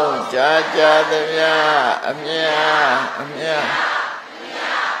လုံးကြာကြာသမျှအမြအမြ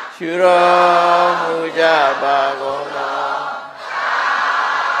ရှုတော်မူကြပါကုန်သော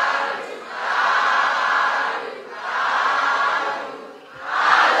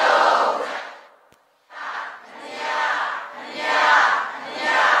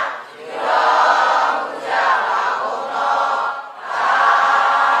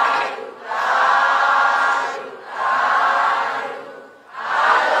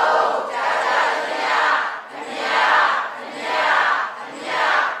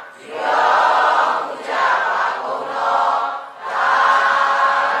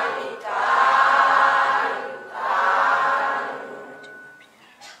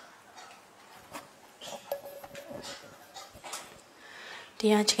တ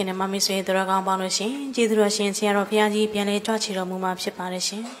ရားချင်တဲ့မမီဆွေတို့ကောင်းပေါင်းလို့ရှင်ကျေးဇူးတော်ရှင်ဆရာတော်ဘုရားကြီးပြန်လဲကြွချီတော်မူမှာဖြစ်ပါတယ်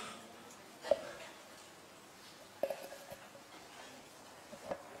ရှင်